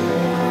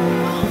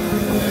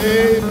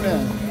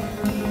 Amen.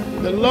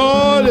 The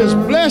Lord is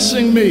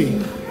blessing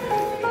me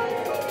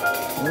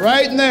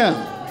right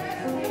now.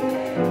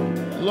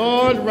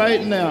 Lord,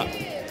 right now.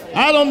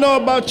 I don't know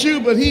about you,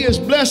 but He is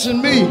blessing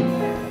me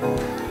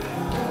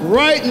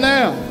right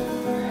now.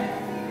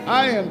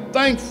 I am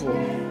thankful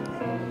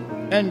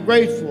and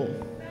grateful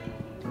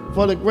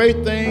for the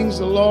great things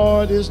the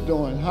Lord is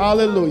doing.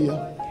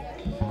 Hallelujah.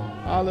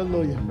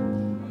 Hallelujah.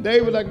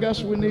 David, I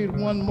guess we need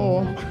one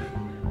more,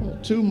 or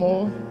two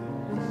more.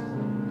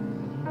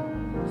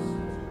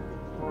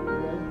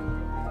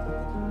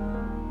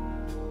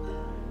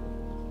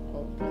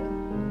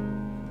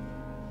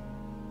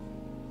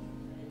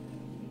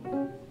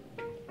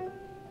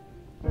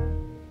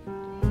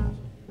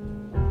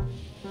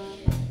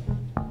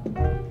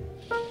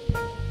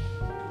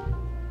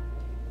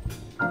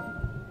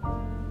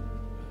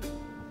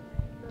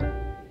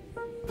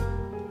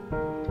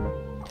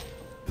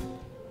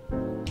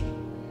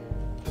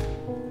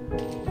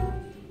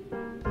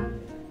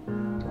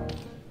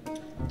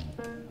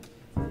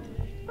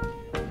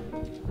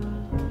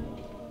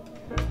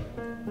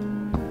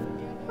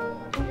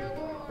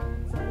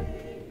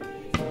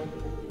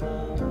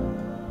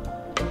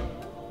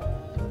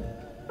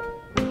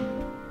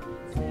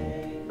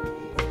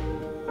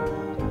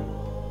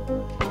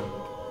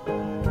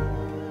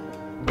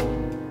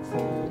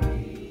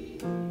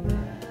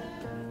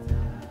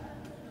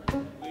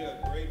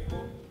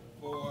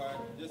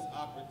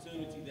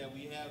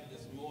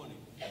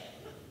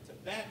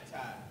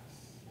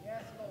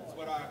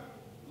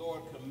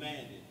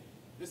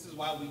 This is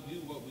why we do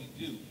what we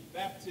do.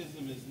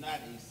 Baptism is not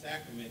a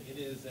sacrament. It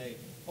is a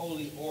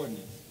holy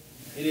ordinance.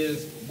 It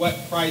is what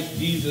Christ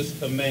Jesus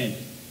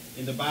commanded.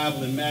 In the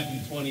Bible in Matthew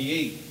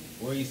 28,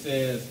 where he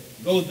says,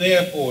 "Go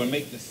therefore and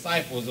make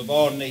disciples of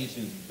all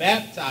nations,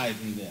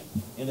 baptizing them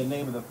in the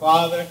name of the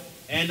Father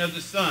and of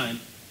the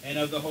Son and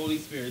of the Holy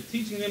Spirit,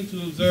 teaching them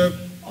to observe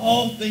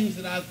all things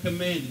that I've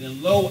commanded.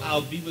 And lo,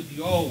 I'll be with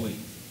you always,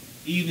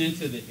 even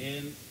to the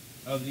ends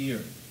of the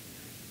earth."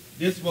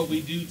 This, what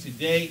we do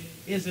today,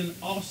 is an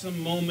awesome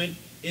moment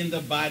in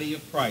the body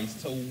of Christ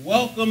to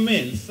welcome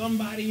in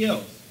somebody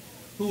else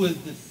who has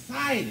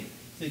decided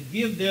to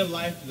give their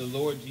life to the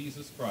Lord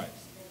Jesus Christ.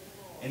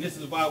 And this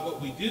is why what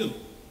we do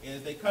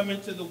is they come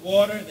into the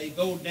water, they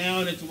go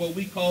down into what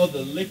we call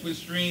the liquid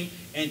stream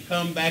and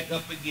come back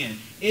up again.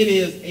 It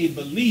is a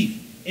belief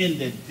in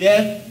the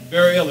death,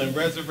 burial, and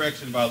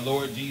resurrection of our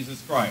Lord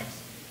Jesus Christ.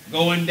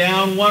 Going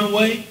down one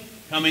way,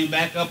 coming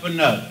back up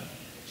another.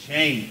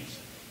 Change.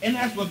 And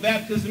that's what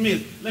baptism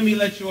is. Let me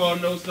let you all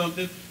know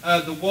something.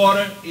 The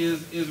water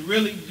is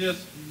really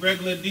just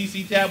regular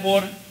DC tap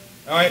water.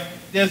 All right?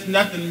 There's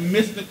nothing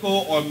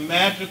mystical or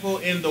magical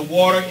in the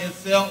water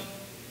itself.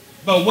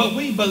 But what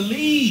we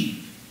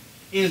believe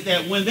is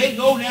that when they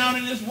go down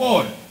in this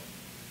water,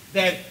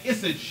 that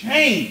it's a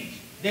change.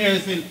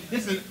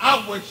 It's an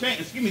outward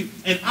change,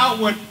 an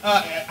outward,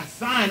 a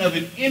sign of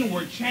an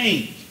inward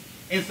change.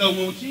 And so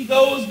when she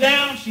goes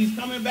down, she's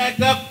coming back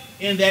up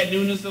in that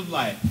newness of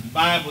life. The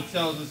Bible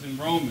tells us in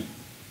Romans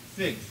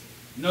 6,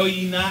 "Know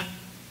ye not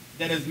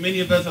that as many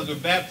of us as were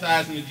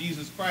baptized into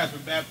Jesus Christ were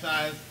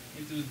baptized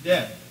into his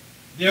death?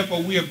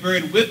 Therefore we are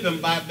buried with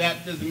him by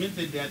baptism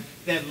into death,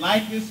 that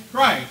like as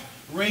Christ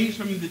was raised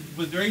from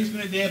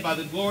the dead by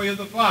the glory of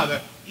the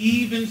Father,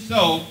 even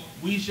so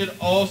we should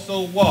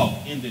also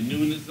walk in the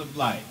newness of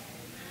life."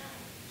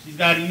 She's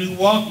got a new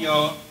walk,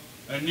 y'all,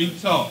 a new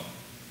talk.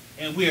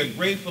 And we are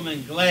grateful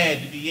and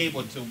glad to be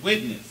able to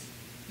witness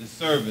the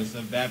service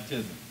of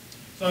baptism.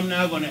 So I'm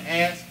now going to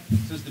ask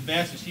Sister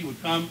Bess if she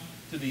would come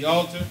to the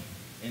altar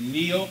and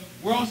kneel.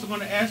 We're also going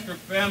to ask her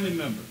family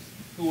members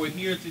who are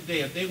here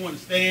today, if they want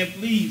to stand,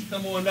 please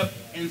come on up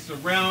and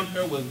surround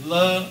her with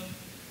love.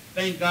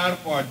 Thank God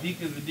for our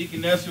deacons and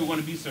deaconess who are going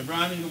to be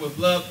surrounding her with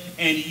love.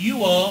 And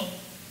you all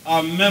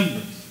are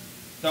members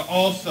to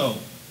also,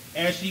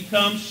 as she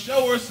comes,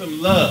 show her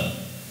some love.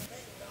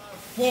 Thank God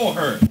for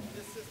her.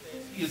 This sister,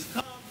 she has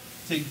come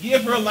to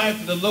give her life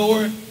to the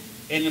Lord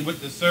and with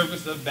the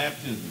service of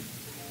baptism.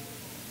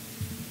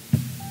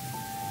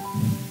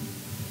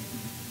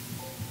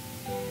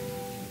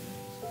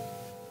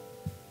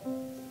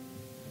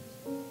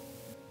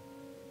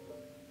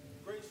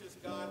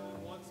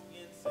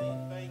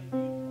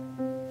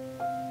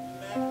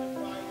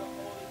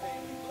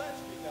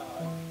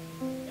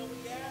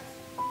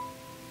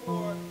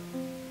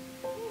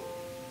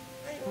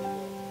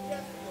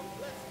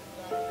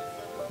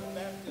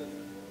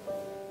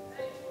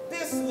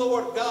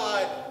 Lord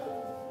God,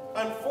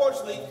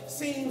 unfortunately,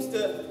 seems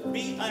to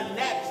be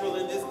unnatural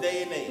in this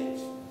day and age.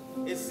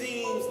 It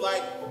seems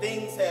like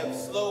things have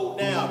slowed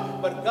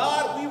down. But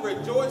God, we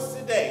rejoice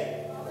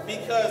today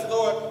because,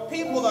 Lord,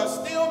 people are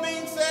still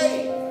being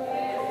saved,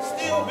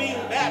 still being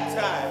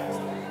baptized.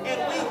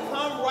 And we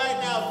come right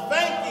now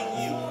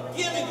thanking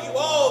you, giving you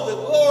all the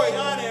glory,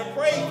 honor, and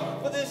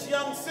praise for this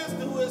young sister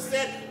who has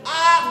said,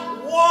 I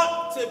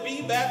want to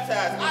be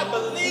baptized. I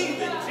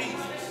believe in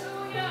Jesus.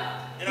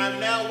 And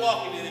I'm now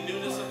walking in the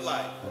newness of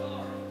life.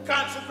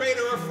 Consecrate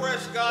her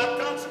afresh,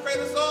 God. Consecrate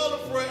us all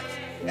afresh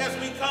as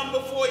we come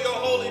before your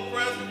holy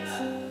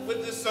presence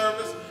with this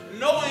service,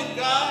 knowing,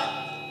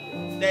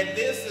 God, that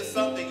this is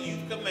something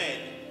you've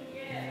commanded.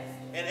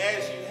 And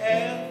as you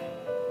have,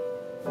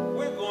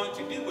 we're going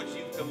to do what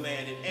you've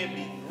commanded and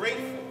be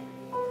grateful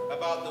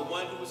about the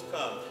one who has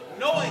come.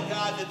 Knowing,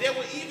 God, that there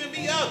will even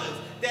be others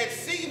that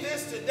see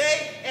this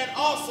today and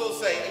also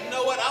say, you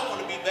know what, I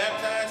want to be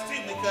baptized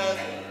too because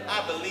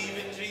I believe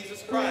in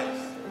Jesus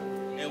Christ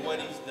and what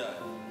he's done.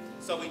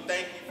 So we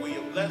thank you for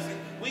your blessing.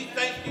 We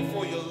thank you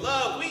for your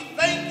love. We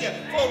thank you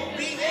for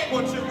being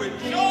able to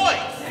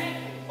rejoice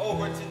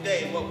over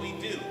today, what we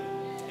do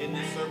in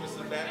this service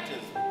of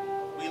baptism.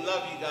 We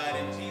love you, God.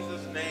 In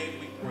Jesus' name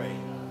we pray.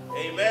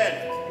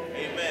 Amen.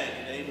 Amen.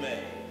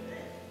 Amen.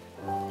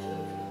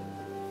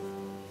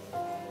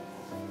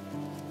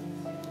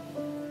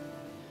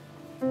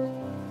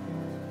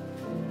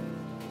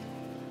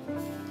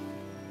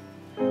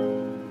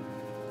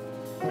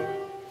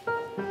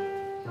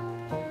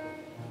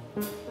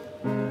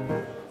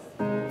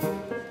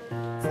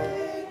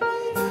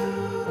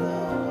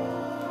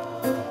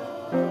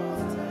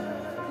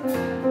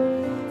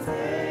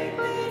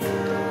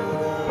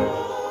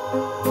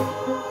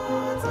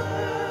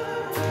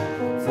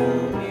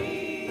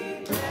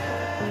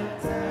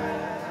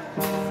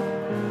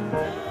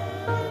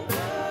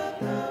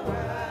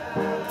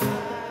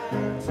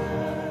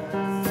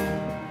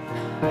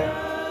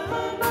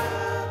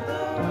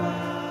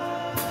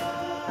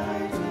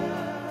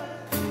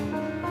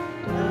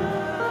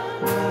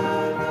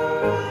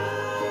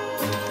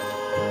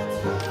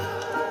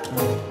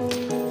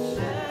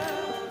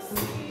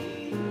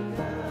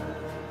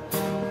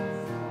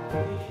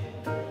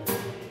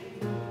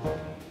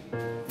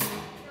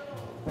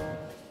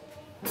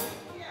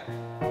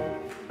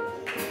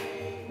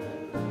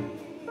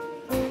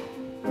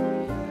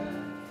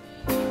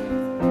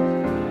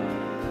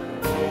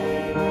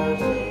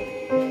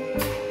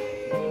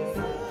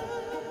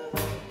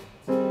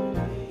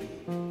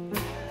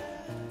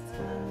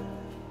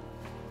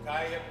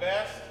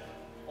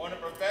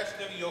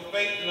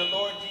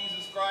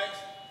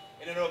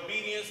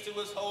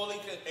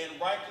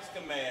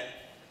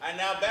 I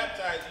now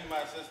baptize you,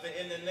 my sister,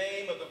 in the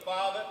name of the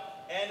Father,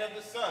 and of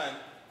the Son,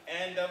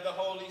 and of the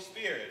Holy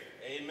Spirit.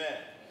 Amen.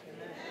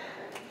 Amen.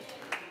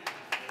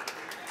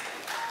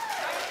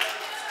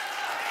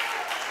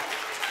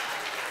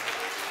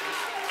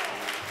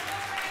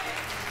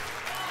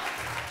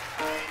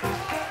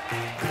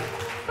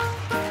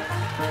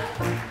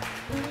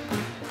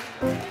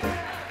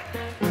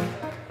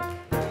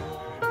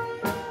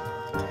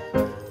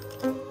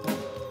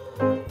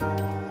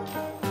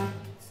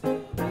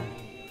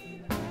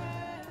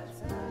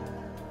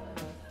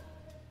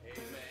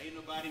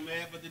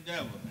 Mad but the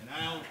devil, and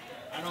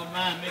I don't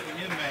mind making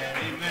him mad.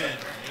 Amen.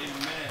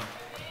 Amen.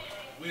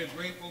 We're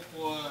grateful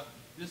for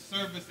this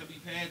service that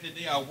we've had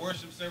today, our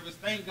worship service.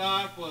 Thank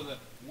God for the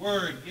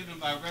word given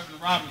by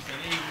Reverend Robinson.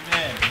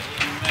 Amen.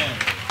 Amen.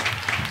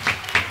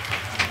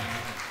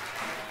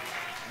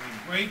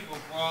 We're grateful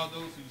for all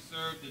those who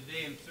served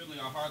today, and certainly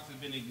our hearts have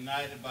been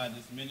ignited by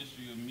this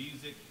ministry of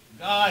music.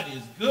 God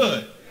is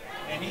good,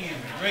 and he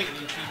is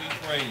greatly to be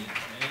praised.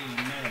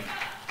 Amen.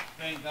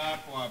 Thank God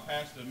for our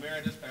Pastor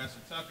Emeritus, Pastor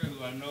Tucker,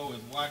 who I know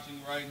is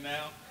watching right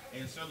now,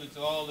 and certainly to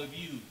all of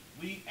you.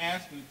 We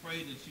ask and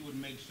pray that you would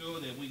make sure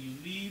that when you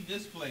leave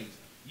this place,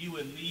 you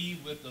would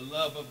leave with the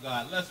love of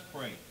God. Let's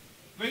pray.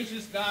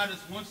 Gracious God,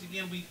 as once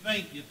again we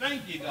thank you.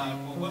 Thank you, God,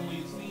 for what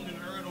we've seen and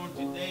heard on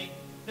today.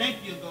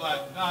 Thank you,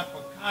 God,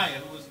 for Kaya,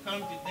 who has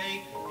come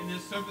today in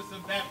this service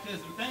of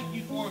baptism. Thank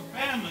you for a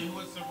family who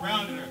has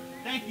surrounded her.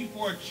 Thank you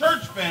for a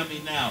church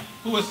family now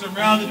who has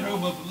surrounded her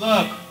with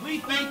love. We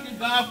thank you,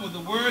 God, for the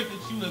word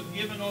that you have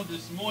given on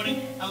this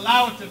morning.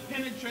 Allow it to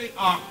penetrate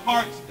our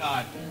hearts,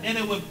 God, that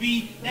it would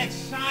be that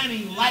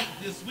shining light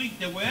this week,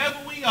 that wherever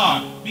we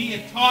are, be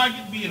it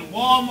Target, be it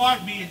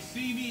Walmart, be it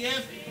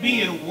CVS,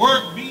 be it at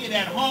work, be it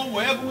at home,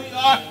 wherever we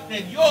are,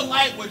 that your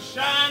light would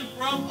shine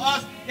from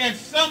us, that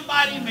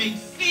somebody may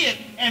see it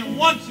and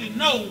want to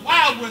know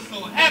why we're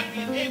so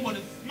happy and able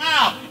to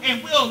smile,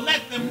 and we'll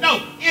let them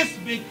know it's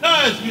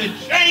because you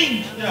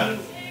changed us.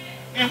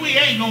 And we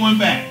ain't going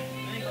back.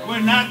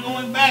 We're not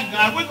going back,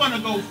 God. We're going to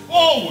go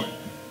forward.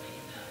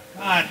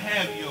 God,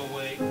 have your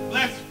way.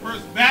 Bless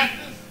First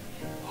Baptist,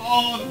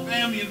 all the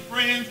family and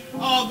friends,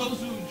 all those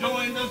who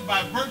joined us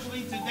by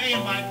virtually today in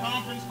my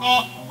conference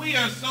call. We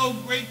are so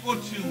grateful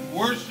to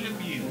worship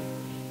you.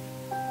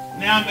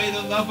 Now may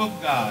the love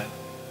of God,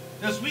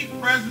 the sweet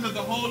presence of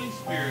the Holy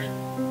Spirit,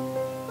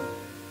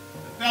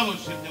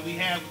 fellowship that we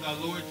have with our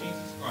Lord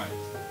Jesus Christ.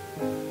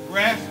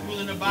 Rest, rule,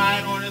 and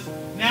abide on us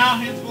now,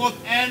 henceforth,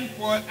 and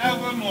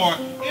forevermore.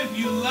 If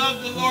you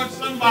love the Lord,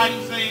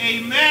 somebody say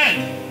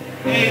amen,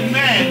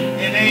 amen,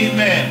 and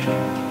amen.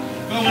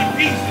 Go in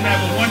peace and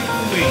have a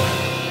wonderful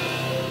week.